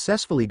had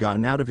successfully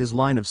gotten out of his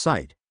line of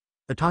sight,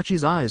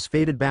 Itachi's eyes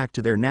faded back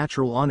to their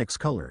natural onyx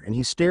color and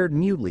he stared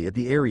mutely at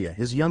the area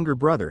his younger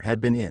brother had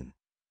been in.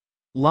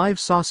 Live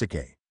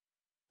Sasuke.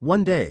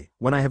 One day,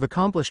 when I have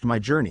accomplished my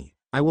journey,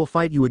 I will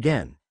fight you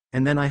again,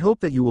 and then I hope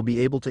that you will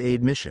be able to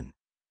aid mission.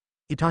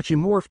 Itachi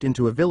morphed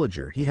into a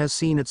villager he has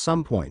seen at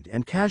some point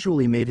and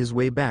casually made his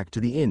way back to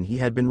the inn he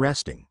had been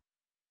resting.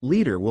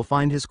 Leader will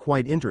find his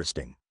quite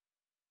interesting.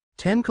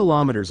 10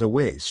 kilometers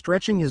away,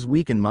 stretching his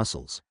weakened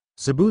muscles,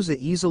 Zabuza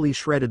easily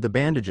shredded the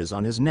bandages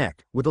on his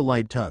neck with a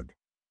light tug.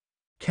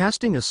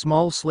 Casting a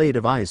small slate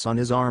of ice on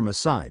his arm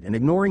aside and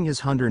ignoring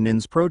his Hunter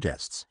Nin's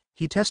protests,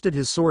 he tested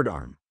his sword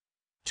arm.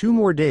 2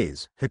 more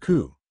days,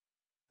 Haku.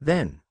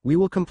 Then, we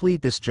will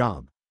complete this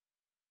job.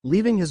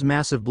 Leaving his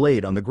massive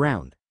blade on the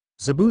ground,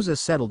 Zabuza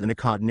settled in a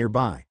cot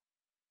nearby.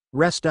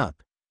 Rest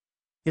up.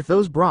 If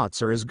those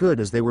broths are as good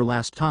as they were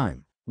last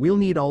time, we'll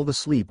need all the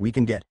sleep we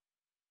can get.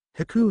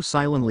 Haku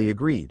silently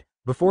agreed,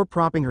 before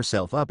propping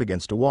herself up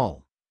against a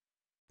wall.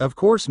 Of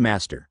course,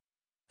 master.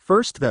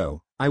 First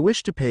though, I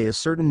wish to pay a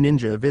certain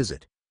ninja a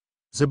visit.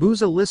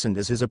 Zabuza listened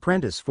as his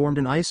apprentice formed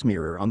an ice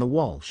mirror on the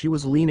wall she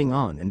was leaning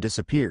on and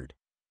disappeared.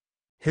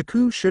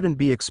 Haku shouldn't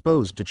be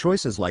exposed to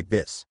choices like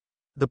this.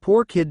 The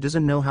poor kid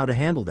doesn't know how to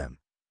handle them.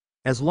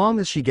 As long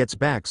as she gets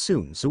back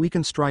soon so we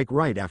can strike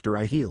right after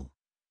I heal.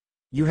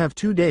 You have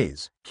 2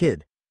 days,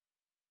 kid.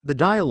 The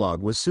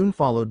dialogue was soon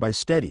followed by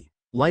steady,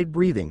 light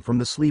breathing from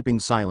the sleeping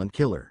silent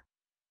killer.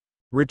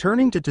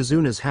 Returning to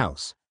Tazuna's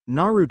house,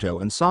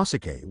 Naruto and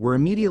Sasuke were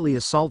immediately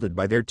assaulted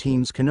by their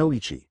team's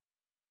Kunoichi.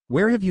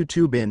 Where have you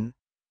 2 been?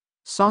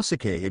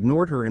 Sasuke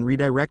ignored her and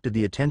redirected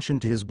the attention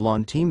to his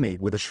blonde teammate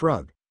with a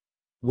shrug.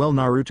 Well,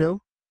 Naruto?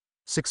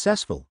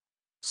 Successful.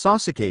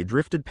 Sasuke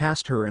drifted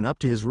past her and up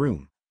to his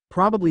room,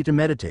 probably to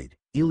meditate,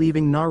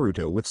 leaving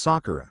Naruto with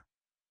Sakura.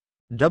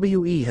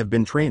 We have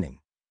been training.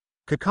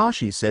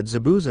 Kakashi said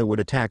Zabuza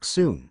would attack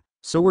soon,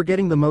 so we're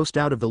getting the most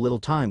out of the little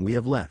time we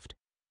have left.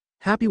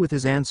 Happy with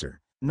his answer,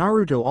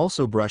 Naruto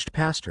also brushed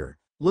past her,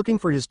 looking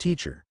for his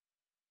teacher.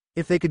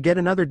 If they could get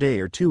another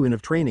day or 2 in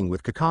of training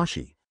with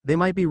Kakashi, they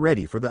might be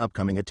ready for the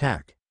upcoming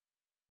attack.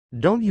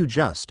 Don't you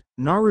just,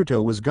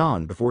 Naruto was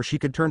gone before she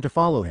could turn to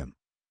follow him.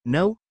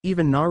 No,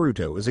 even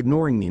Naruto is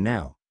ignoring me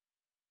now.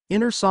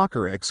 Inner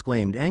Sakura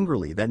exclaimed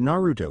angrily that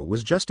Naruto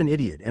was just an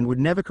idiot and would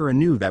never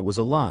knew that was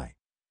a lie.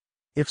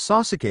 If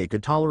Sasuke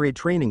could tolerate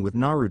training with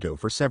Naruto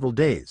for several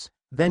days,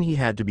 then he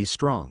had to be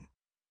strong.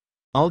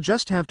 I'll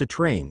just have to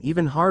train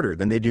even harder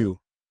than they do.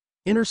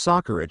 Inner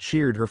Sakura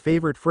cheered her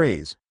favorite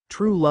phrase,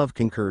 true love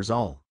conquers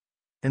all.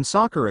 And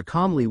Sakura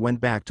calmly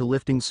went back to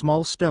lifting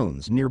small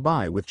stones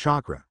nearby with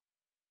chakra.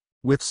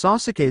 With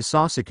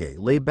Sasuke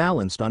lay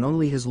balanced on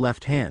only his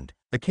left hand,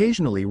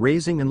 occasionally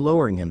raising and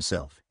lowering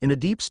himself, in a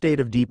deep state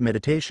of deep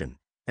meditation,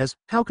 as,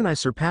 how can I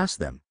surpass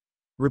them?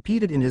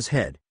 Repeated in his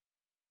head.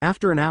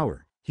 After an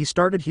hour, he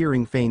started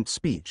hearing faint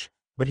speech,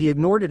 but he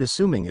ignored it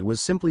assuming it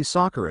was simply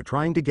Sakura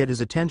trying to get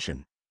his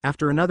attention.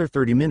 After another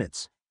 30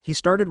 minutes, he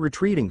started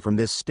retreating from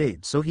this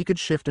state so he could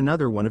shift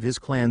another one of his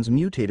clan's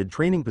mutated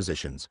training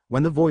positions,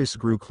 when the voice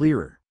grew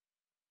clearer.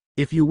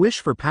 If you wish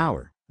for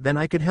power, then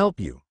I could help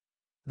you.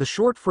 The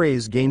short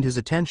phrase gained his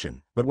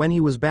attention, but when he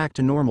was back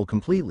to normal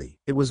completely,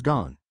 it was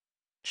gone.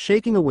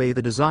 Shaking away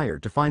the desire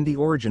to find the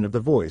origin of the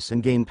voice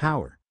and gain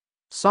power,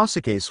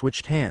 Sasuke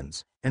switched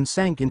hands, and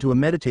sank into a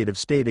meditative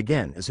state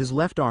again as his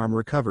left arm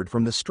recovered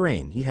from the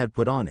strain he had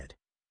put on it.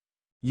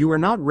 You are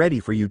not ready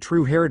for your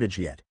true heritage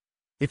yet.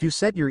 If you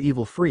set your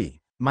evil free,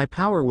 my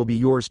power will be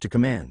yours to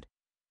command.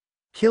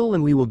 Kill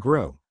and we will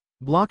grow.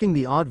 Blocking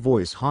the odd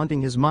voice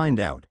haunting his mind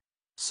out,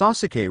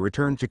 Sasuke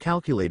returned to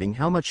calculating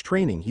how much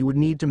training he would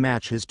need to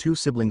match his two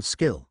siblings'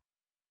 skill.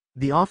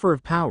 The offer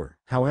of power,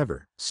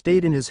 however,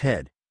 stayed in his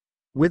head.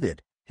 With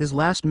it, his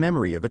last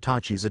memory of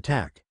Itachi's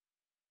attack.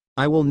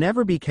 I will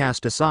never be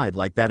cast aside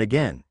like that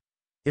again.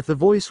 If the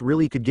voice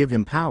really could give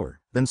him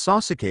power, then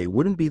Sasuke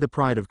wouldn't be the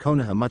pride of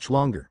Konoha much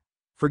longer.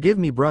 Forgive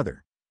me,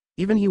 brother.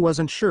 Even he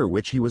wasn't sure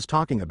which he was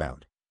talking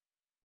about.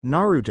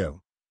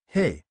 Naruto.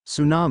 Hey,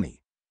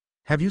 Tsunami.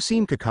 Have you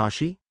seen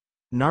Kakashi?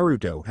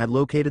 Naruto had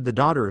located the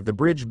daughter of the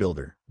bridge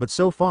builder, but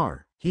so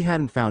far, he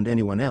hadn't found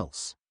anyone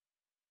else.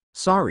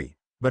 Sorry,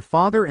 but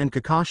father and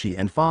Kakashi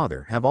and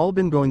father have all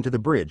been going to the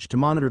bridge to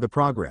monitor the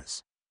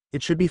progress.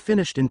 It should be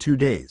finished in 2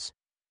 days.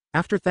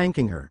 After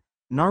thanking her,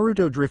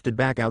 Naruto drifted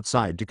back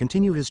outside to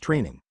continue his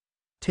training.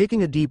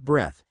 Taking a deep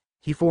breath,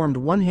 he formed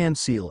one hand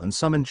seal and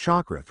summoned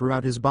chakra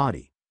throughout his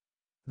body.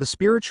 The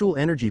spiritual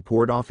energy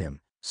poured off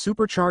him,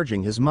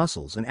 supercharging his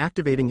muscles and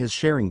activating his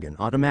Sharingan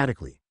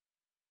automatically.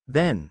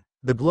 Then,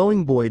 the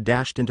glowing boy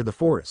dashed into the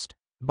forest,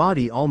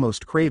 body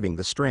almost craving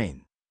the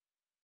strain.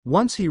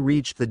 Once he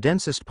reached the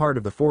densest part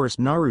of the forest,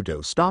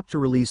 Naruto stopped to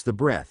release the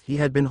breath he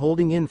had been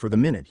holding in for the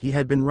minute he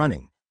had been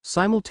running,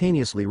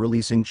 simultaneously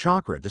releasing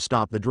chakra to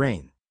stop the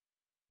drain.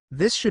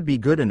 This should be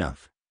good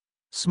enough.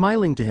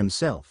 Smiling to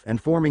himself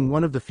and forming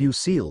one of the few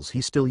seals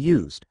he still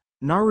used,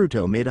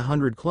 Naruto made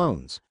 100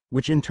 clones,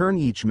 which in turn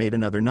each made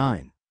another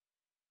 9.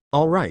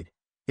 Alright,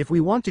 if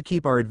we want to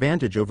keep our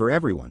advantage over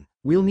everyone,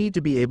 we'll need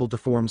to be able to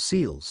form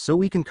seals so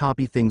we can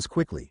copy things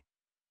quickly.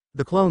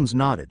 The clones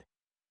nodded.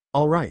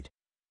 Alright.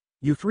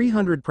 You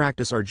 300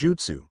 practice our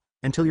jutsu,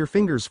 until your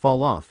fingers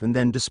fall off and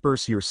then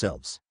disperse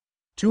yourselves.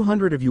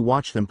 200 of you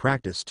watch them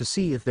practice to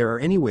see if there are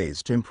any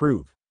ways to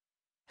improve.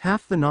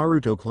 Half the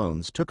Naruto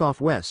clones took off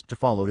west to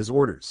follow his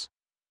orders.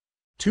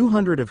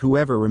 200 of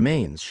whoever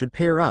remains should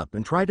pair up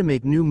and try to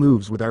make new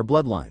moves with our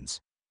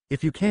bloodlines.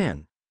 If you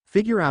can,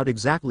 figure out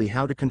exactly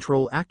how to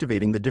control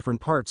activating the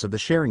different parts of the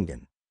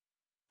Sharingan.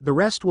 The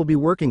rest will be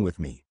working with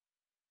me.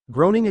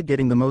 Groaning at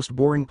getting the most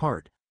boring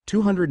part,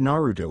 200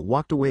 Naruto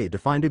walked away to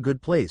find a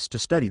good place to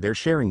study their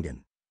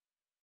Sharingan.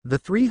 The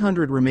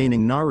 300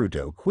 remaining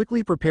Naruto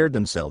quickly prepared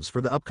themselves for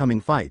the upcoming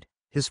fight,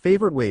 his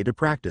favorite way to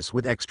practice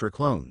with extra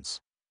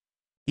clones.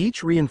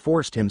 Each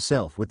reinforced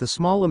himself with the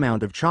small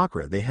amount of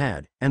chakra they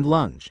had, and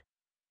lunged.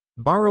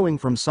 Borrowing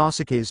from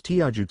Sasuke's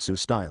Taijutsu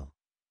style,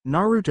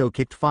 Naruto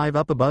kicked 5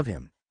 up above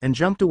him, and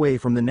jumped away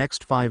from the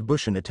next 5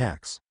 Bushin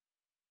attacks.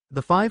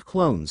 The 5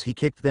 clones he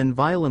kicked then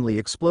violently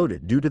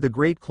exploded due to the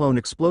great clone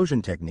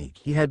explosion technique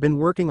he had been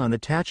working on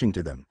attaching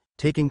to them,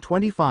 taking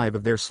 25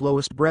 of their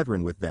slowest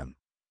brethren with them.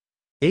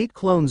 8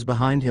 clones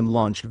behind him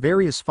launched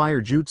various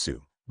fire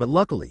jutsu, but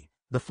luckily,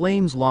 the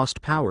flames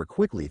lost power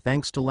quickly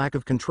thanks to lack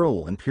of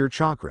control and pure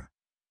chakra.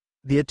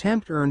 The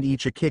attempt earned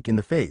each a kick in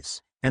the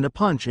face, and a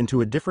punch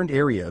into a different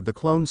area of the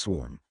clone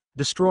swarm,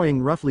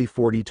 destroying roughly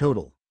 40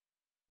 total.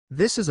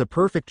 This is a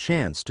perfect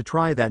chance to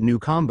try that new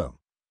combo.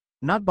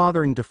 Not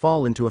bothering to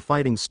fall into a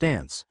fighting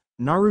stance,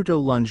 Naruto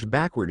lunged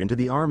backward into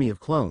the army of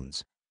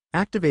clones,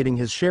 activating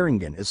his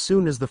Sharingan as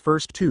soon as the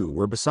first 2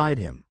 were beside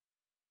him.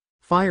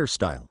 Fire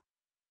style.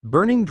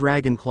 Burning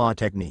Dragon Claw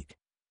technique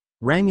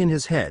rang in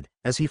his head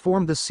as he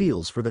formed the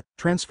seals for the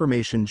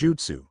transformation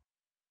jutsu.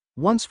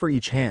 Once for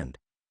each hand.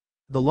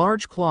 The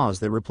large claws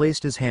that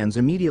replaced his hands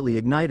immediately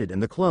ignited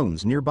and the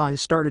clones nearby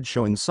started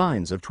showing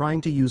signs of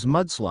trying to use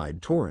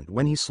mudslide torrent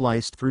when he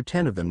sliced through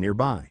 10 of them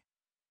nearby.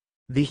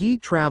 The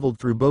heat traveled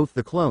through both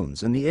the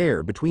clones and the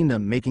air between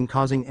them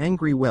causing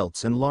angry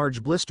welts and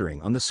large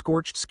blistering on the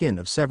scorched skin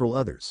of several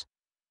others.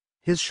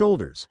 His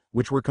shoulders,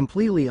 which were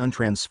completely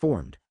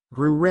untransformed,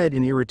 grew red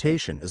in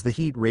irritation as the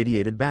heat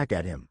radiated back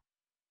at him.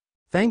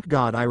 Thank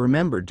God I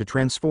remembered to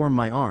transform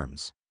my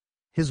arms.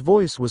 His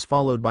voice was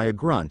followed by a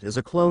grunt as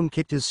a clone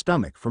kicked his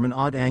stomach from an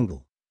odd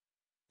angle.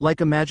 Like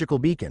a magical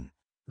beacon,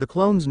 the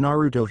clones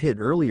Naruto hit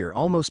earlier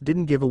almost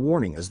didn't give a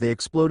warning as they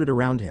exploded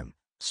around him,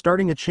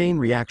 starting a chain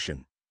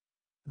reaction.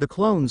 The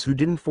clones who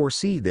didn't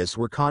foresee this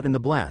were caught in the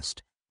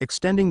blast,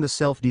 extending the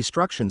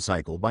self-destruction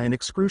cycle by an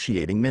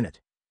excruciating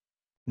minute.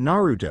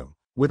 Naruto,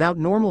 without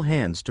normal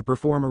hands to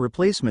perform a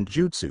replacement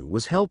jutsu,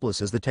 was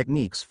helpless as the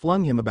techniques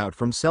flung him about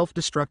from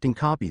self-destructing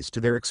copies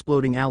to their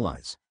exploding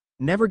allies,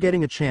 never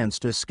getting a chance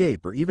to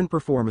escape or even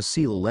perform a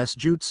seal-less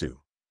jutsu.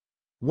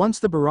 Once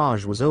the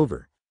barrage was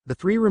over, the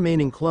 3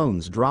 remaining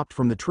clones dropped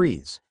from the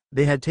trees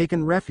they had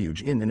taken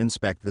refuge in and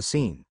inspect the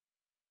scene.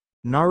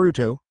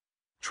 Naruto.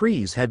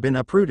 Trees had been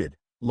uprooted,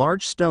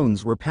 large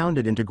stones were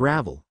pounded into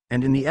gravel,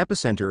 and in the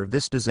epicenter of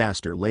this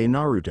disaster lay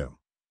Naruto.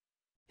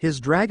 His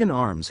dragon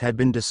arms had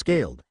been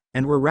descaled,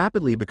 and were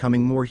rapidly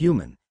becoming more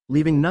human,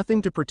 leaving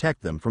nothing to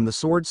protect them from the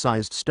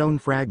sword-sized stone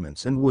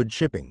fragments and wood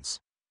chippings.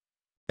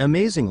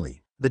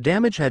 Amazingly, the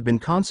damage had been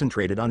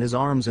concentrated on his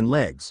arms and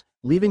legs,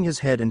 leaving his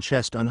head and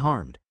chest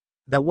unharmed.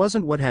 That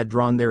wasn't what had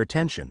drawn their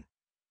attention.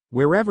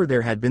 Wherever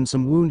there had been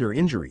some wound or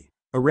injury,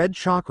 a red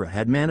chakra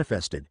had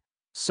manifested,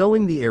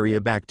 sewing the area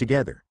back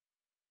together.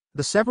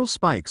 The several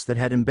spikes that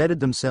had embedded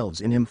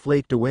themselves in him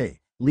flaked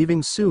away,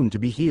 leaving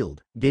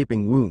soon-to-be-healed,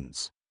 gaping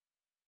wounds.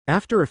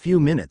 After a few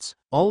minutes,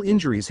 all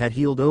injuries had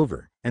healed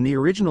over, and the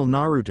original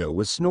Naruto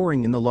was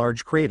snoring in the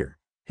large crater,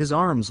 his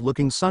arms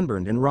looking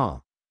sunburned and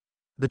raw.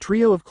 The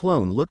trio of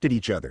clone looked at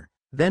each other,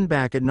 then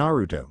back at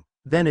Naruto,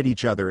 then at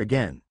each other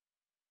again.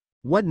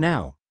 What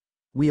now?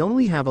 We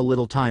only have a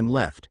little time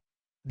left.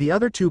 The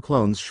other 2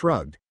 clones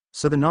shrugged,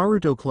 so the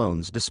Naruto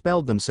clones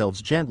dispelled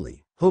themselves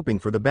gently, hoping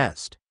for the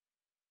best.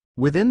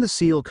 Within the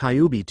seal,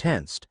 Kyuubi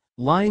tensed,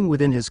 lying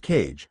within his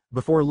cage,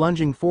 before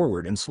lunging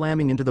forward and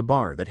slamming into the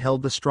bar that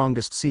held the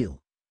strongest seal.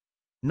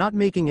 Not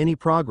making any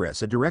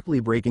progress at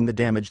directly breaking the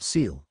damaged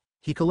seal,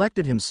 he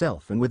collected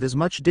himself and with as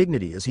much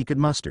dignity as he could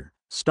muster,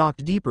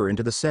 stalked deeper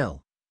into the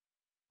cell.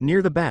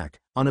 Near the back,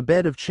 on a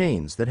bed of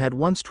chains that had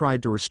once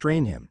tried to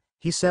restrain him,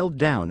 he settled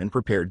down and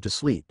prepared to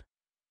sleep.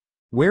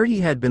 Where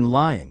he had been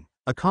lying,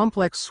 a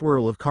complex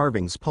swirl of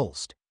carvings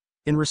pulsed.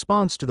 In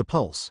response to the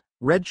pulse,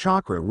 red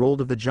chakra rolled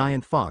of the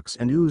giant fox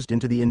and oozed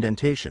into the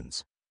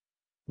indentations.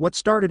 What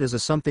started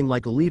as something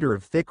like a liter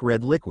of thick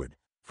red liquid,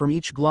 from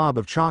each glob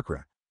of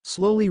chakra,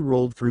 slowly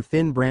rolled through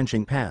thin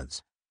branching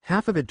paths,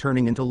 half of it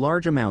turning into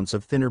large amounts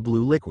of thinner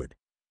blue liquid.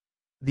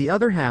 The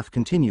other half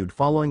continued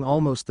following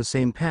almost the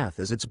same path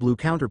as its blue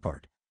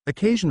counterpart,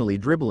 occasionally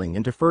dribbling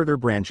into further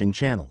branching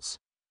channels.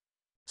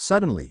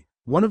 Suddenly,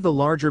 one of the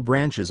larger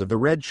branches of the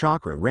red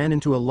chakra ran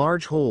into a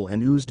large hole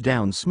and oozed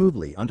down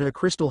smoothly onto a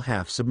crystal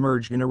half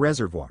submerged in a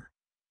reservoir.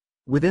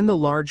 Within the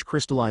large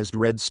crystallized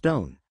red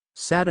stone,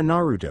 sat a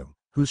Naruto,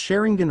 whose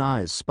Sharingan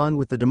eyes spun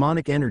with the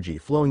demonic energy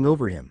flowing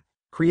over him,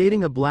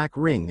 creating a black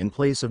ring in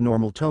place of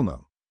normal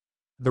Tomo.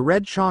 The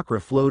red chakra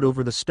flowed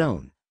over the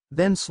stone,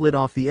 then slid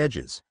off the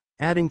edges,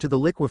 adding to the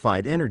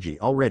liquefied energy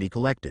already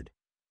collected.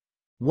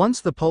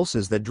 Once the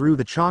pulses that drew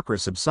the chakra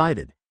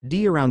subsided,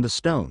 around the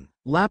stone,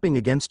 lapping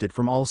against it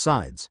from all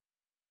sides.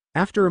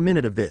 After a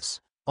minute of this,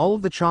 all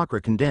of the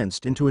chakra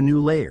condensed into a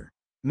new layer,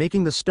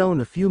 making the stone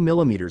a few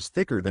millimeters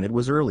thicker than it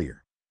was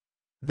earlier.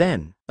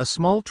 Then, a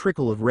small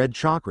trickle of red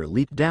chakra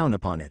leaked down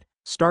upon it,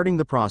 starting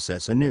the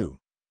process anew.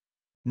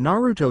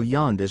 Naruto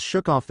yawned as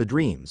shook off the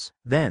dreams.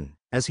 Then,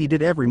 as he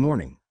did every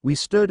morning, we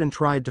stood and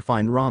tried to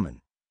find ramen.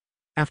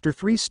 After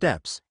 3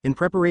 steps, in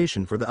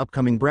preparation for the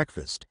upcoming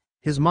breakfast,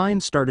 his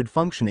mind started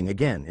functioning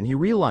again and he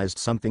realized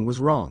something was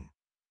wrong.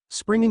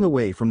 Springing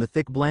away from the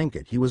thick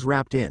blanket he was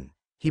wrapped in,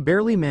 he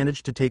barely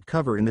managed to take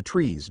cover in the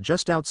trees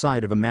just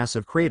outside of a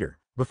massive crater,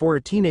 before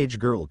a teenage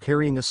girl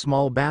carrying a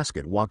small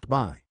basket walked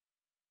by.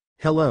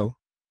 "Hello?"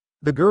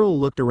 The girl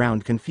looked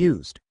around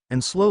confused,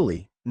 and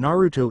slowly,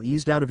 Naruto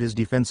eased out of his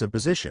defensive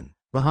position,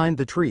 behind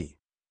the tree.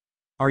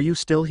 "Are you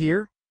still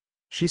here?"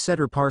 She set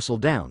her parcel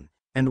down,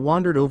 and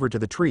wandered over to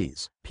the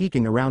trees,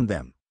 peeking around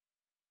them.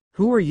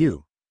 "Who are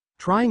you?"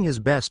 Trying his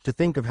best to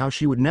think of how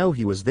she would know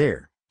he was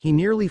there, he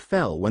nearly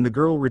fell when the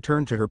girl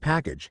returned to her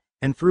package,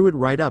 and threw it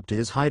right up to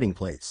his hiding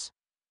place.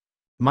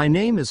 "My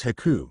name is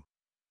Haku.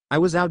 I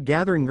was out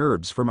gathering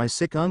herbs for my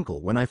sick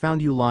uncle when I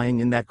found you lying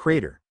in that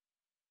crater.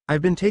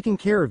 I've been taking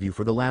care of you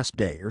for the last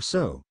day or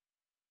so."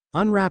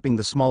 Unwrapping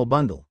the small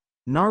bundle,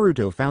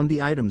 Naruto found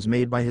the items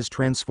made by his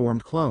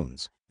transformed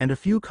clones, and a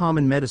few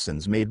common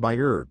medicines made by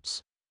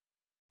herbs.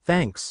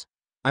 "Thanks.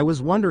 I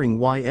was wondering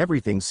why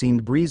everything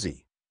seemed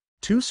breezy."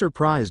 Too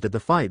surprised at the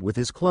fight with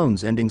his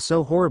clones ending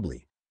so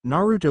horribly,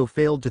 Naruto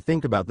failed to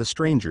think about the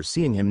stranger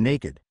seeing him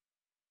naked.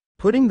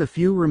 Putting the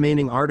few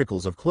remaining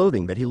articles of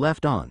clothing that he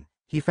left on,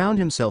 he found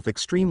himself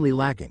extremely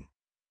lacking.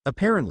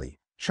 Apparently,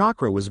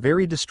 chakra was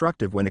very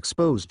destructive when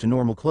exposed to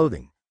normal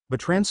clothing, but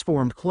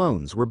transformed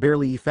clones were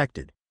barely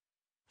affected.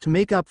 To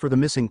make up for the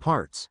missing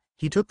parts,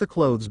 he took the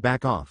clothes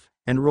back off,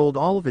 and rolled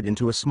all of it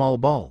into a small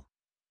ball.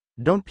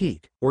 "Don't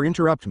peek, or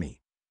interrupt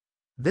me.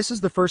 This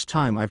is the first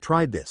time I've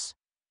tried this."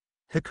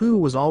 Haku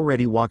was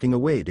already walking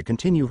away to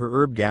continue her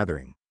herb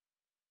gathering.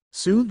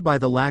 Soothed by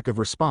the lack of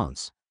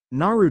response,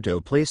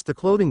 Naruto placed the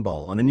clothing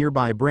ball on a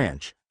nearby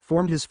branch,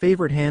 formed his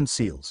favorite hand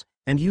seals,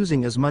 and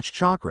using as much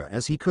chakra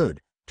as he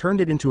could,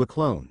 turned it into a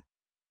clone.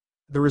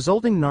 The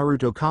resulting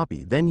Naruto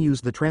copy then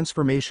used the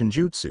transformation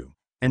jutsu,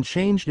 and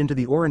changed into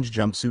the orange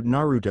jumpsuit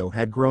Naruto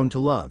had grown to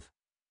love.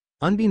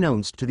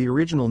 Unbeknownst to the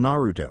original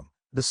Naruto,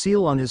 the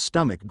seal on his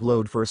stomach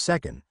glowed for a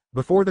second,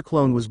 before the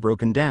clone was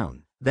broken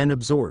down, then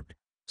absorbed,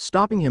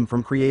 stopping him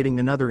from creating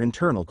another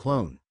internal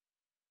clone.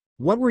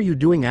 What were you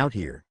doing out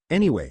here,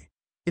 anyway?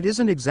 It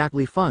isn't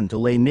exactly fun to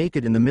lay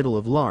naked in the middle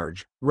of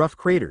large, rough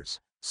craters,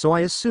 so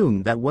I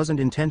assume that wasn't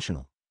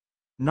intentional.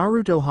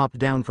 Naruto hopped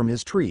down from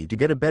his tree to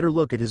get a better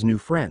look at his new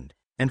friend,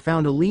 and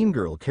found a lean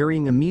girl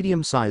carrying a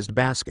medium-sized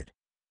basket.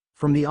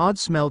 From the odd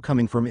smell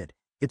coming from it,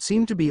 it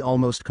seemed to be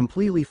almost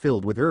completely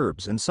filled with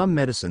herbs and some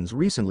medicines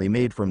recently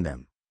made from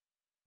them.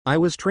 I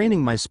was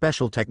training my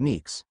special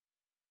techniques.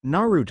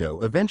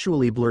 Naruto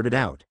eventually blurted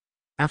out.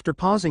 After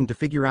pausing to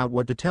figure out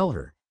what to tell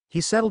her,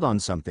 he settled on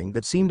something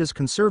that seemed as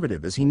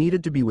conservative as he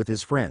needed to be with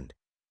his friend.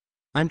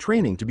 I'm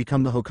training to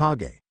become the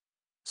Hokage.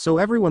 So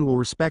everyone will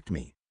respect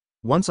me.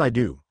 Once I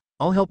do,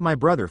 I'll help my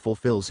brother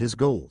fulfill his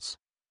goals.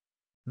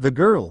 The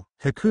girl,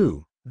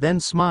 Haku, then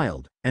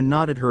smiled and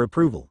nodded her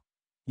approval.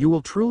 You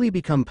will truly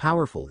become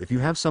powerful if you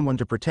have someone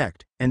to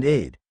protect and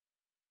aid.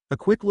 A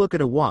quick look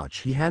at a watch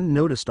he hadn't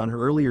noticed on her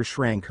earlier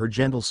shrank her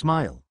gentle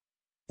smile.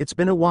 It's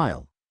been a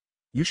while.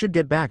 You should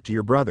get back to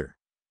your brother.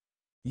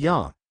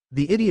 Yeah,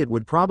 the idiot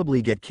would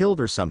probably get killed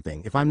or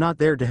something if I'm not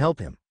there to help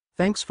him.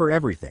 Thanks for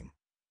everything.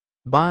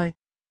 Bye.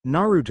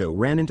 Naruto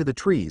ran into the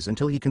trees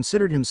until he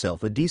considered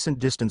himself a decent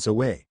distance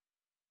away.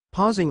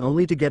 Pausing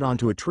only to get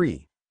onto a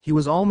tree, he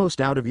was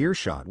almost out of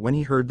earshot when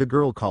he heard the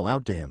girl call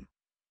out to him.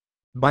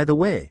 By the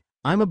way,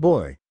 I'm a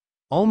boy.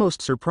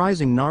 Almost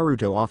surprising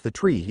Naruto off the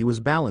tree he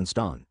was balanced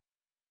on.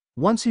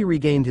 Once he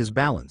regained his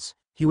balance,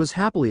 he was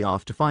happily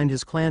off to find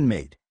his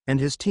clanmate and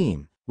his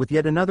team, with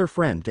yet another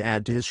friend to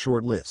add to his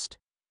short list.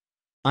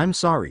 I'm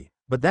sorry,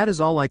 but that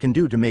is all I can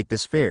do to make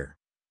this fair.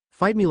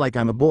 Fight me like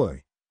I'm a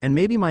boy, and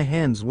maybe my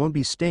hands won't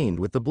be stained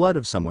with the blood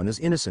of someone as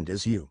innocent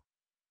as you.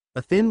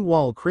 A thin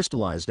wall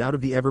crystallized out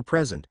of the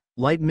ever-present,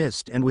 light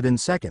mist, and within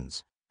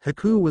seconds,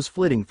 Haku was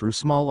flitting through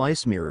small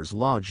ice mirrors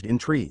lodged in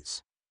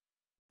trees.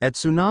 At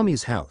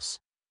Tsunami's house.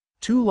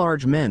 Two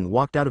large men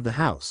walked out of the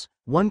house,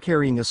 one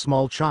carrying a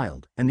small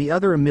child, and the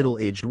other a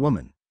middle-aged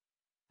woman.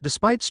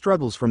 Despite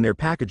struggles from their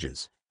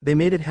packages, they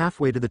made it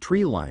halfway to the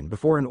tree line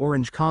before an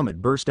orange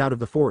comet burst out of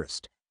the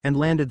forest, and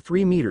landed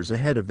 3 meters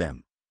ahead of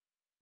them.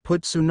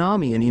 Put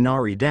Tsunami and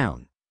Inari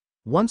down.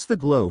 Once the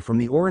glow from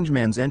the orange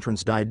man's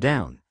entrance died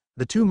down,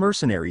 the two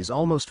mercenaries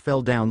almost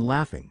fell down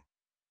laughing.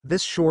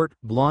 This short,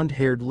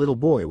 blonde-haired little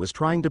boy was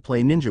trying to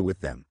play ninja with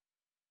them.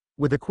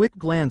 With a quick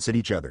glance at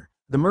each other,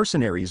 the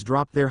mercenaries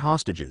dropped their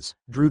hostages,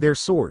 drew their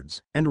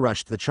swords, and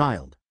rushed the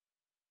child.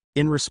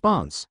 In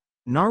response,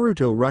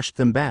 Naruto rushed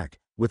them back,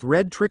 with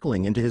red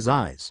trickling into his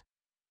eyes.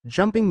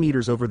 Jumping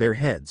meters over their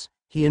heads,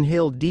 he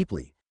inhaled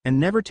deeply, and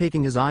never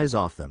taking his eyes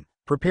off them,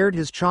 prepared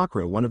his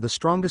chakra, one of the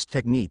strongest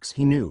techniques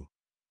he knew.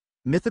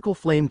 Mythical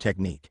flame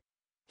technique.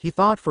 He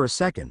thought for a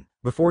second,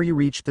 before he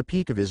reached the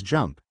peak of his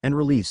jump, and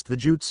released the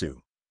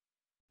jutsu.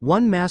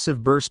 One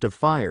massive burst of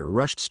fire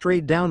rushed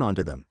straight down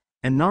onto them,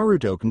 and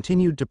Naruto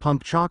continued to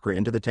pump chakra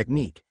into the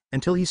technique,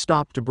 until he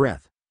stopped to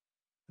breath.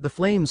 The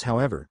flames,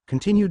 however,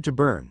 continued to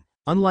burn,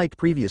 unlike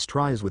previous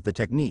tries with the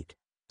technique,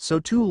 so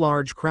 2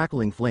 large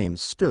crackling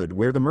flames stood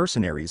where the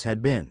mercenaries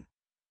had been.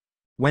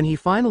 When he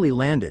finally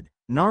landed,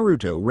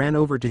 Naruto ran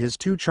over to his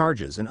 2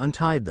 charges and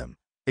untied them,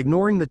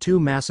 ignoring the 2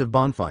 massive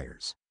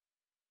bonfires.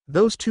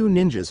 Those 2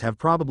 ninjas have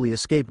probably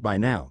escaped by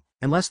now,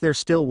 unless they're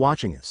still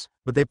watching us,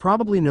 but they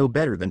probably know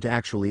better than to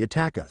actually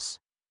attack us.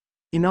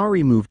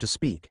 Inari moved to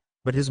speak,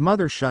 but his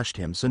mother shushed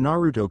him so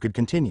Naruto could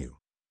continue.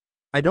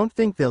 I don't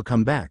think they'll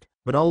come back,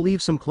 but I'll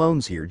leave some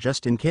clones here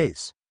just in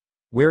case.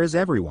 Where is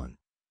everyone?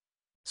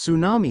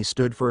 Tsunami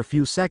stood for a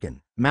few seconds,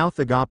 mouth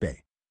agape.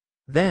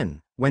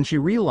 Then, when she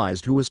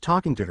realized who was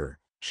talking to her,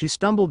 she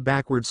stumbled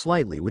backward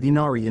slightly with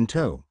Inari in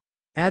tow,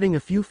 adding a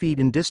few feet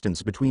in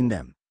distance between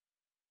them.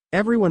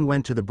 Everyone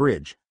went to the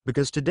bridge,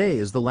 because today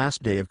is the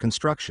last day of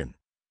construction.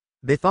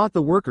 They thought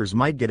the workers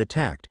might get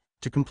attacked,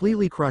 to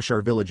completely crush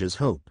our village's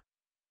hope.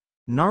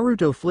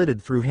 Naruto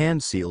flitted through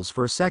hand seals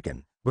for a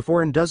second,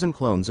 before a dozen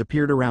clones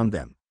appeared around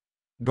them.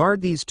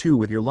 Guard these 2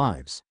 with your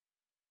lives.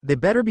 They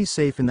better be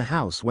safe in the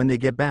house when they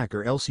get back,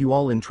 or else you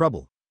all in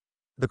trouble.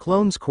 The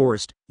clones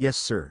chorused, yes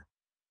sir.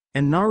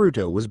 And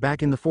Naruto was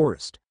back in the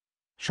forest.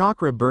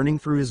 Chakra burning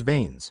through his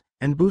veins,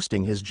 and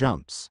boosting his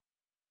jumps.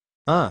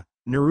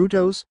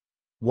 Naruto's?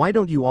 Why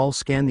don't you all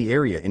scan the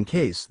area in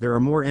case there are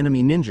more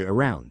enemy ninja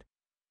around?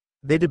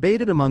 They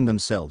debated among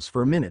themselves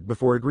for a minute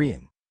before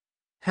agreeing.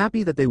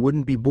 Happy that they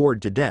wouldn't be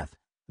bored to death,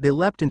 they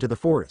leapt into the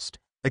forest,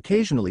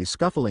 occasionally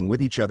scuffling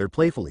with each other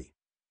playfully.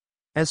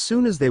 As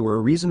soon as they were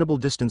a reasonable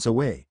distance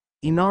away,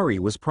 Inari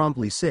was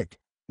promptly sick,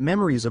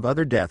 memories of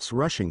other deaths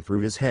rushing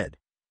through his head.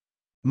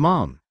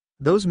 Mom,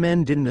 those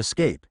men didn't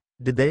escape,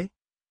 did they?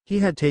 He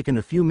had taken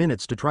a few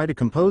minutes to try to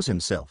compose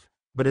himself,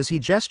 But as he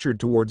gestured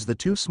towards the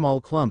two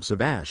small clumps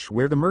of ash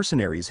where the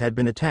mercenaries had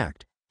been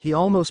attacked, he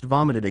almost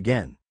vomited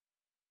again.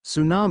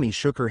 Tsunami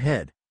shook her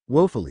head,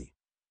 woefully.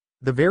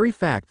 The very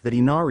fact that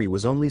Inari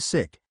was only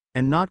sick,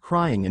 and not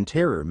crying in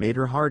terror made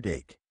her heart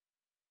ache.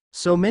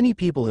 So many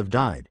people have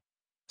died.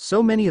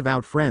 So many of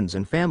our friends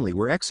and family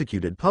were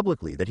executed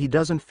publicly that he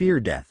doesn't fear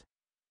death.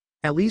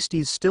 At least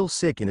he's still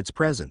sick in its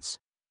presence.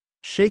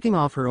 Shaking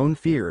off her own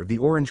fear of the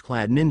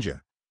orange-clad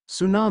ninja,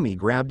 Tsunami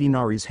grabbed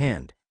Inari's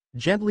hand,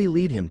 gently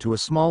lead him to a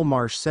small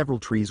marsh several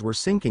trees were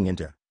sinking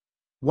into.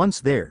 Once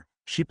there,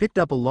 she picked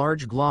up a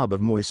large glob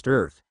of moist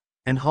earth,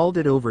 and hauled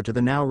it over to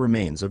the now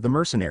remains of the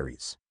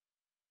mercenaries.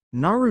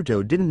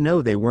 Naruto didn't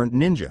know they weren't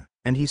ninja,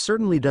 and he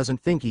certainly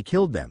doesn't think he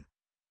killed them.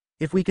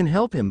 If we can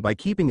help him by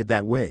keeping it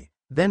that way,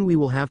 then we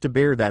will have to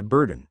bear that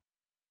burden.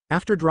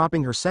 After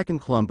dropping her second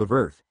clump of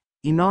earth,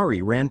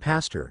 Inari ran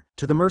past her,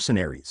 to the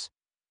mercenaries.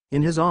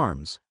 In his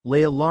arms,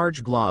 lay a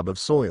large glob of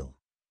soil.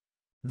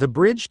 The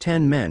bridge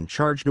 10 men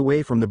charged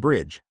away from the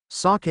bridge,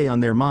 sake on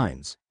their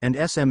minds, and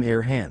SM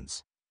air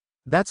hands.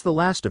 That's the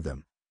last of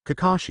them,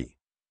 Kakashi.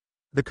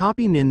 The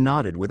copy nin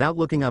nodded without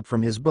looking up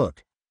from his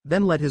book,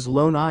 then let his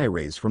lone eye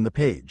raise from the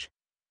page.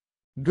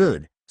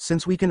 Good,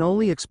 since we can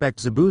only expect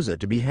Zabuza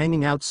to be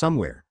hanging out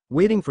somewhere,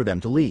 waiting for them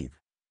to leave.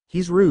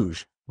 He's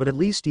Rouge, but at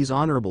least he's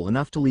honorable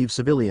enough to leave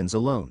civilians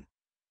alone.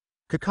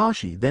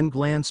 Kakashi then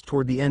glanced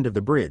toward the end of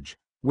the bridge,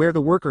 where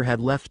the worker had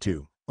left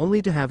to,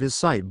 only to have his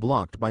sight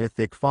blocked by a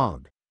thick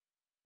fog.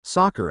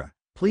 Sakura,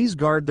 please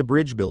guard the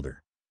bridge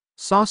builder.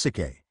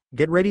 Sasuke,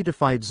 get ready to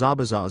fight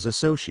Zabuza's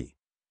Asoshi.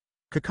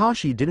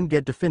 Kakashi didn't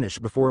get to finish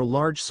before a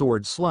large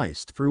sword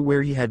sliced through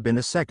where he had been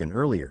a second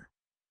earlier.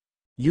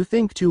 You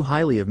think too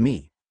highly of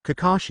me,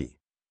 Kakashi.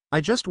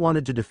 I just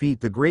wanted to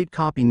defeat the great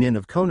copy nin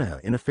of Konoha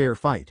in a fair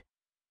fight.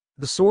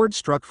 The sword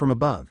struck from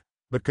above,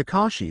 but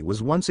Kakashi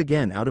was once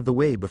again out of the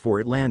way before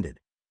it landed.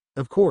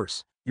 Of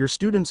course, your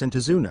students and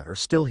Tazuna are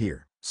still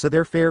here, so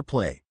they're fair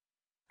play.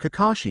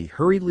 Kakashi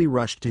hurriedly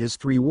rushed to his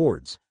 3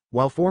 wards,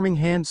 while forming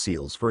hand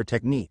seals for a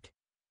technique.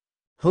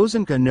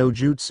 Hosenka no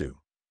Jutsu.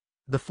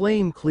 The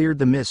flame cleared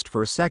the mist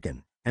for a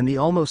second, and the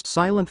almost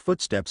silent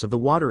footsteps of the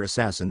water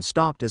assassin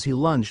stopped as he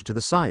lunged to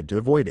the side to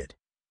avoid it.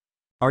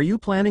 Are you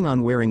planning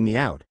on wearing me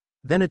out,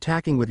 then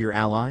attacking with your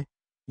ally?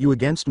 You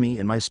against me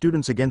and my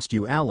students against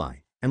you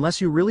ally,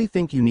 unless you really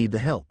think you need the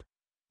help.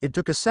 It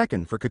took a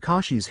second for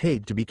Kakashi's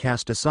hate to be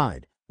cast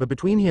aside, but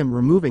between him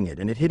removing it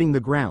and it hitting the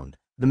ground,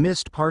 the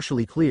mist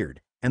partially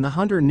cleared, and the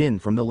hunter nin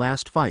from the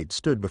last fight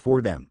stood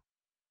before them.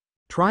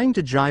 Trying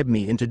to jibe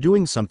me into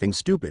doing something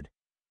stupid.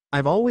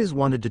 I've always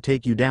wanted to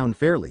take you down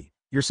fairly,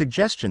 your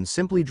suggestion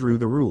simply drew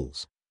the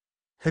rules.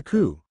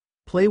 Haku,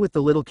 play with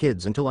the little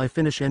kids until I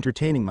finish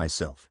entertaining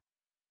myself.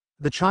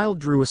 The child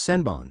drew a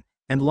senbon,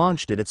 and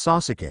launched it at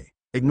Sasuke,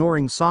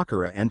 ignoring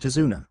Sakura and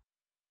Tazuna.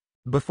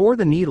 Before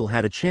the needle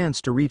had a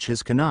chance to reach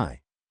his kunai,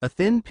 a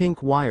thin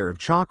pink wire of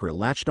chakra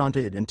latched onto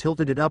it and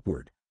tilted it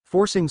upward,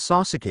 forcing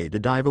Sasuke to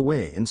dive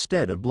away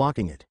instead of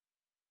blocking it.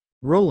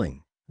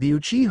 Rolling, the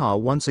Uchiha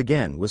once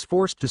again was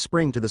forced to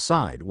spring to the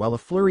side while a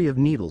flurry of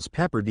needles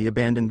peppered the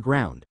abandoned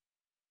ground.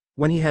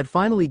 When he had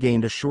finally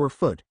gained a sure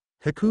foot,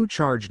 Haku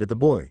charged at the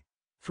boy,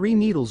 3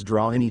 needles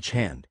draw in each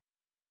hand.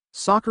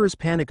 Sakura's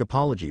panic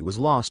apology was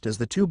lost as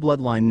the 2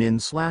 bloodline nin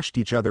slashed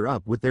each other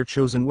up with their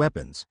chosen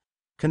weapons,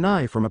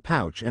 kunai from a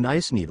pouch and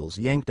ice needles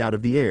yanked out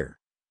of the air.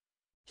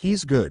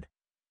 He's good.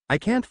 I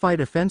can't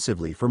fight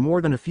offensively for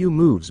more than a few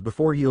moves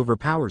before he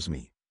overpowers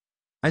me.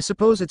 I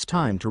suppose it's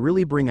time to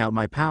really bring out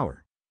my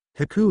power,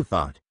 Haku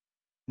thought.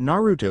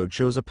 Naruto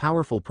chose a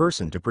powerful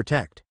person to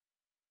protect.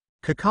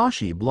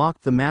 Kakashi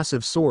blocked the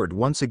massive sword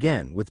once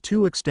again with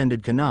 2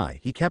 extended kunai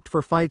he kept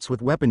for fights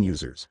with weapon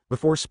users,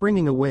 before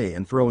springing away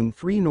and throwing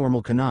 3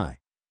 normal kunai.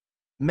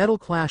 Metal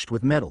clashed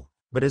with metal,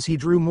 but as he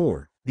drew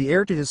more, the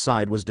air to his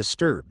side was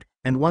disturbed,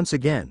 and once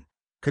again,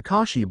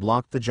 Kakashi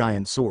blocked the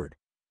giant sword.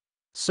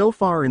 So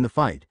far in the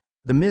fight,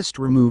 the mist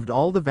removed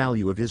all the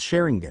value of his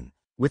Sharingan,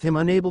 with him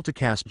unable to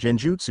cast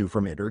genjutsu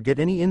from it or get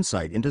any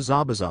insight into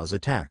Zabuza's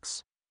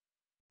attacks.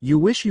 You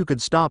wish you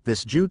could stop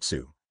this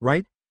jutsu,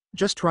 right?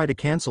 Just try to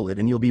cancel it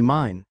and you'll be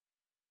mine.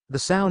 The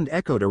sound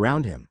echoed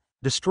around him,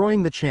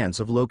 destroying the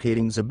chance of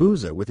locating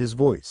Zabuza with his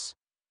voice.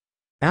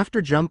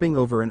 After jumping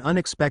over an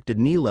unexpected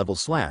knee-level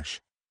slash,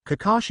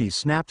 Kakashi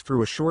snapped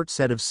through a short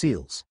set of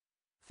seals.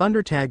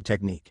 Thunder tag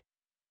technique.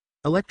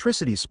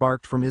 Electricity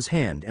sparked from his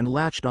hand and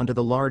latched onto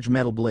the large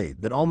metal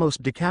blade that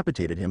almost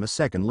decapitated him a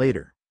second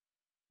later.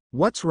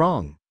 What's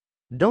wrong?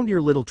 Don't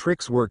your little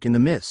tricks work in the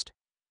mist?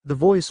 The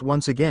voice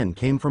once again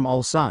came from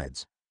all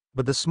sides,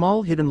 but the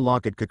small hidden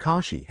locket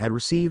Kakashi had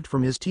received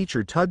from his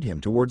teacher tugged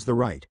him towards the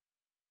right.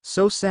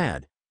 So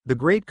sad, the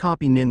great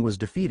copy nin was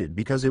defeated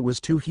because it was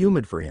too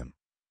humid for him.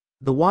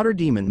 The water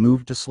demon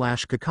moved to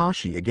slash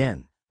Kakashi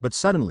again, but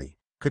suddenly,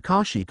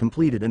 Kakashi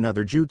completed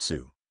another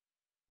jutsu.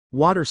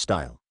 Water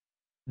style.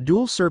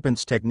 Dual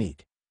serpents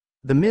technique.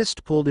 The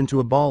mist pulled into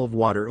a ball of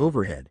water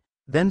overhead,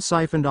 then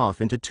siphoned off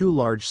into 2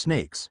 large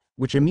snakes,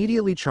 which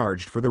immediately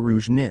charged for the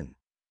Rouge Nin.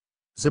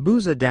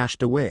 Zabuza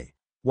dashed away,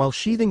 while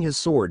sheathing his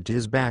sword to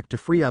his back to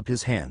free up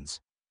his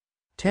hands.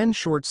 10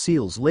 short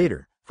seals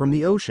later, from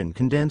the ocean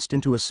condensed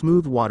into a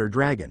smooth water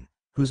dragon,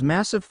 whose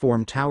massive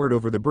form towered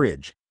over the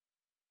bridge.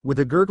 With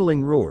a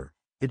gurgling roar,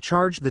 it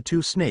charged the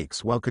two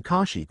snakes while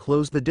Kakashi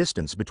closed the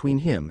distance between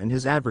him and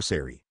his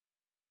adversary.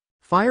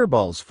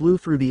 Fireballs flew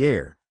through the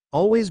air,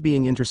 always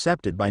being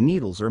intercepted by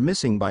needles or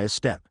missing by a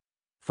step.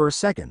 For a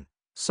second,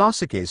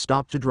 Sasuke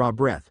stopped to draw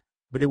breath,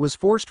 but it was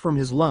forced from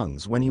his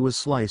lungs when he was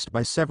sliced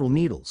by several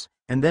needles,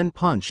 and then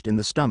punched in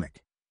the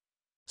stomach.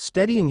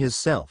 Steadying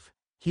himself,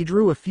 he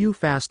drew a few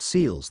fast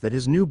seals that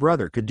his new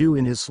brother could do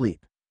in his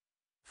sleep.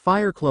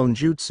 Fire Clone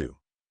Jutsu.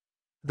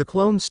 The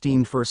clone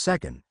steamed for a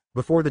second,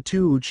 before the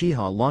two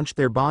Uchiha launched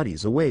their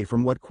bodies away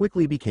from what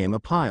quickly became a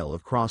pile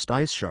of crossed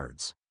ice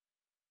shards.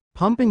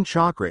 Pumping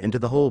chakra into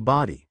the whole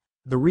body,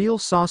 the real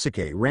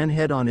Sasuke ran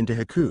head-on into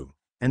Haku,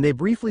 and they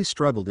briefly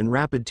struggled in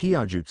rapid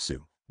taijutsu,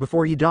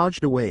 before he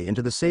dodged away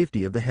into the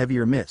safety of the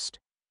heavier mist.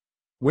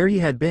 Where he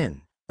had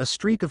been, a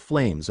streak of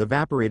flames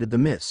evaporated the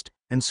mist,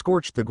 and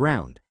scorched the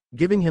ground,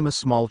 giving him a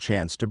small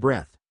chance to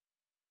breath.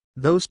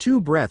 Those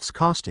 2 breaths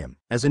cost him,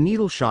 as a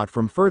needle shot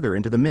from further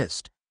into the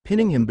mist,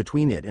 pinning him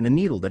between it and a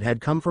needle that had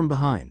come from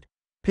behind.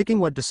 Picking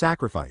what to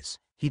sacrifice,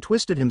 he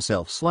twisted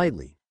himself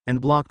slightly, and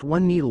blocked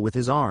one needle with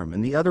his arm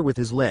and the other with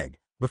his leg,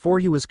 before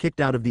he was kicked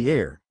out of the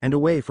air and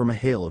away from a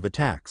hail of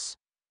attacks.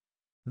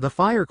 The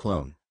fire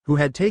clone, who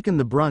had taken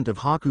the brunt of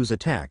Haku's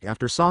attack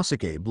after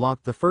Sasuke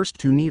blocked the first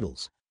 2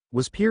 needles,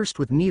 was pierced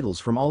with needles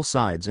from all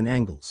sides and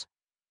angles.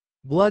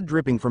 Blood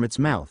dripping from its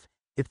mouth,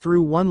 it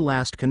threw one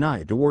last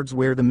kunai towards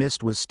where the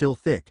mist was still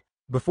thick,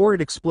 before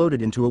it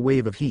exploded into a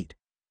wave of heat,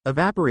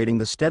 evaporating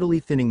the steadily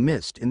thinning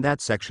mist in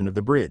that section of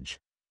the bridge.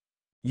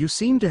 You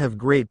seem to have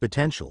great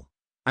potential.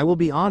 I will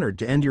be honored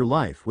to end your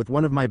life with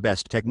one of my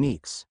best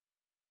techniques.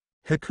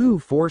 Haku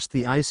forced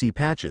the icy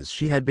patches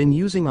she had been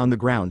using on the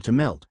ground to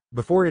melt,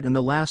 before it and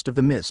the last of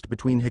the mist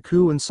between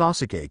Haku and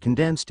Sasuke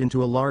condensed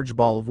into a large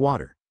ball of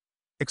water.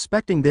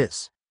 Expecting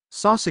this,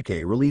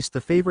 Sasuke released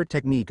the favorite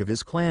technique of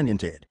his clan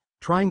into it,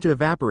 trying to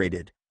evaporate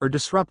it, or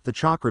disrupt the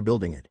chakra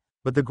building it,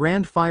 but the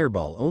grand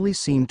fireball only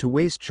seemed to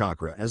waste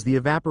chakra as the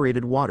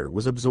evaporated water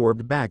was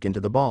absorbed back into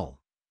the ball.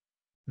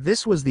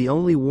 This was the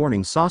only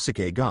warning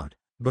Sasuke got,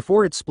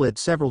 before it split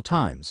several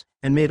times,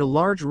 and made a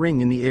large ring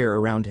in the air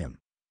around him.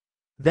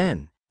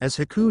 Then, as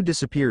Haku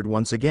disappeared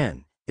once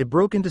again, it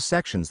broke into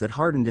sections that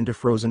hardened into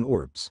frozen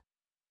orbs.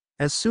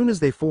 As soon as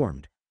they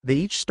formed, they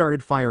each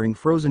started firing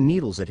frozen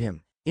needles at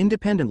him,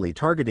 independently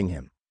targeting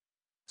him.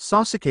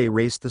 Sasuke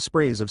raced the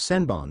sprays of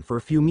Senbon for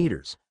a few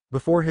meters,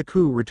 before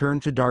Haku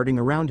returned to darting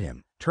around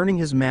him, turning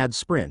his mad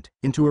sprint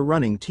into a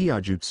running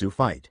taijutsu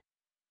fight.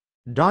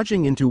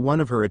 Dodging into one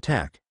of her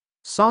attack,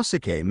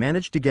 Sasuke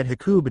managed to get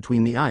Haku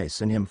between the ice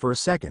and him for a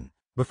second,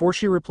 before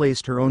she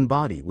replaced her own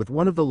body with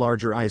one of the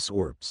larger ice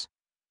orbs.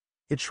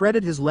 It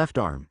shredded his left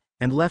arm,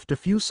 and left a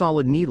few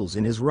solid needles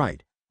in his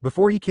right,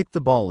 before he kicked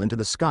the ball into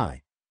the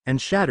sky,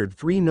 and shattered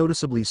 3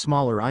 noticeably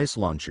smaller ice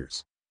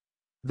launchers.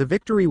 The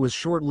victory was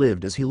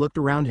short-lived as he looked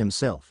around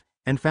himself,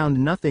 and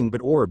found nothing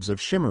but orbs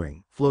of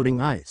shimmering, floating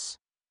ice.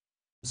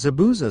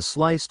 Zabuza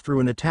sliced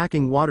through an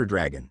attacking water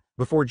dragon,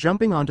 before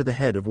jumping onto the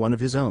head of one of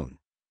his own.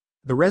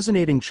 The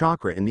resonating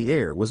chakra in the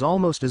air was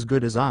almost as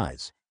good as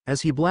eyes,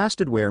 as he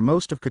blasted where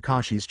most of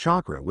Kakashi's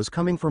chakra was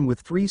coming from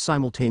with 3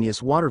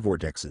 simultaneous water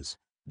vortexes,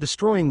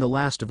 destroying the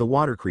last of the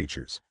water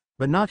creatures,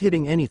 but not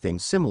hitting anything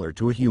similar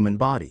to a human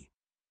body.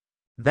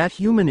 That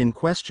human in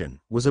question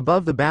was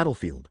above the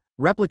battlefield,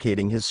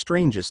 replicating his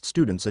strangest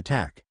student's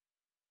attack.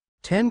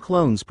 10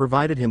 clones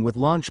provided him with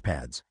launch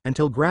pads,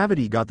 until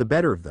gravity got the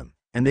better of them,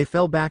 and they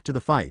fell back to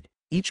the fight,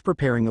 each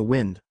preparing a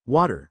wind,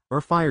 water, or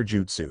fire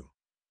jutsu.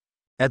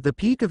 At the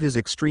peak of his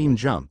extreme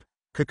jump,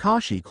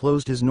 Kakashi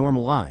closed his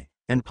normal eye,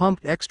 and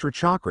pumped extra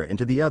chakra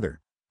into the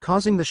other,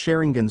 causing the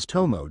Sharingan's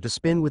Tomo to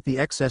spin with the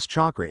excess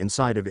chakra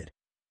inside of it.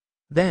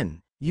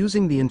 Then,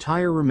 using the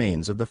entire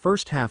remains of the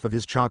first half of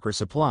his chakra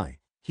supply,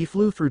 he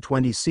flew through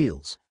 20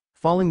 seals,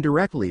 falling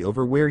directly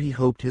over where he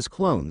hoped his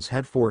clones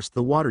had forced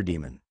the water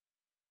demon.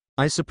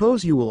 I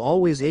suppose you will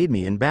always aid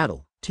me in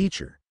battle,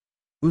 teacher.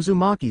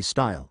 Uzumaki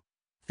style.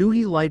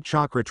 Thuhi light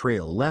chakra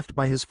trail left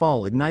by his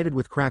fall ignited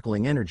with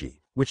crackling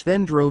energy, which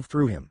then drove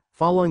through him,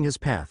 following his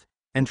path,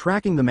 and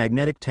tracking the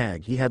magnetic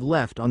tag he had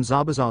left on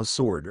Zabuza's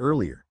sword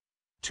earlier.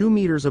 2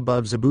 meters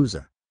above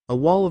Zabuza, a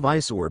wall of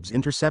ice orbs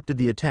intercepted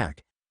the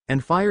attack,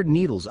 and fired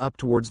needles up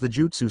towards the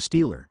jutsu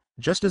stealer,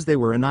 just as they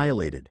were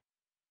annihilated.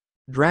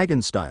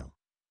 Dragon style.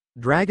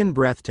 Dragon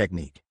breath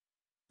technique.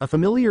 A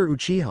familiar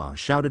Uchiha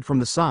shouted from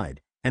the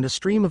side, and a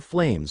stream of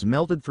flames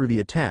melted through the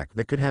attack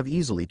that could have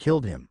easily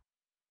killed him.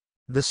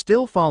 The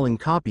still falling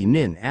copy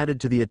Nin added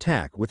to the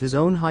attack with his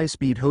own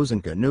high-speed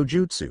Hosenka no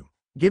jutsu,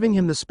 giving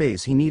him the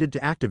space he needed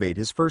to activate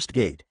his first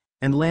gate,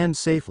 and land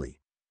safely.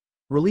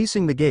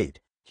 Releasing the gate,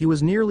 he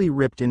was nearly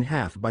ripped in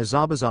half by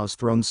Zabuza's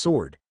thrown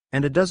sword,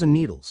 and a dozen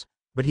needles,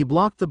 but he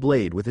blocked the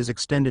blade with his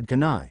extended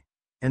kunai,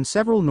 and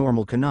several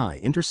normal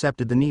kunai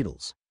intercepted the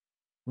needles.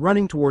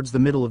 Running towards the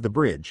middle of the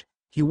bridge,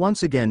 he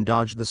once again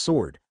dodged the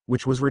sword,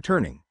 which was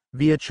returning,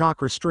 via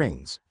chakra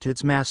strings, to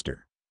its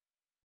master.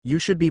 You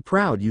should be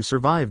proud you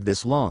survived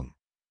this long.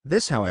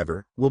 This,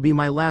 however, will be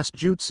my last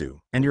jutsu,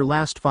 and your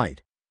last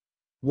fight.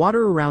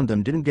 Water around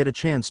them didn't get a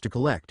chance to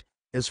collect,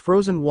 as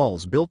frozen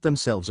walls built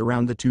themselves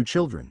around the two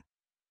children.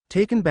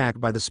 Taken back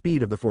by the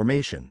speed of the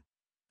formation,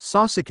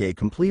 Sasuke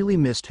completely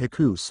missed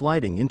Haku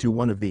sliding into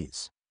one of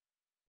these.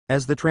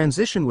 As the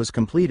transition was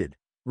completed,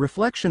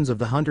 reflections of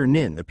the Hunter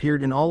Nin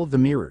appeared in all of the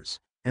mirrors,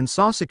 and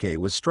Sasuke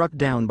was struck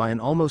down by an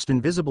almost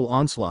invisible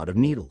onslaught of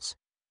needles.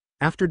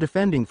 After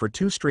defending for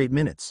 2 straight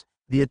minutes,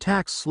 the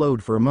attacks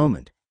slowed for a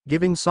moment,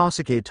 giving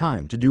Sasuke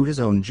time to do his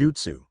own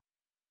jutsu.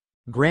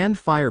 Grand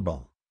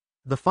Fireball.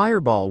 The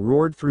fireball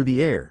roared through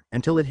the air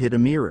until it hit a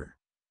mirror.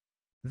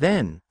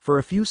 Then, for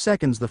a few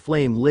seconds the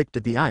flame licked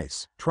at the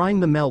ice, trying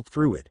to melt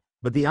through it,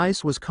 but the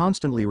ice was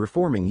constantly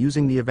reforming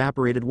using the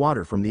evaporated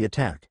water from the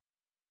attack.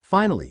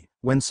 Finally,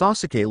 when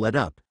Sasuke let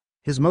up,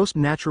 his most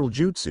natural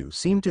jutsu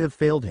seemed to have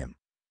failed him.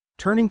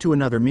 Turning to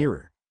another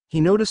mirror, he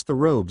noticed the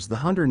robes the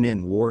Hunter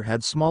Nin wore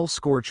had small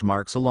scorch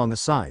marks along a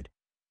side.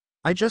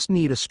 I just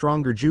need a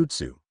stronger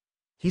jutsu.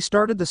 He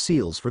started the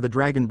seals for the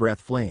Dragon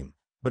Breath Flame,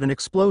 but an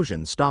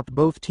explosion stopped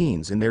both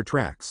teens in their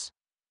tracks.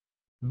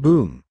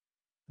 Boom!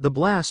 The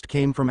blast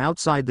came from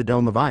outside the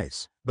dome of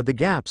ice, but the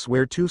gaps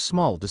were too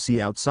small to see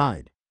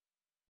outside.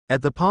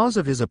 At the pause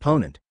of his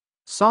opponent,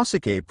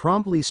 Sasuke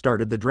promptly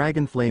started the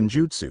Dragon Flame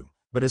Jutsu,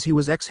 but as he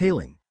was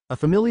exhaling, a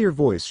familiar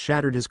voice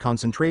shattered his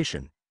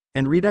concentration,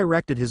 and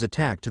redirected his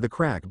attack to the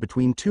crack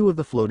between 2 of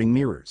the floating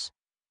mirrors.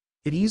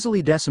 It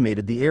easily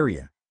decimated the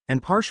area,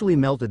 and partially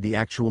melted the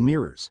actual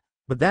mirrors,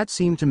 but that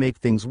seemed to make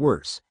things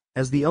worse,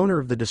 as the owner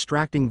of the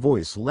distracting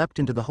voice leapt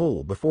into the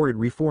hole before it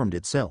reformed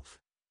itself.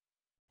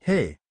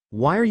 Hey,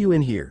 why are you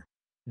in here?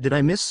 Did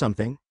I miss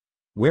something?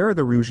 Where are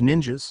the Rouge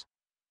Ninjas?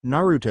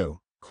 Naruto,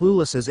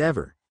 clueless as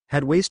ever,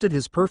 had wasted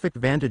his perfect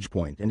vantage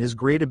point and his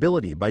great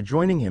ability by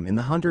joining him in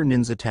the Hunter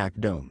Nin's attack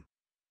dome.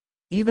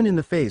 Even in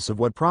the face of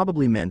what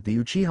probably meant the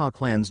Uchiha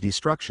clan's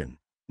destruction,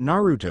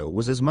 Naruto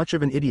was as much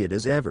of an idiot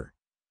as ever.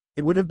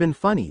 It would have been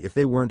funny if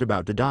they weren't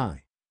about to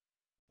die.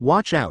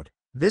 Watch out,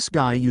 this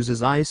guy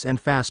uses ice and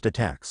fast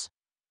attacks.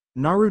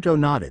 Naruto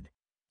nodded.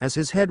 As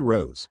his head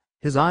rose,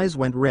 his eyes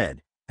went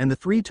red, and the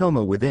 3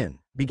 Tomo within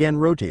began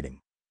rotating.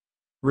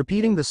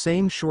 Repeating the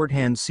same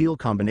shorthand seal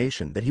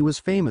combination that he was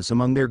famous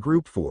among their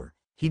group for,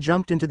 he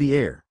jumped into the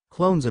air,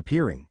 clones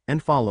appearing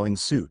and following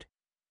suit.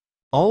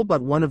 All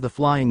but one of the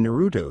flying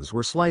Narutos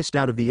were sliced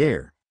out of the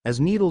air, as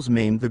needles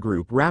maimed the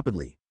group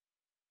rapidly.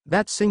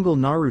 That single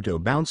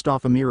Naruto bounced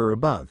off a mirror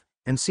above,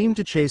 and seemed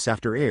to chase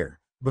after air,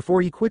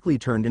 before he quickly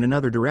turned in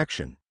another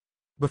direction.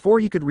 Before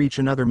he could reach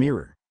another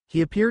mirror,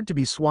 he appeared to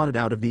be swatted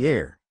out of the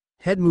air,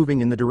 head moving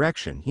in the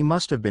direction he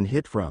must have been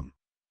hit from.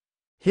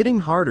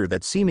 Hitting harder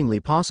than seemingly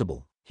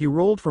possible, he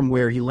rolled from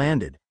where he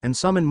landed, and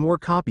summoned more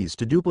copies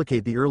to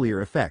duplicate the earlier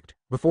effect,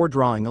 before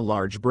drawing a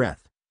large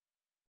breath.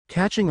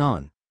 Catching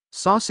on,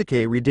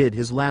 Sasuke redid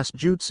his last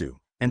jutsu,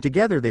 and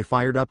together they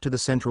fired up to the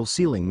central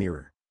ceiling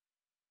mirror.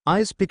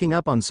 Eyes picking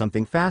up on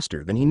something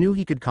faster than he knew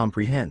he could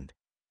comprehend,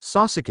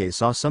 Sasuke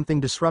saw something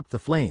disrupt the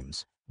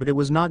flames, but it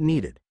was not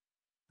needed.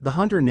 The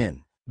Hunter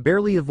Nin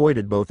barely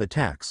avoided both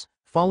attacks,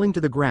 falling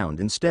to the ground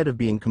instead of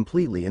being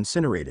completely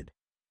incinerated.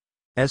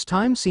 As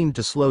time seemed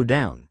to slow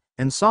down,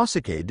 and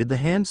Sasuke did the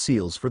hand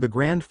seals for the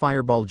Grand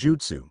Fireball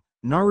Jutsu,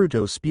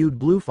 Naruto spewed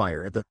blue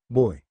fire at the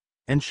boy,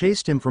 and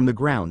chased him from the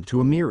ground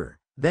to a mirror,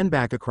 then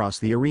back across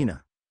the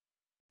arena.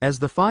 As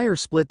the fire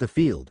split the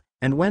field,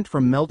 and went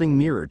from melting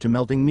mirror to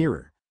melting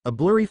mirror, a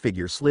blurry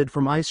figure slid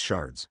from ice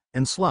shards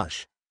and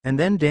slush, and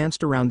then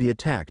danced around the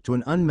attack to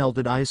an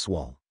unmelted ice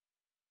wall.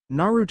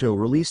 Naruto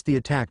released the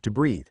attack to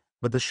breathe,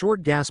 but the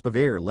short gasp of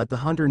air let the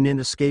Hunter Nin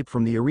escape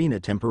from the arena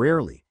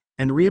temporarily,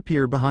 and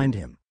reappear behind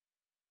him.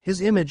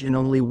 His image in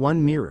only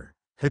one mirror,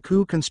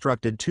 Haku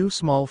constructed 2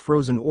 small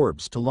frozen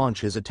orbs to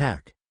launch his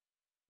attack.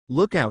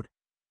 Look out!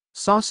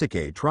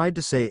 Sasuke tried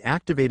to say,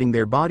 activating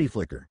their body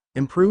flicker,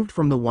 improved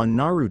from the one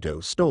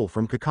Naruto stole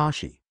from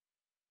Kakashi.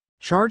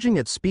 Charging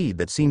at speed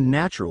that seemed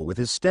natural with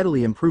his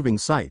steadily improving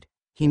sight,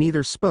 he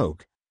neither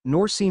spoke,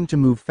 nor seemed to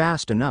move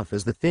fast enough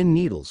as the thin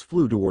needles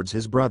flew towards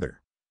his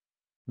brother.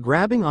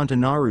 Grabbing onto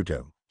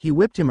Naruto, he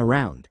whipped him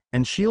around,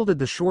 and shielded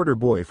the shorter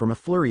boy from a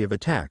flurry of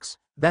attacks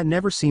that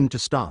never seemed to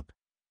stop.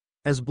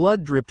 As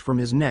blood dripped from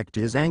his neck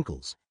to his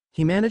ankles,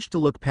 he managed to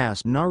look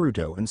past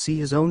Naruto and see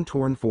his own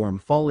torn form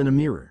fall in a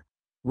mirror,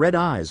 red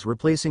eyes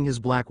replacing his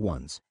black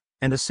ones,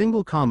 and a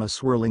single comma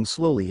swirling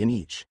slowly in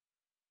each.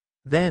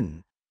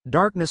 Then,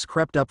 darkness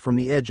crept up from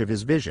the edge of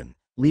his vision,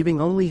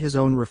 leaving only his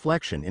own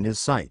reflection in his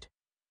sight.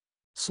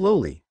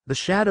 Slowly, the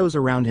shadows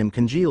around him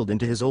congealed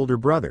into his older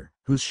brother,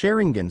 whose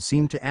Sharingan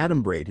seemed to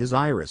adumbrate his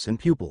iris and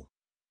pupil.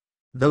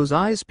 Those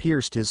eyes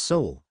pierced his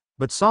soul,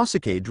 but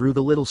Sasuke drew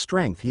the little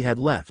strength he had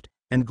left,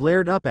 and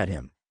glared up at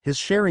him, his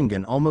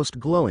Sharingan almost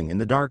glowing in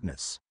the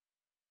darkness.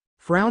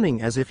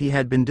 Frowning as if he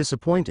had been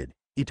disappointed,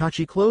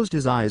 Itachi closed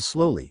his eyes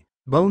slowly,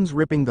 bones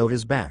ripping through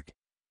his back.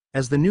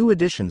 As the new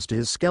additions to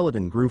his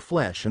skeleton grew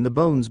flesh and the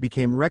bones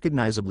became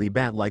recognizably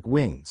bat-like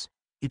wings,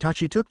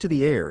 Itachi took to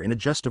the air in a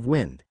gust of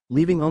wind,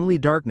 leaving only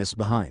darkness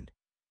behind.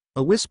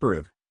 A whisper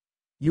of,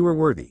 "You are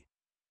worthy,"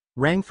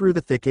 rang through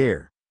the thick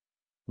air.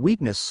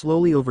 Weakness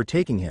slowly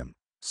overtaking him,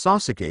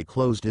 Sasuke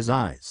closed his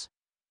eyes.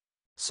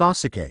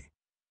 Sasuke.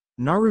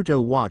 Naruto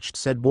watched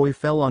said boy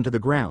fell onto the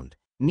ground,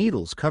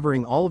 needles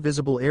covering all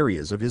visible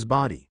areas of his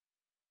body.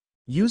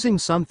 Using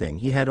something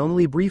he had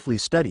only briefly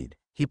studied,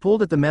 he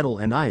pulled at the metal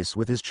and ice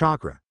with his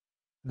chakra.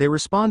 They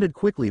responded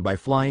quickly by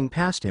flying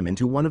past him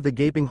into one of the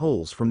gaping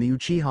holes from the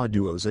Uchiha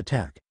duo's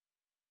attack.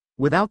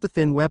 Without the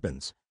thin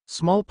weapons,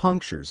 small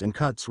punctures and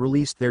cuts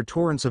released their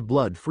torrents of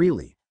blood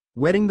freely,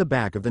 wetting the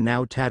back of the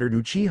now tattered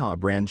Uchiha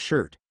brand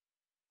shirt.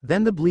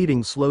 Then the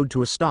bleeding slowed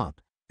to a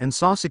stop, and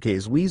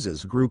Sasuke's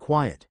wheezes grew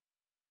quiet.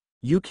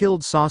 You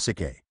killed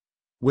Sasuke.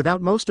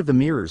 Without most of the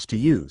mirrors to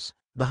use,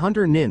 the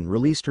Hunter Nin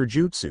released her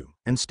jutsu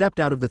and stepped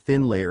out of the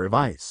thin layer of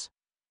ice.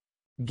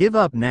 Give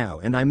up now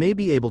and I may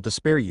be able to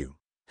spare you.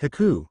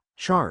 Haku,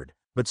 charred,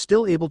 but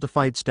still able to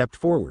fight, stepped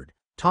forward,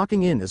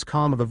 talking in as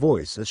calm of a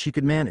voice as she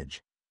could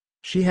manage.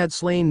 She had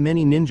slain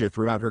many ninja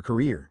throughout her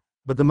career,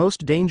 but the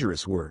most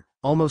dangerous were,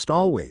 almost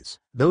always,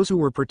 those who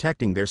were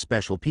protecting their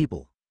special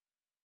people.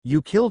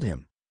 You killed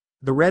him.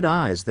 The red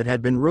eyes that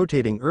had been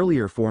rotating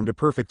earlier formed a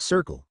perfect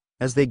circle,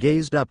 as they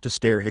gazed up to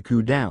stare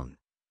Haku down.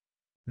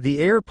 The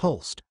air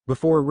pulsed,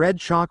 before red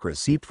chakra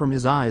seeped from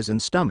his eyes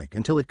and stomach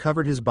until it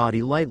covered his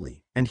body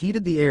lightly, and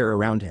heated the air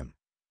around him.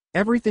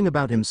 Everything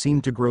about him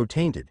seemed to grow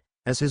tainted,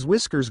 as his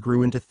whiskers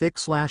grew into thick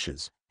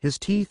slashes, his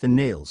teeth and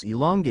nails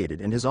elongated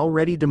and his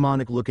already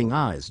demonic-looking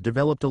eyes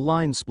developed a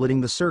line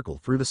splitting the circle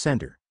through the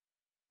center.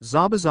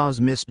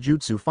 Zabuza's mist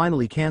jutsu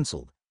finally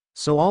cancelled,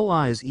 so all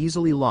eyes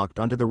easily locked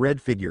onto the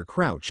red figure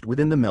crouched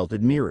within the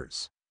melted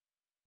mirrors.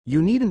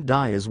 You needn't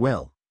die as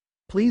well.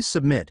 Please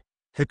submit.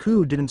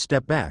 Haku didn't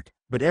step back,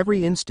 but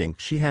every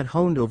instinct she had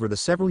honed over the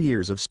several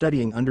years of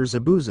studying under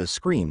Zabuza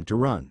screamed to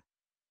run.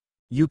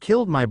 You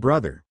killed my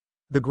brother.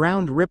 The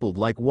ground rippled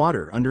like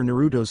water under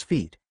Naruto's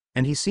feet,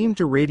 and he seemed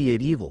to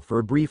radiate evil for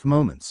a brief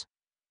moments.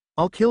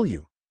 I'll kill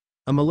you.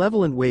 A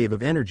malevolent wave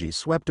of energy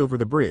swept over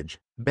the bridge,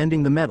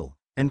 bending the metal,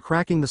 and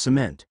cracking the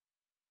cement.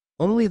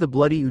 Only the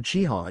bloody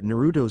Uchiha at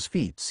Naruto's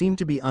feet seemed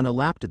to be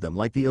unlapped at them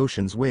like the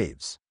ocean's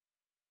waves.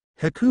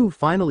 Haku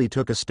finally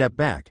took a step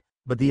back,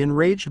 but the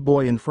enraged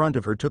boy in front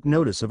of her took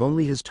notice of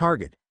only his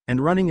target,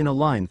 and running in a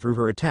line through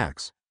her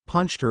attacks,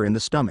 punched her in the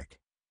stomach.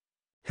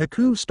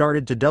 Haku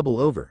started to double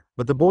over,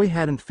 but the boy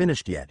hadn't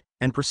finished yet,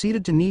 and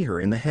proceeded to knee her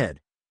in the head,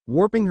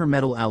 warping her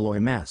metal alloy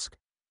mask.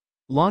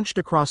 Launched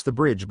across the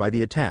bridge by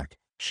the attack,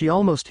 she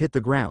almost hit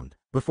the ground,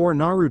 before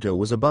Naruto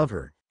was above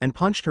her, and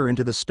punched her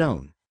into the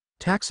stone,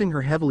 taxing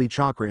her heavily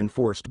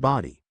chakra-enforced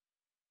body.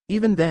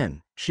 Even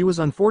then, she was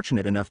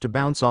unfortunate enough to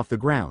bounce off the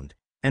ground,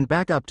 and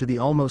back up to the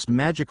almost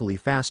magically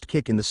fast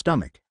kick in the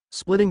stomach,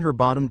 splitting her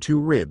bottom two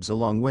ribs a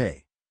long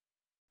way.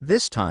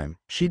 This time,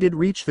 she did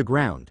reach the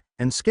ground,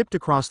 and skipped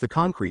across the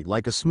concrete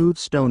like a smooth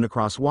stone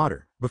across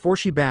water, before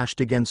she bashed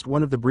against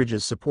one of the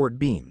bridge's support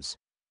beams.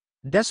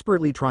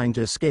 Desperately trying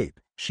to escape,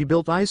 she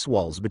built ice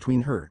walls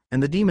between her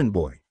and the demon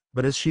boy,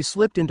 but as she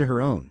slipped into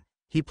her own,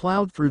 he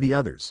plowed through the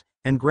others,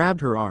 and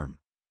grabbed her arm.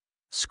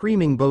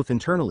 Screaming both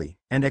internally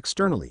and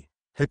externally,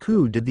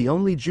 Haku did the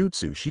only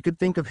jutsu she could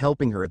think of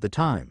helping her at the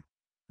time.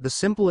 The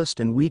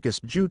simplest and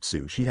weakest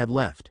jutsu she had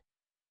left.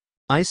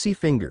 Icy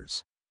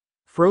fingers.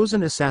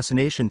 Frozen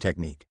assassination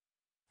technique.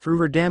 Through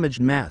her damaged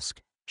mask,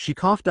 she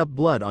coughed up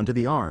blood onto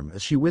the arm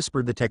as she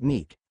whispered the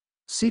technique.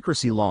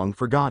 Secrecy long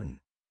forgotten.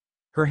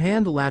 Her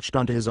hand latched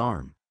onto his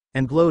arm,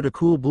 and glowed a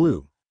cool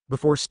blue,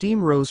 before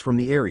steam rose from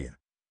the area.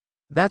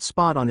 That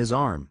spot on his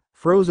arm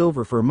froze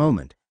over for a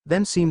moment,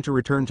 then seemed to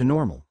return to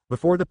normal,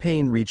 before the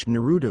pain reached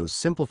Naruto's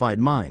simplified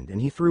mind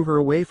and he threw her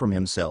away from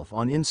himself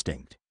on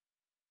instinct.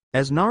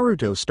 As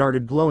Naruto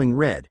started glowing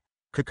red,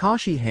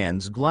 Kakashi's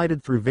hands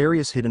glided through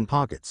various hidden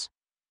pockets.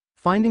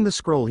 Finding the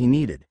scroll he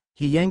needed,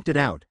 he yanked it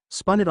out,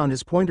 spun it on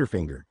his pointer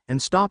finger,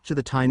 and stopped to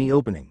the tiny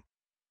opening.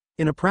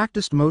 In a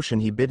practiced motion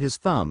he bit his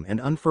thumb and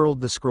unfurled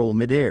the scroll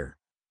mid-air,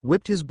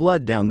 whipped his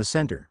blood down the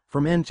center,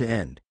 from end to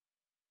end.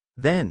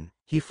 Then,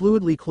 he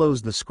fluidly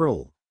closed the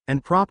scroll,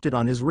 and propped it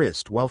on his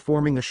wrist while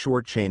forming a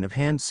short chain of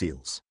hand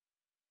seals.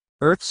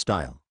 Earth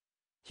style.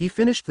 He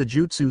finished the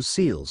jutsu's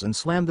seals and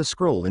slammed the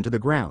scroll into the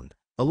ground,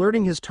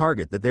 alerting his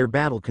target that their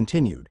battle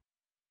continued.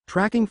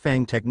 Tracking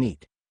fang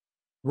technique.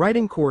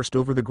 Writing coursed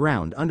over the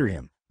ground under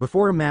him,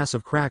 before a mass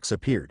of cracks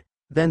appeared,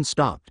 then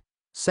stopped.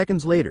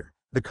 Seconds later,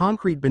 the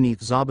concrete beneath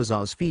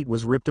Zabuza's feet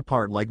was ripped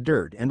apart like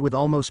dirt, and with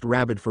almost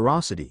rabid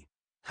ferocity,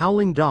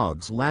 howling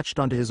dogs latched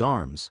onto his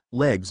arms,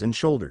 legs and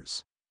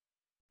shoulders.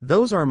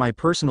 Those are my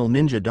personal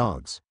ninja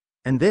dogs,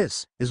 and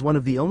this is one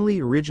of the only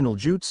original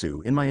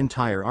jutsu in my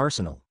entire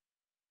arsenal.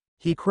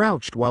 He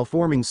crouched while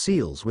forming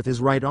seals with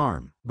his right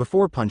arm,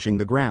 before punching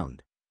the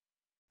ground.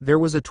 There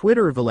was a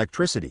twitter of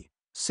electricity,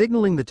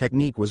 signaling the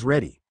technique was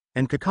ready,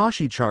 and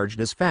Kakashi charged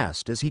as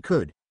fast as he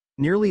could,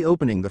 nearly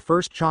opening the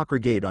first chakra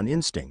gate on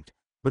instinct,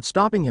 but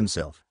stopping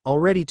himself,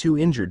 already too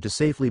injured to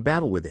safely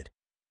battle with it.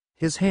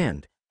 His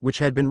hand, which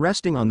had been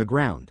resting on the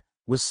ground,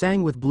 was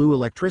sang with blue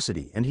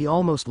electricity, and he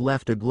almost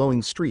left a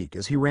glowing streak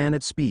as he ran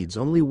at speeds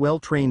only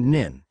well-trained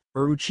nin,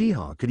 or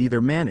Uchiha, could either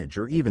manage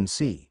or even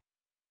see.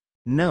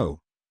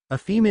 No. A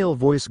female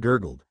voice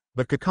gurgled,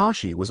 but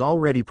Kakashi was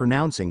already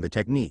pronouncing the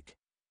technique.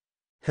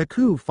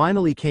 Haku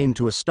finally came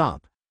to a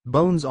stop,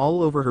 bones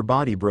all over her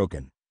body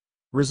broken.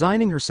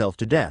 Resigning herself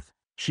to death,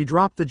 she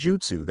dropped the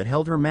jutsu that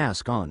held her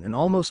mask on and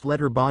almost let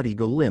her body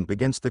go limp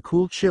against the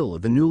cool chill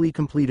of the newly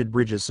completed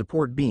bridge's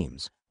support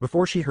beams,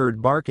 before she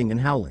heard barking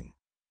and howling.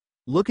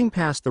 Looking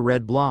past the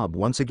red blob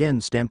once again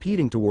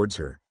stampeding towards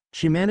her,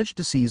 she managed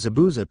to see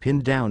Zabuza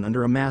pinned down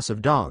under a mass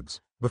of dogs,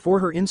 before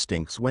her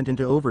instincts went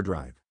into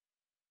overdrive.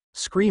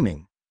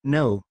 Screaming,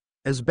 no,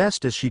 as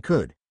best as she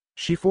could,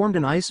 she formed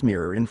an ice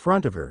mirror in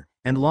front of her,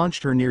 and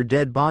launched her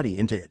near-dead body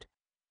into it.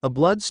 A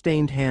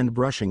blood-stained hand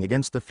brushing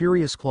against the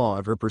furious claw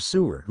of her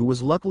pursuer, who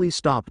was luckily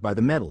stopped by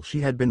the metal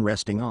she had been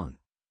resting on.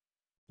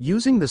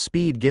 Using the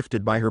speed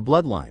gifted by her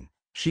bloodline,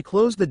 she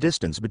closed the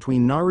distance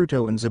between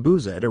Naruto and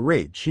Zabuza at a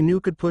rate she knew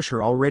could push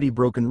her already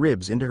broken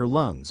ribs into her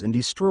lungs and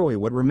destroy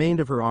what remained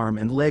of her arm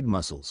and leg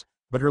muscles,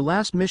 but her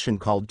last mission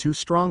called too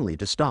strongly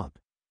to stop.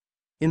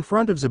 In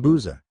front of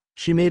Zabuza,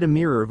 she made a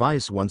mirror of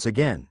ice once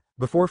again,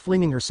 before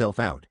flinging herself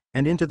out,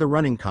 and into the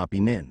running copy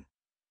Nin.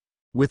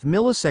 With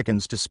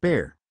milliseconds to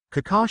spare,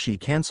 Kakashi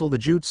canceled the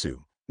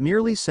jutsu,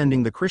 merely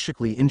sending the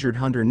critically injured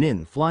hunter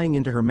Nin flying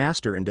into her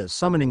master and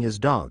summoning his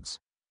dogs.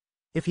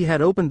 If he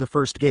had opened the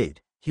first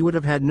gate, he would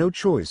have had no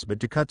choice but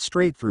to cut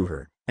straight through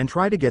her, and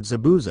try to get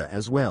Zabuza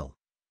as well.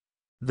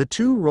 The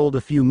two rolled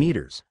a few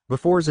meters,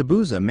 before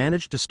Zabuza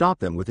managed to stop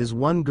them with his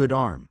one good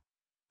arm.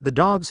 The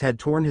dogs had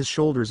torn his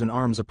shoulders and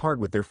arms apart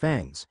with their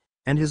fangs,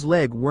 and his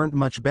leg weren't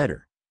much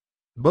better.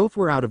 Both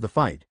were out of the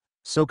fight,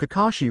 so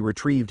Kakashi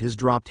retrieved his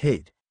dropped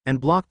hate, and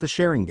blocked the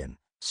Sharingan,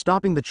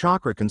 stopping the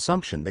chakra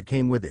consumption that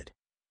came with it.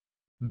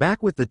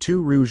 Back with the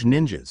two Rouge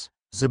ninjas,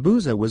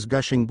 Zabuza was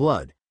gushing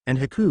blood, and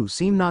Haku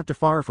seemed not too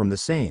far from the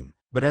same,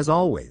 but as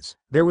always,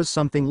 there was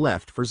something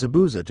left for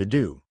Zabuza to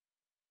do.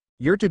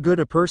 "You're too good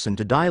a person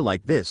to die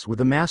like this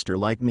with a master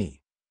like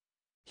me,"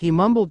 he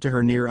mumbled to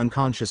her near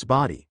unconscious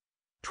body.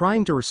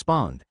 Trying to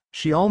respond,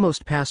 she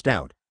almost passed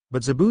out,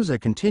 but Zabuza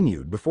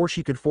continued before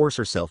she could force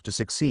herself to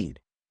succeed.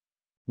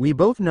 "We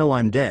both know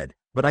I'm dead,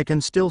 but I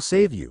can still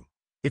save you,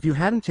 if you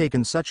hadn't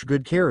taken such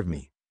good care of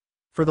me."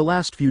 For the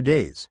last few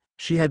days,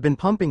 she had been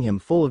pumping him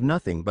full of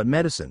nothing but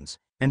medicines,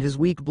 and his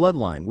weak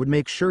bloodline would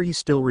make sure he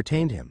still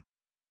retained him.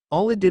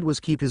 All it did was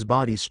keep his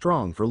body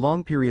strong for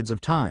long periods of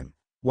time,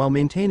 while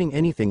maintaining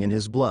anything in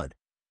his blood.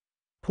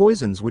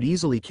 Poisons would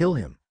easily kill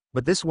him,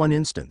 but this one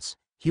instance,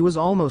 he was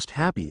almost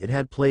happy it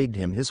had plagued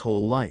him his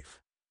whole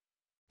life.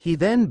 He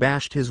then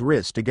bashed his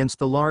wrist against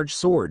the large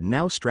sword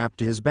now strapped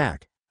to his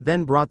back,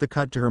 then brought the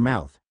cut to her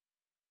mouth.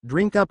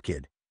 "Drink up,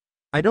 kid.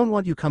 I don't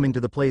want you coming to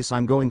the place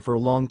I'm going for a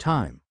long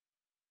time.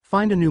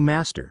 Find a new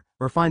master,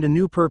 or find a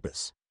new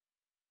purpose."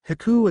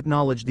 Haku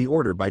acknowledged the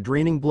order by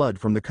draining blood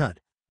from the cut,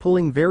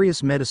 pulling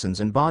various medicines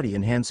and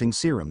body-enhancing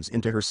serums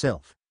into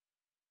herself.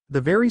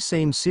 The very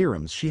same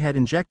serums she had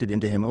injected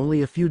into him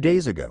only a few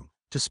days ago,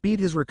 to speed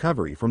his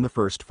recovery from the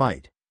first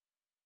fight.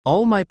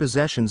 "All my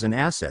possessions and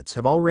assets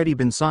have already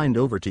been signed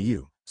over to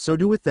you, so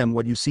do with them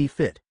what you see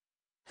fit."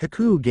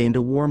 Haku gained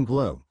a warm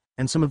glow,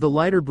 and some of the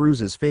lighter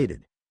bruises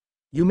faded.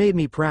 "You made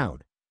me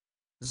proud."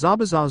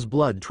 Zabuza's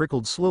blood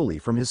trickled slowly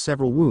from his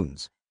several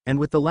wounds, and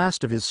with the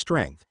last of his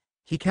strength,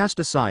 he cast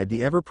aside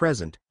the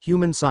ever-present,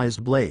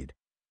 human-sized blade.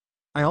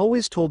 "I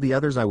always told the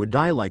others I would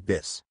die like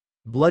this,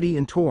 bloody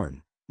and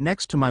torn,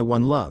 next to my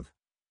one love.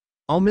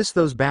 I'll miss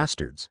those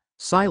bastards."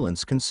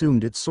 Silence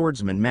consumed its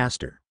swordsman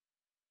master.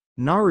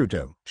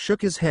 Naruto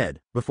shook his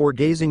head, before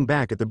gazing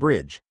back at the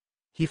bridge.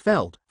 He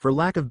felt, for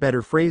lack of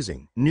better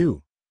phrasing,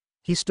 new.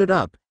 He stood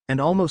up, and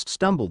almost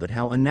stumbled at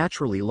how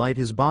unnaturally light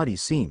his body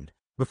seemed,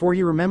 before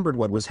he remembered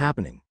what was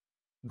happening.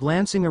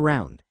 Glancing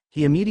around,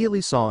 he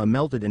immediately saw a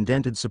melted and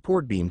dented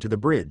support beam to the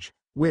bridge,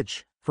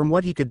 which, from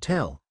what he could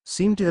tell,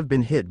 seemed to have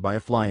been hit by a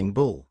flying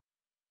bull.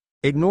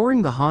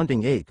 Ignoring the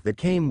haunting ache that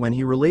came when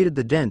he related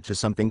the dent to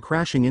something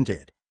crashing into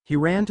it, he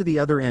ran to the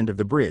other end of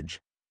the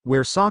bridge,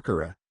 where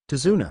Sakura,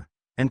 Tazuna,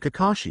 and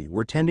Kakashi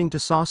were tending to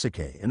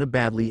Sasuke and a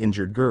badly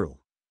injured girl.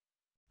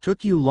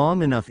 "Took you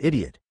long enough,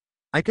 idiot.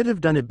 I could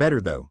have done it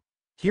better though."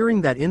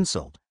 Hearing that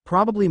insult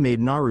probably made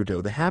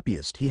Naruto the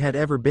happiest he had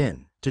ever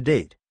been, to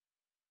date.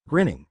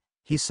 Grinning,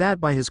 he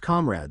sat by his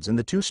comrades and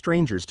the two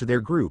strangers to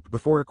their group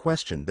before a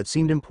question that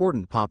seemed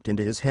important popped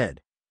into his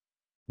head.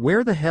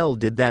 "Where the hell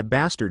did that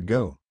bastard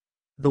go?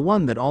 The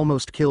one that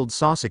almost killed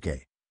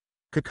Sasuke?"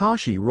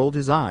 Kakashi rolled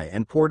his eye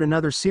and poured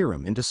another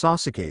serum into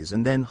Sasuke's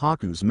and then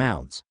Haku's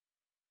mouths.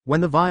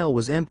 When the vial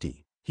was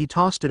empty, he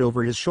tossed it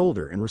over his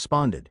shoulder and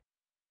responded.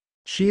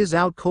 "She is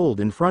out cold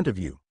in front of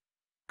you."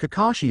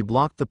 Kakashi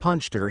blocked the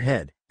punch to her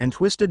head, and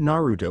twisted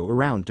Naruto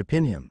around to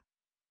pin him.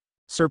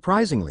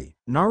 Surprisingly,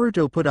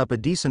 Naruto put up a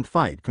decent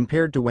fight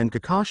compared to when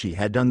Kakashi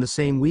had done the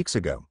same weeks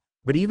ago,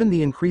 but even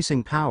the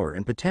increasing power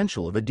and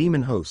potential of a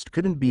demon host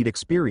couldn't beat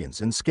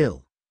experience and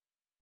skill.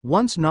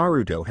 Once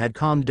Naruto had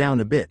calmed down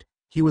a bit,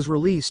 he was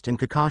released and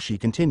Kakashi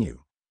continued.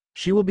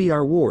 "She will be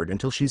our ward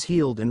until she's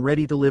healed and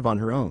ready to live on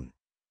her own."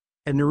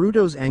 At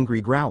Naruto's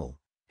angry growl,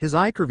 his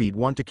Ikurvite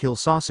want to kill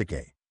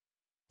Sasuke.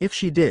 "If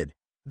she did,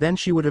 then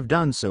she would have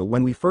done so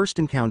when we first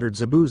encountered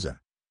Zabuza."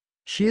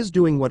 She is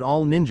doing what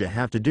all ninja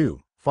have to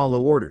do,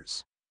 follow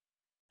orders.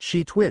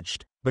 She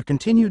twitched, but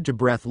continued to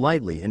breathe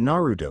lightly, and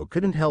Naruto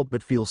couldn't help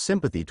but feel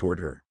sympathy toward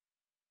her.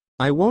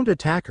 I won't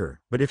attack her,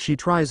 but if she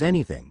tries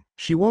anything,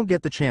 she won't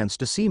get the chance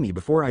to see me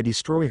before I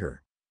destroy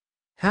her.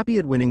 Happy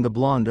at winning the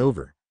blonde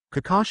over,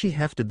 Kakashi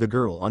hefted the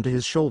girl onto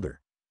his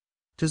shoulder.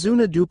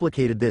 Tazuna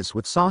duplicated this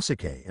with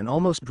Sasuke and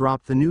almost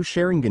dropped the new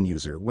Sharingan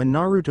user when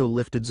Naruto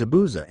lifted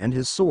Zabuza and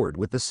his sword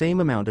with the same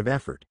amount of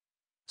effort.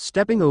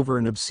 Stepping over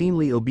an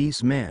obscenely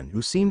obese man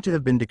who seemed to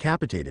have been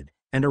decapitated,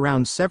 and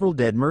around several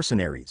dead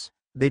mercenaries,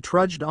 they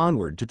trudged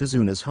onward to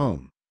Tazuna's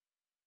home.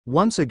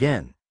 Once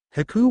again,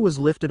 Haku was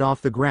lifted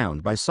off the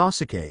ground by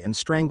Sasuke and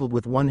strangled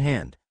with one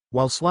hand,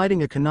 while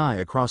sliding a kunai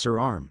across her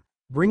arm,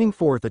 bringing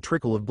forth a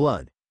trickle of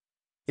blood.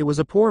 It was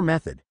a poor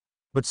method,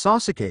 but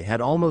Sasuke had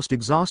almost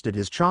exhausted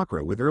his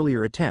chakra with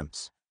earlier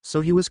attempts,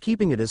 so he was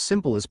keeping it as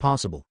simple as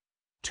possible.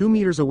 2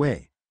 meters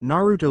away,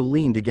 Naruto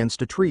leaned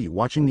against a tree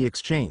watching the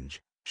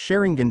exchange,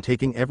 Sharingan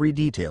taking every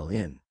detail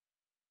in.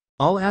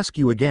 I'll ask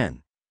you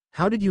again.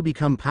 How did you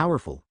become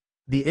powerful?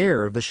 The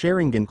heir of the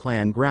Sharingan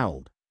clan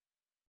growled.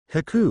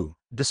 Haku,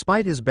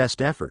 despite his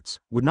best efforts,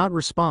 would not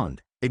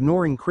respond,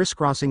 ignoring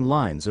crisscrossing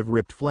lines of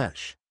ripped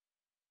flesh.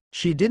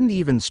 She didn't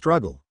even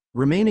struggle,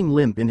 remaining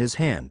limp in his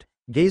hand,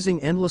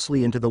 gazing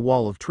endlessly into the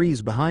wall of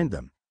trees behind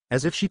them,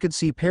 as if she could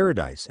see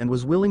paradise and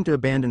was willing to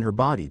abandon her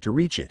body to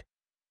reach it.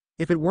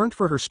 If it weren't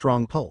for her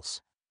strong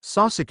pulse,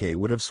 Sasuke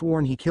would have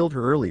sworn he killed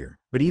her earlier,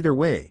 but either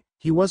way,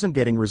 he wasn't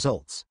getting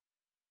results.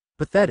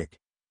 Pathetic.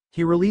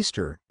 He released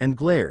her, and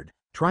glared,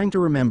 trying to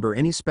remember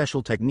any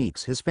special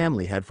techniques his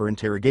family had for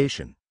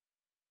interrogation.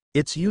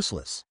 It's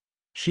useless.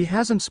 She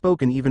hasn't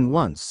spoken even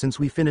once since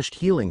we finished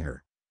healing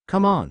her.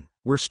 Come on,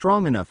 we're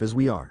strong enough as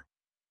we are.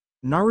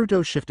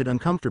 Naruto shifted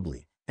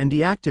uncomfortably, and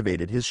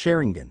deactivated his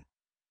Sharingan.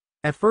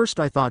 At first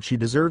I thought she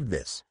deserved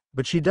this,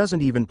 but she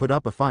doesn't even put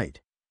up a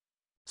fight.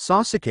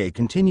 Sasuke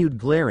continued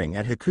glaring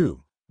at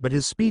Haku, but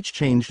his speech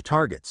changed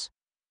targets.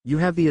 You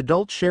have the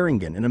adult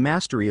Sharingan and a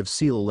mastery of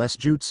seal-less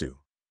jutsu.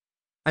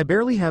 I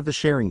barely have the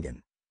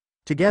Sharingan.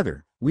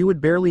 Together, we would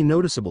barely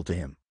noticeable to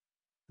him.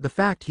 The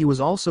fact he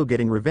was also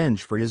getting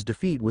revenge for his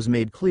defeat was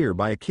made clear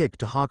by a kick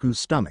to Haku's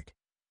stomach.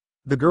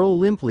 The girl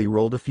limply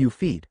rolled a few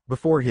feet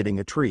before hitting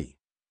a tree.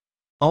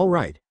 All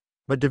right,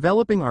 but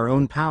developing our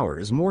own power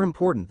is more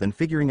important than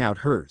figuring out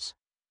hers.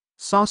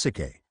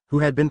 Sasuke, who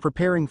had been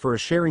preparing for a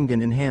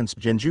Sharingan-enhanced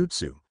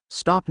genjutsu,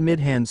 stopped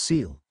mid-hand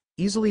seal,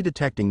 easily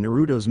detecting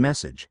Naruto's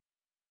message.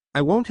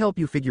 I won't help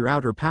you figure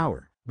out her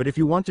power, but if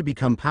you want to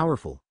become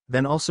powerful,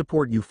 then I'll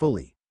support you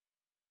fully.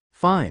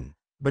 Fine,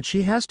 but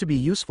she has to be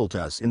useful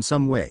to us in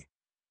some way.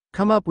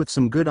 Come up with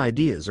some good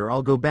ideas or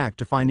I'll go back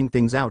to finding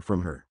things out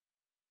from her.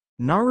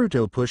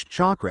 Naruto pushed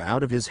chakra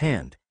out of his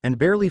hand, and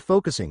barely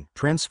focusing,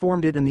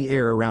 transformed it and the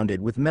air around it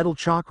with metal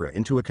chakra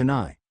into a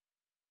kunai.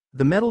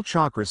 The metal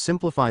chakra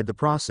simplified the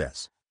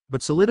process,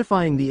 but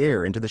solidifying the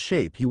air into the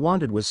shape he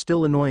wanted was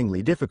still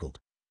annoyingly difficult.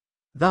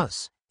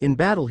 Thus, in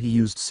battle he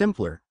used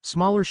simpler,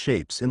 smaller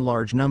shapes in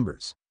large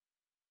numbers.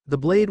 The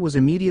blade was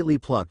immediately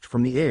plucked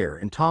from the air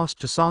and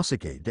tossed to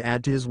Sasuke to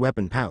add to his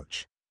weapon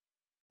pouch.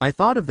 I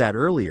thought of that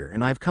earlier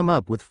and I've come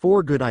up with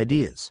 4 good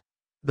ideas.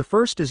 The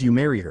first is you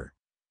marry her.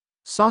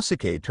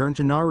 Sasuke turned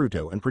to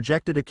Naruto and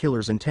projected a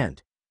killer's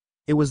intent.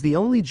 It was the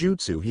only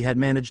jutsu he had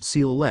managed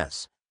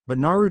seal-less, but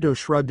Naruto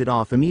shrugged it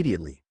off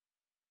immediately.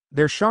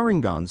 Their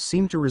Sharingans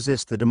seemed to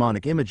resist the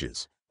demonic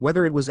images,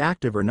 whether it was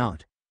active or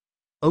not.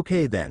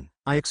 Okay then,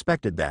 I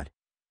expected that.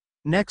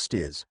 Next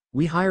is,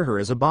 we hire her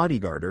as a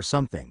bodyguard or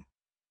something.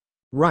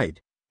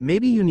 Right,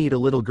 maybe you need a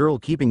little girl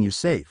keeping you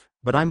safe,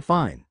 but I'm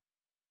fine.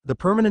 The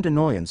permanent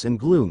annoyance and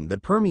gloom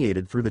that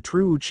permeated through the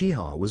true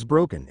Uchiha was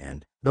broken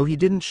and, though he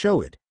didn't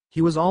show it,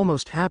 he was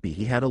almost happy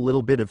he had a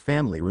little bit of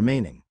family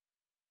remaining.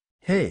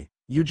 Hey,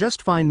 you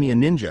just find me a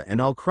ninja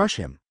and I'll crush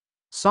him.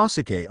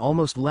 Sasuke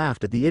almost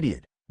laughed at the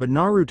idiot, but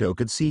Naruto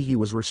could see he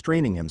was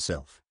restraining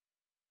himself.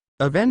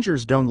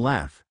 Avengers don't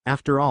laugh,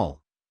 after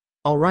all.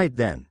 Alright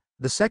then,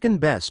 the second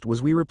best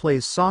was we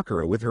replace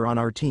Sakura with her on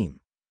our team.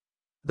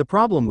 The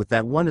problem with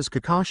that one is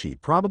Kakashi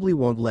probably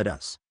won't let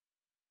us.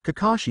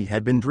 Kakashi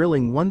had been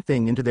drilling one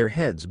thing into their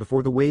heads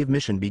before the wave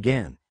mission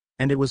began,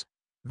 and it was,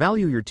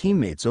 value your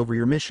teammates over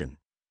your mission.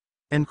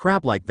 And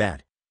crap like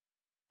that.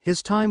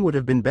 His time would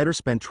have been better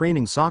spent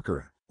training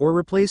Sakura, or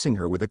replacing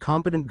her with a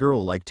competent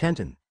girl like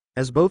Tenten,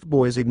 as both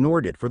boys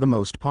ignored it for the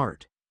most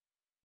part.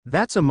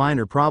 That's a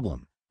minor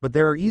problem, but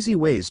there are easy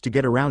ways to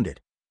get around it.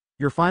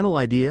 Your final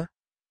idea?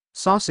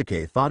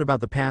 Sasuke thought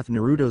about the path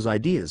Naruto's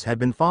ideas had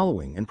been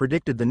following and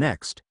predicted the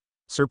next.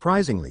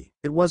 Surprisingly,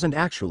 it wasn't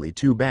actually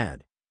too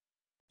bad.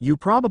 You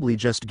probably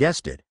just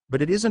guessed it,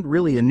 but it isn't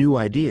really a new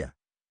idea.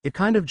 It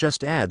kind of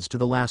just adds to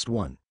the last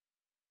one.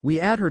 We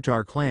add her to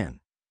our clan.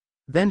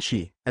 Then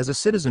she, as a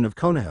citizen of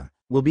Konoha,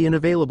 will be an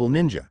available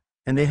ninja,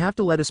 and they have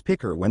to let us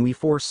pick her when we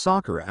force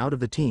Sakura out of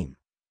the team.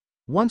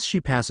 Once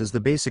she passes the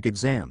basic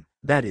exam,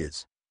 that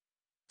is.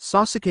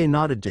 Sasuke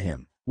nodded to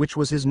him, which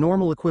was his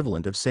normal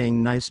equivalent of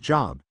saying nice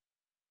job.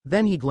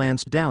 Then he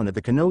glanced down at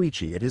the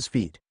kunoichi at his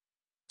feet.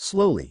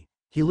 Slowly,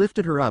 He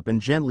lifted her up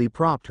and gently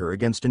propped her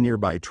against a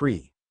nearby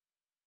tree.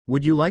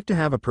 Would you like to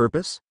have a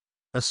purpose?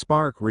 A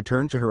spark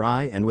returned to her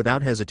eye and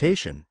without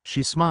hesitation,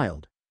 she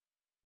smiled.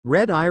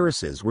 Red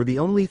irises were the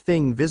only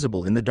thing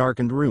visible in the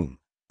darkened room,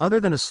 other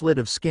than a slit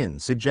of skin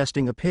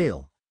suggesting a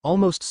pale,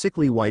 almost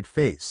sickly white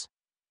face.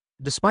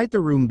 Despite the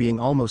room being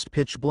almost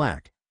pitch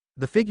black,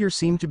 the figure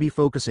seemed to be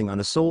focusing on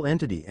a sole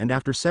entity, and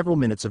after several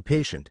minutes of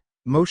patient,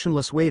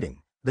 motionless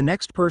waiting, the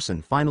next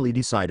person finally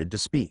decided to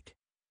speak.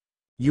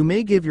 You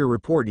may give your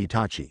report,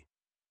 Itachi.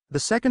 The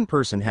second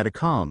person had a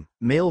calm,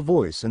 male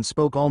voice and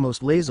spoke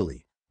almost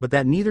lazily, but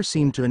that neither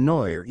seemed to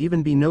annoy or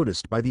even be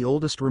noticed by the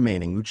oldest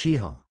remaining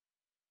Uchiha.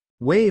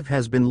 Wave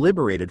has been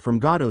liberated from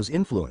Gado's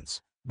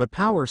influence, but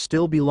power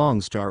still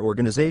belongs to our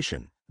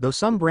organization, though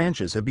some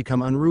branches have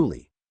become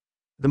unruly.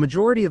 The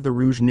majority of the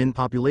Rouge Nin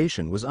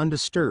population was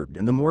undisturbed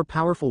and the more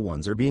powerful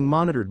ones are being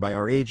monitored by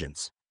our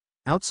agents.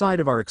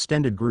 Outside of our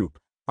extended group,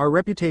 our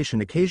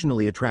reputation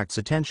occasionally attracts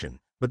attention,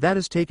 but that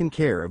is taken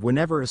care of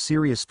whenever a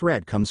serious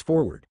threat comes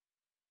forward.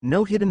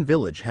 No hidden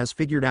village has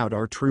figured out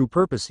our true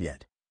purpose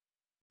yet.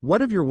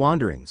 What of your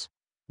wanderings?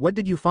 What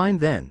did you find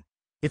then?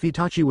 If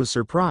Itachi was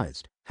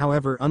surprised,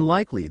 however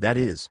unlikely that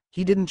is,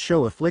 he didn't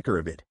show a flicker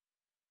of it.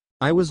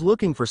 I was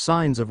looking for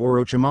signs of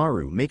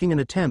Orochimaru making an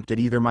attempt at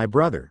either my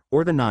brother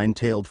or the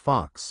nine-tailed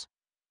fox.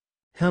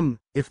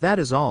 If that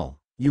is all,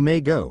 you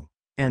may go,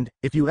 and,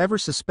 if you ever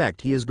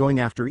suspect he is going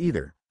after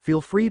either,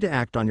 feel free to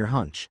act on your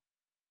hunch.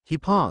 He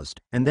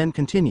paused, and then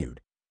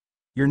continued.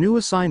 Your new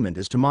assignment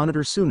is to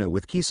monitor Suna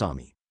with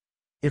Kisame.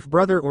 If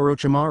brother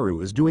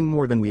Orochimaru is doing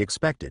more than we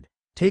expected,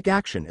 take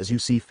action as you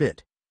see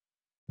fit.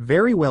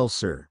 Very well,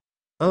 sir.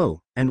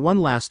 Oh, and one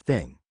last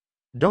thing.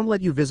 Don't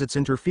let you visits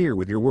interfere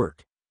with your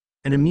work.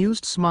 An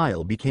amused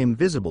smile became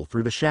visible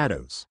through the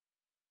shadows.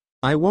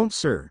 I won't,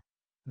 sir.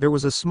 There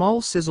was a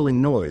small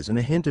sizzling noise and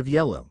a hint of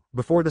yellow,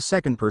 before the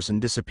second person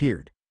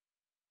disappeared.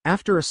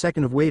 After a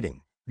second of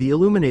waiting, the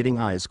illuminating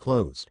eyes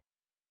closed.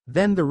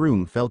 Then the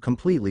room fell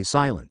completely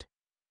silent.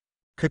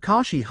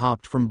 Kakashi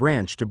hopped from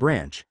branch to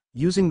branch,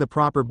 using the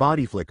proper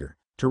body flicker,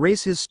 to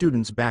race his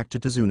students back to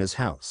Tezuna's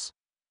house.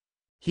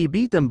 He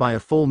beat them by a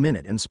full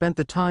minute and spent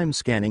the time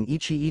scanning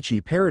Ichi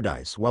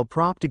Paradise while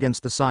propped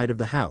against the side of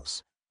the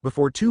house,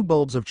 before two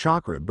bulbs of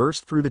chakra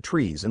burst through the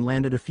trees and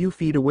landed a few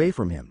feet away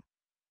from him.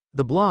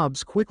 The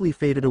blobs quickly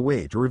faded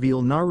away to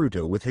reveal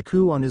Naruto with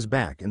Haku on his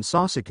back and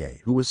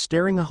Sasuke who was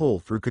staring a hole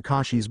through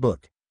Kakashi's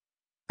book.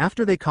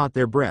 After they caught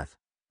their breath,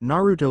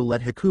 Naruto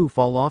let Haku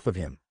fall off of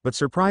him, but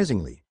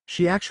surprisingly,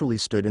 she actually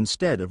stood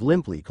instead of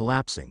limply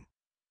collapsing.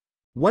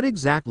 What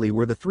exactly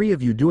were the three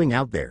of you doing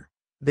out there?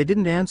 They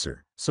didn't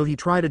answer, so he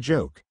tried a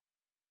joke.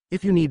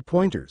 If you need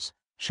pointers,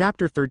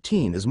 Chapter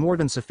 13 is more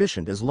than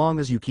sufficient as long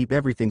as you keep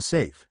everything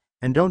safe,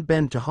 and don't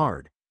bend too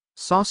hard.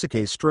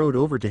 Sasuke strode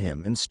over to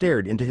him and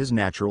stared into his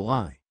natural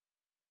eye.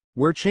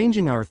 We're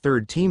changing our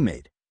third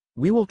teammate.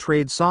 We will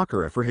trade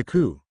Sakura for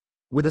Haku.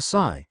 With a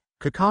sigh,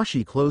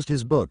 Kakashi closed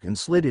his book and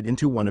slid it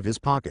into one of his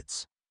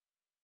pockets.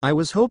 I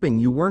was hoping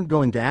you weren't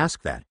going to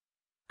ask that.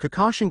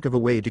 Kakashi of a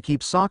way to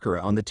keep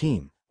Sakura on the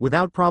team,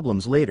 without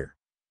problems later.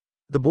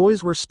 The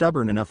boys were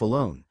stubborn enough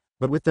alone,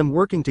 but with them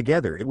working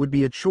together it would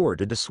be a chore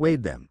to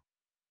dissuade them.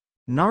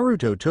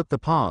 Naruto took the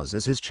pause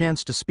as his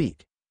chance to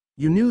speak.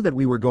 You knew that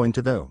we were going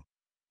to though.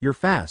 You're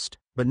fast,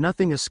 but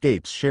nothing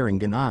escapes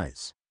Sharingan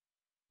eyes.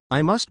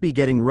 I must be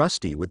getting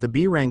rusty with the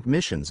B-rank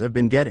missions I've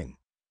been getting.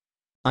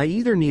 I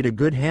either need a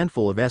good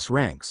handful of S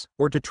ranks,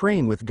 or to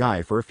train with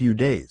Guy for a few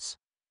days.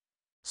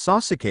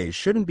 Sasuke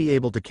shouldn't be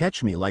able to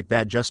catch me like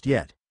that just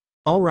yet.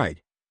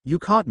 Alright, you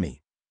caught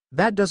me.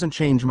 That doesn't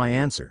change my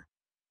answer.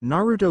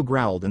 Naruto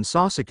growled and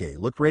Sasuke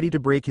looked ready to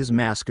break his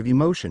mask of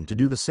emotion to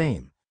do the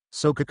same.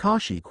 So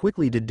Kakashi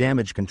quickly did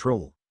damage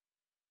control.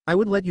 I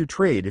would let you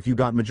trade if you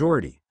got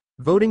majority,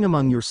 voting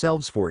among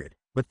yourselves for it,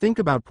 but think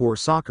about poor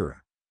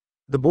Sakura.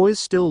 The boys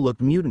still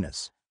looked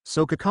mutinous,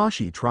 so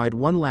Kakashi tried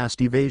one last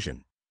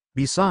evasion.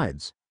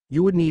 Besides,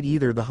 you would need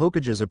either the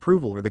Hokage's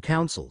approval or the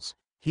council's.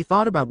 He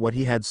thought about what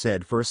he had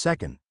said for a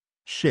second.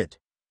 Shit.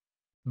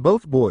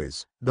 Both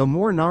boys, though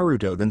more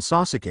Naruto than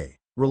Sasuke,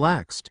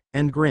 relaxed,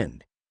 and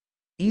grinned.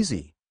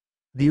 Easy.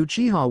 The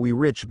Uchiha were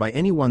rich by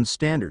anyone's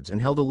standards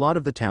and held a lot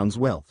of the town's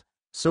wealth,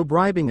 so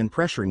bribing and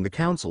pressuring the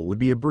council would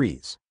be a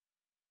breeze.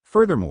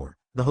 Furthermore,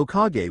 the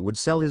Hokage would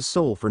sell his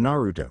soul for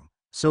Naruto,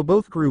 so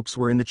both groups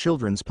were in the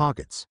children's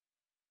pockets.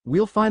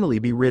 We'll finally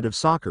be rid of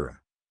Sakura,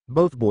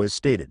 both boys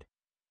stated.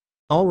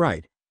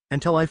 Alright,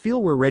 until I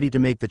feel we're ready to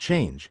make the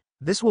change,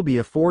 this will be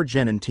a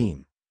 4-genin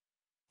team.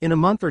 In a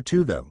month or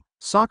two though,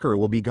 Sakura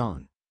will be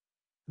gone.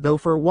 Though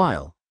for a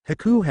while,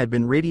 Haku had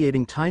been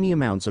radiating tiny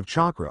amounts of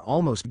chakra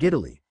almost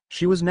giddily.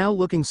 She was now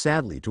looking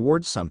sadly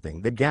towards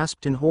something that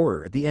gasped in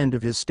horror at the end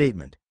of his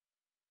statement.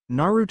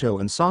 Naruto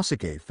and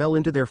Sasuke fell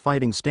into their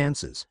fighting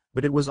stances,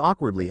 but it was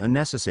awkwardly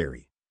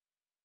unnecessary.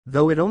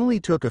 Though it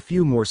only took a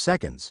few more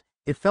seconds,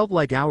 it felt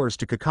like hours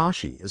to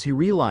Kakashi as he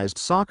realized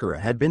Sakura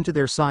had been to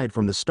their side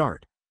from the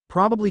start,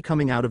 probably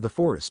coming out of the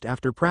forest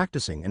after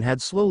practicing and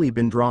had slowly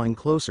been drawing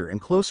closer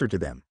and closer to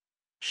them.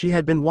 She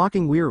had been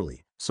walking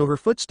wearily, so her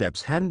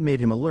footsteps hadn't made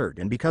him alert,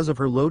 and because of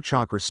her low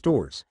chakra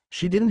stores,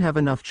 she didn't have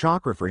enough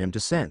chakra for him to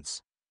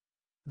sense.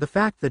 The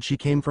fact that she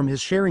came from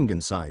his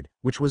Sharingan side,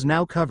 which was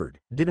now covered,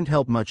 didn't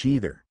help much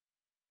either.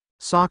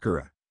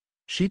 Sakura.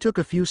 She took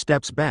a few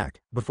steps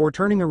back, before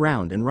turning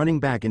around and running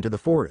back into the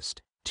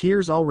forest,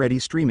 tears already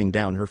streaming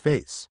down her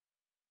face.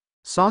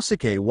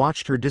 Sasuke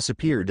watched her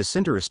disappear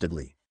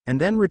disinterestedly,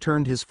 and then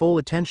returned his full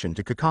attention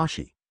to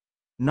Kakashi.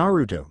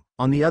 Naruto,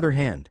 on the other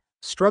hand,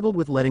 struggled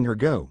with letting her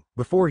go,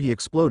 before he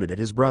exploded at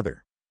his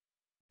brother.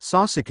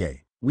 Sasuke,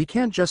 we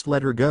can't just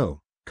let her go,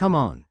 come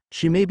on,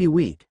 she may be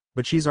weak,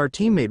 but she's our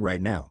teammate right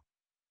now.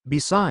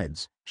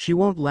 Besides, she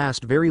won't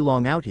last very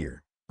long out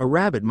here, a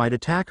rabbit might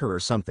attack her or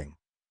something.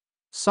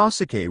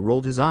 Sasuke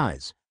rolled his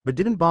eyes, but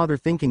didn't bother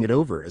thinking it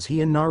over as he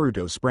and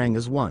Naruto sprang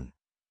as one,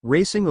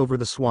 racing over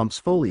the swamp's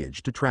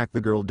foliage to track the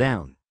girl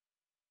down.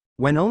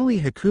 When only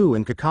Haku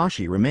and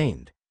Kakashi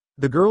remained,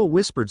 the girl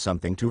whispered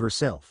something to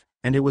herself,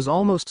 and it was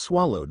almost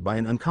swallowed by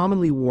an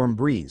uncommonly warm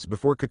breeze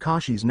before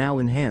Kakashi's now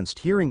enhanced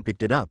hearing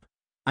picked it up.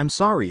 I'm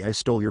sorry I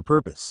stole your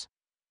purpose.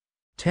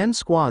 10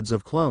 squads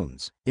of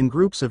clones, in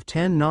groups of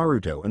 10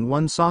 Naruto and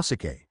 1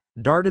 Sasuke,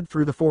 darted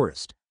through the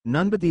forest,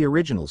 none but the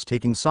originals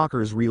taking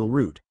Sakura's real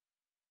route.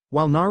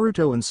 While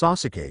Naruto and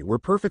Sasuke were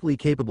perfectly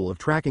capable of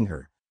tracking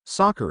her,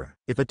 Sakura,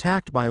 if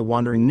attacked by a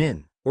wandering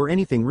nin, or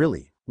anything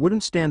really,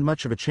 wouldn't stand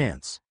much of a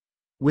chance.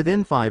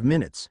 Within 5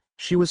 minutes,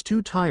 she was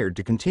too tired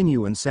to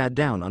continue and sat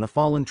down on a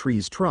fallen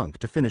tree's trunk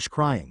to finish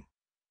crying.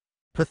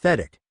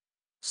 Pathetic.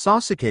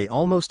 Sasuke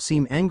almost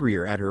seemed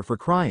angrier at her for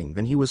crying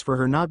than he was for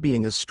her not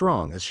being as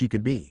strong as she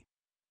could be.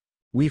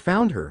 We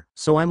found her,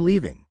 so I'm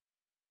leaving.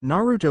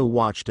 Naruto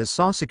watched as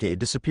Sasuke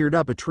disappeared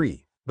up a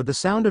tree, but the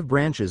sound of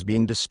branches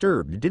being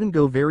disturbed didn't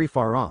go very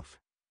far off.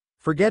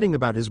 Forgetting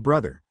about his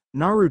brother,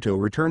 Naruto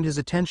returned his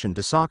attention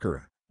to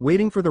Sakura,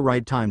 waiting for the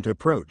right time to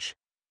approach.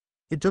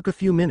 It took a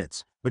few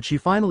minutes, but she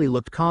finally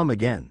looked calm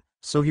again,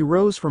 so he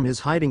rose from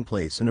his hiding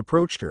place and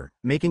approached her,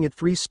 making it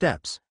 3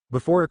 steps,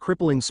 before a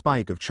crippling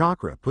spike of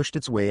chakra pushed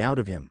its way out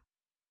of him.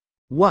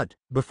 What?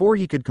 Before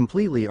he could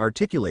completely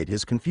articulate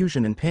his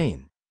confusion and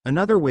pain,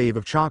 another wave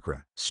of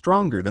chakra,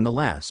 stronger than the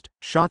last,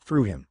 shot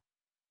through him.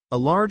 A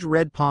large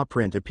red paw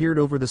print appeared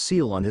over the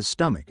seal on his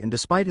stomach, and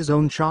despite his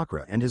own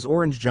chakra and his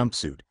orange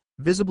jumpsuit,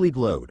 visibly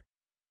glowed.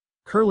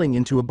 Curling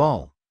into a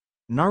ball,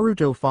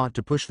 Naruto fought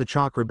to push the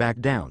chakra back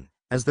down,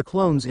 as the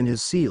clones in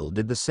his seal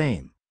did the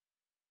same.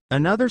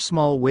 Another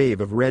small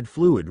wave of red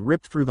fluid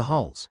ripped through the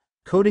halls,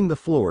 coating the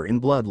floor in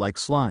blood like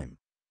slime.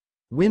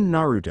 Wind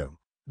Naruto,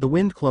 the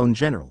wind clone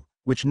general,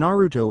 which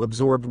Naruto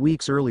absorbed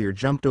weeks earlier,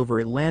 jumped over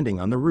it,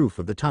 landing on the roof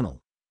of the tunnel.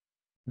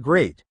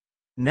 Great.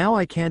 Now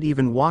I can't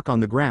even walk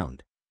on the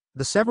ground.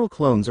 The several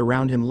clones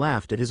around him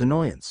laughed at his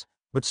annoyance,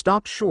 but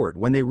stopped short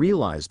when they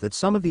realized that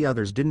some of the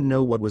others didn't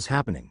know what was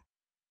happening.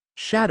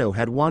 Shadow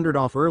had wandered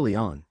off early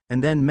on,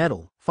 and then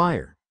Metal,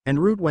 Fire, and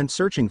Root went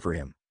searching for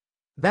him.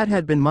 That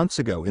had been months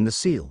ago in the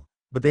seal,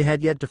 but they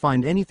had yet to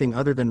find anything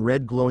other than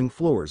red glowing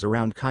floors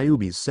around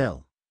Kyuubi's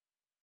cell.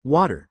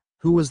 Water,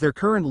 who was their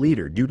current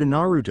leader due to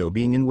Naruto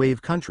being in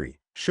Wave Country,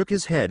 shook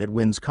his head at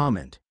Wind's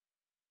comment.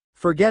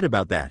 Forget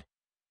about that.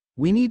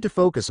 We need to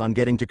focus on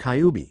getting to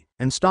Kyuubi,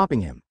 and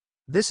stopping him.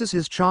 This is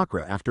his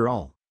chakra after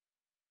all.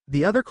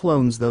 The other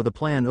clones thought the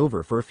plan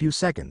over for a few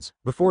seconds,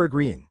 before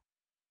agreeing.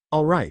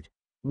 All right,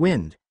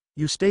 Wind,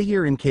 you stay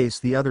here in case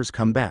the others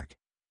come back.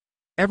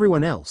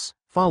 Everyone else,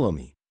 follow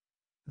me.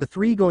 The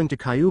 3 going to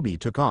Kyuubi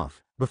took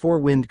off, before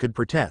Wind could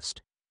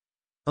protest.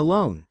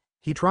 Alone,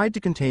 he tried to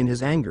contain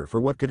his anger for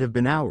what could have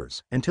been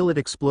hours, until it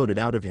exploded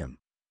out of him.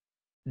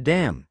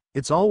 Damn,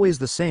 it's always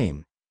the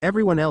same,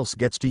 everyone else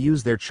gets to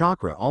use their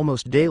chakra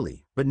almost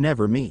daily, but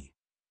never me.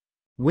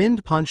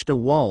 Wind punched a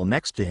wall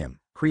next to him,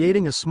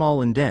 creating a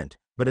small indent,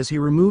 but as he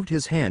removed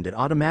his hand it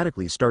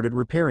automatically started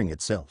repairing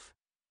itself.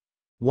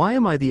 Why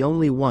am I the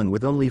only one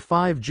with only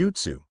 5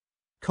 jutsu?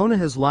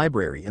 Konoha's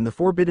library and the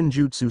Forbidden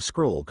Jutsu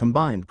Scroll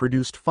combined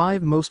produced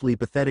 5 mostly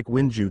pathetic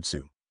wind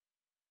jutsu.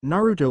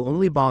 Naruto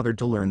only bothered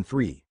to learn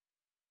 3.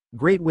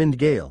 Great Wind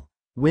Gale,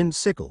 Wind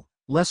Sickle,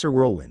 Lesser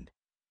Whirlwind.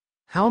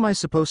 How am I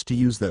supposed to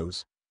use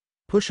those?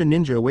 Push a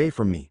ninja away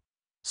from me.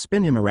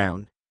 Spin him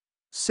around.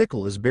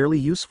 Sickle is barely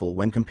useful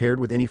when compared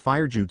with any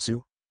fire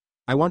jutsu.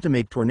 I want to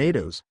make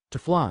tornadoes, to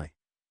fly.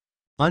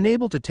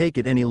 Unable to take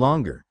it any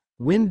longer,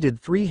 Wind did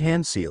 3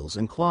 hand seals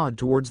and clawed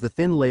towards the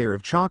thin layer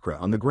of chakra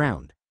on the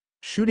ground,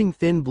 shooting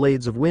thin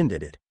blades of wind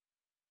at it.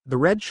 The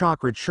red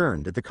chakra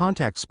churned at the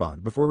contact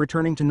spot before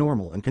returning to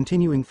normal and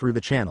continuing through the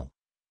channel.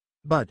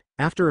 But,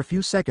 after a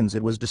few seconds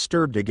it was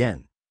disturbed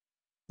again.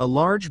 A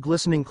large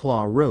glistening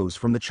claw rose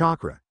from the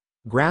chakra,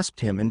 grasped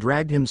him and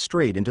dragged him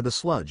straight into the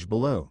sludge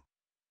below.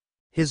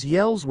 His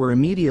yells were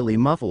immediately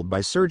muffled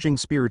by surging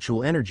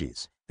spiritual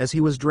energies, as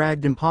he was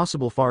dragged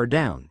impossible far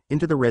down,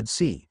 into the Red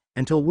Sea,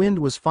 until Wind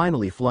was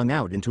finally flung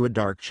out into a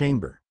dark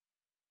chamber.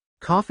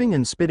 Coughing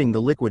and spitting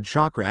the liquid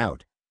chakra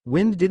out,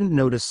 Wind didn't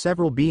notice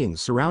several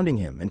beings surrounding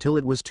him until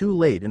it was too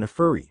late and a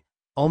furry,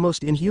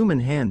 almost inhuman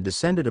hand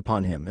descended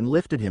upon him and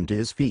lifted him to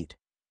his feet.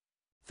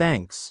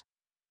 Thanks.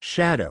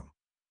 Shadow.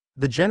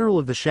 The general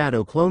of the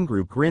Shadow clone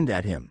group grinned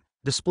at him,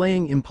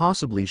 displaying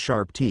impossibly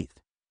sharp teeth.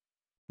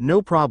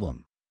 No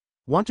problem.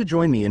 Want to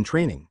join me in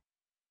training?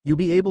 You'll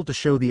be able to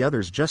show the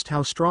others just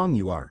how strong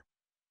you are.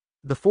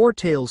 The four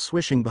tails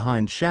swishing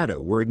behind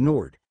Shadow were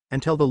ignored,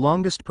 until the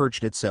longest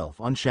perched itself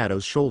on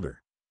Shadow's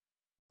shoulder.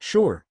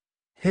 Sure.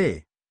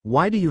 Hey,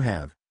 why do you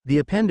have? The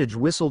appendage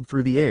whistled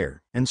through the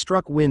air, and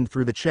struck wind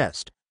through the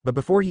chest, but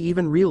before he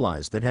even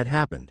realized that had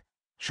happened,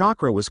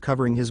 chakra was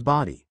covering his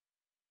body.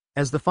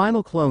 As the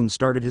final clone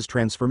started his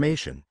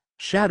transformation,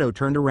 Shadow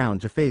turned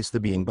around to face the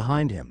being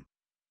behind him.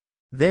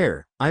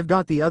 There, I've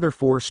got the other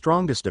four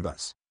strongest of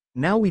us.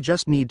 Now we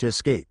just need to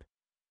escape.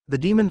 The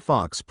demon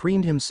fox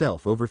preened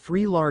himself over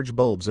 3 large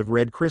bulbs of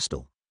red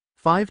crystal,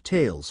 5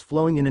 tails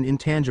flowing in an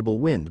intangible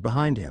wind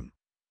behind him.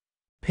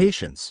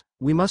 Patience,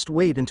 we must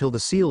wait until the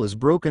seal is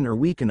broken or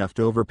weak enough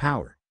to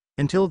overpower.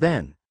 Until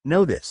then,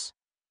 know this.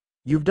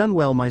 You've done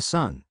well, my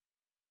son.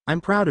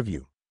 I'm proud of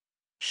you.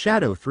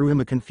 Shadow threw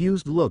him a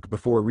confused look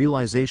before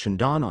realization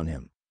dawned on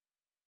him.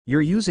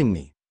 You're using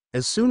me.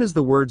 As soon as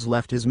the words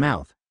left his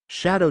mouth,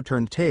 Shadow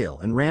turned tail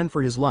and ran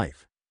for his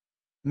life.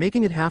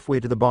 Making it halfway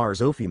to the bar's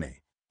Ofime,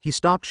 he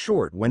stopped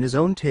short when his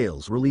own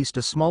tails released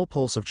a small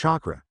pulse of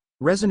chakra,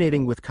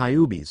 resonating with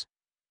Kyuubi's.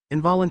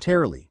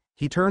 Involuntarily,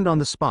 he turned on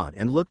the spot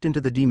and looked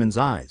into the demon's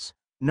eyes,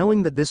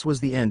 knowing that this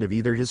was the end of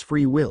either his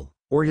free will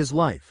or his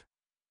life.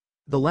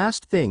 The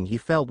last thing he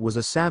felt was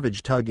a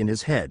savage tug in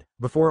his head,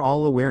 before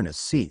all awareness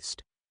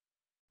ceased.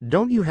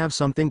 Don't you have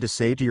something to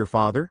say to your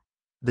father?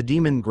 The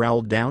demon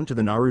growled down to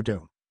the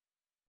Naruto.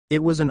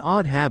 It was an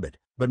odd habit,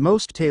 but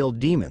most tailed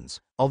demons,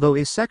 although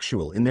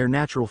asexual in their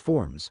natural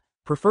forms,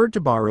 preferred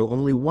to borrow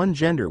only one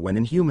gender when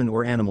in human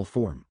or animal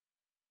form.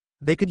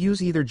 They could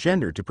use either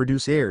gender to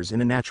produce heirs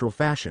in a natural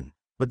fashion,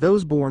 but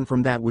those born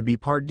from that would be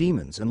part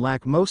demons and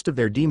lack most of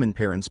their demon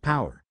parents'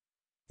 power.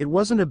 It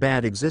wasn't a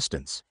bad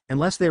existence,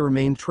 unless they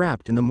remained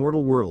trapped in the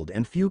mortal world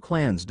and few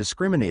clans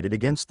discriminated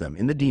against them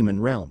in the demon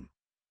realm.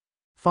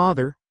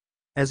 Father.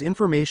 As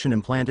information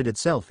implanted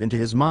itself into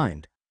his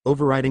mind,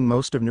 overriding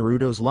most of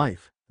Naruto's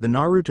life, the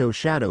Naruto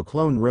Shadow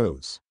clone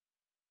rose.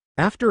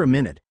 After a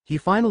minute, he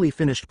finally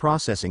finished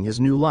processing his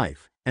new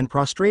life, and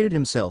prostrated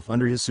himself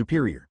under his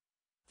superior.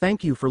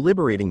 Thank you for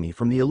liberating me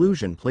from the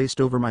illusion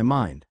placed over my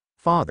mind,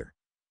 Father.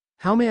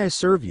 How may I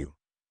serve you?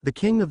 The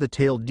king of the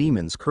tailed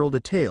demons curled a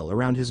tail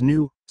around his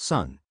new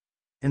son,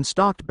 and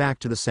stalked back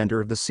to the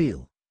center of the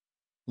seal.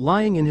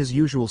 Lying in his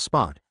usual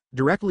spot,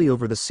 directly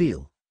over the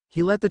seal,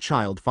 he let the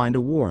child find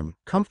a warm,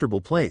 comfortable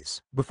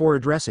place, before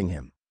addressing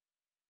him.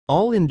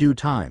 All in due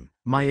time,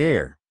 my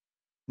heir.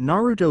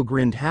 Naruto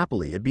grinned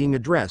happily at being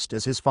addressed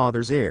as his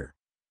father's heir.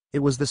 It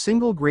was the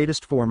single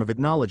greatest form of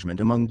acknowledgement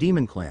among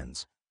demon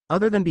clans,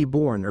 other than be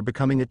born or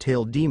becoming a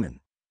tailed demon.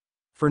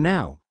 For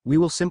now, we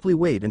will simply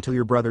wait until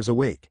your brothers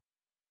awake.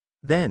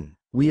 Then,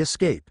 we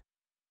escape.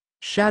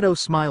 Shadow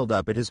smiled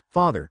up at his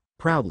father,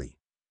 proudly.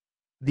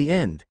 The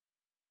end.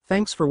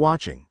 Thanks for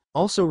watching.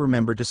 Also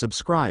remember to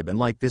subscribe and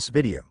like this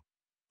video.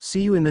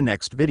 See you in the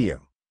next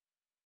video.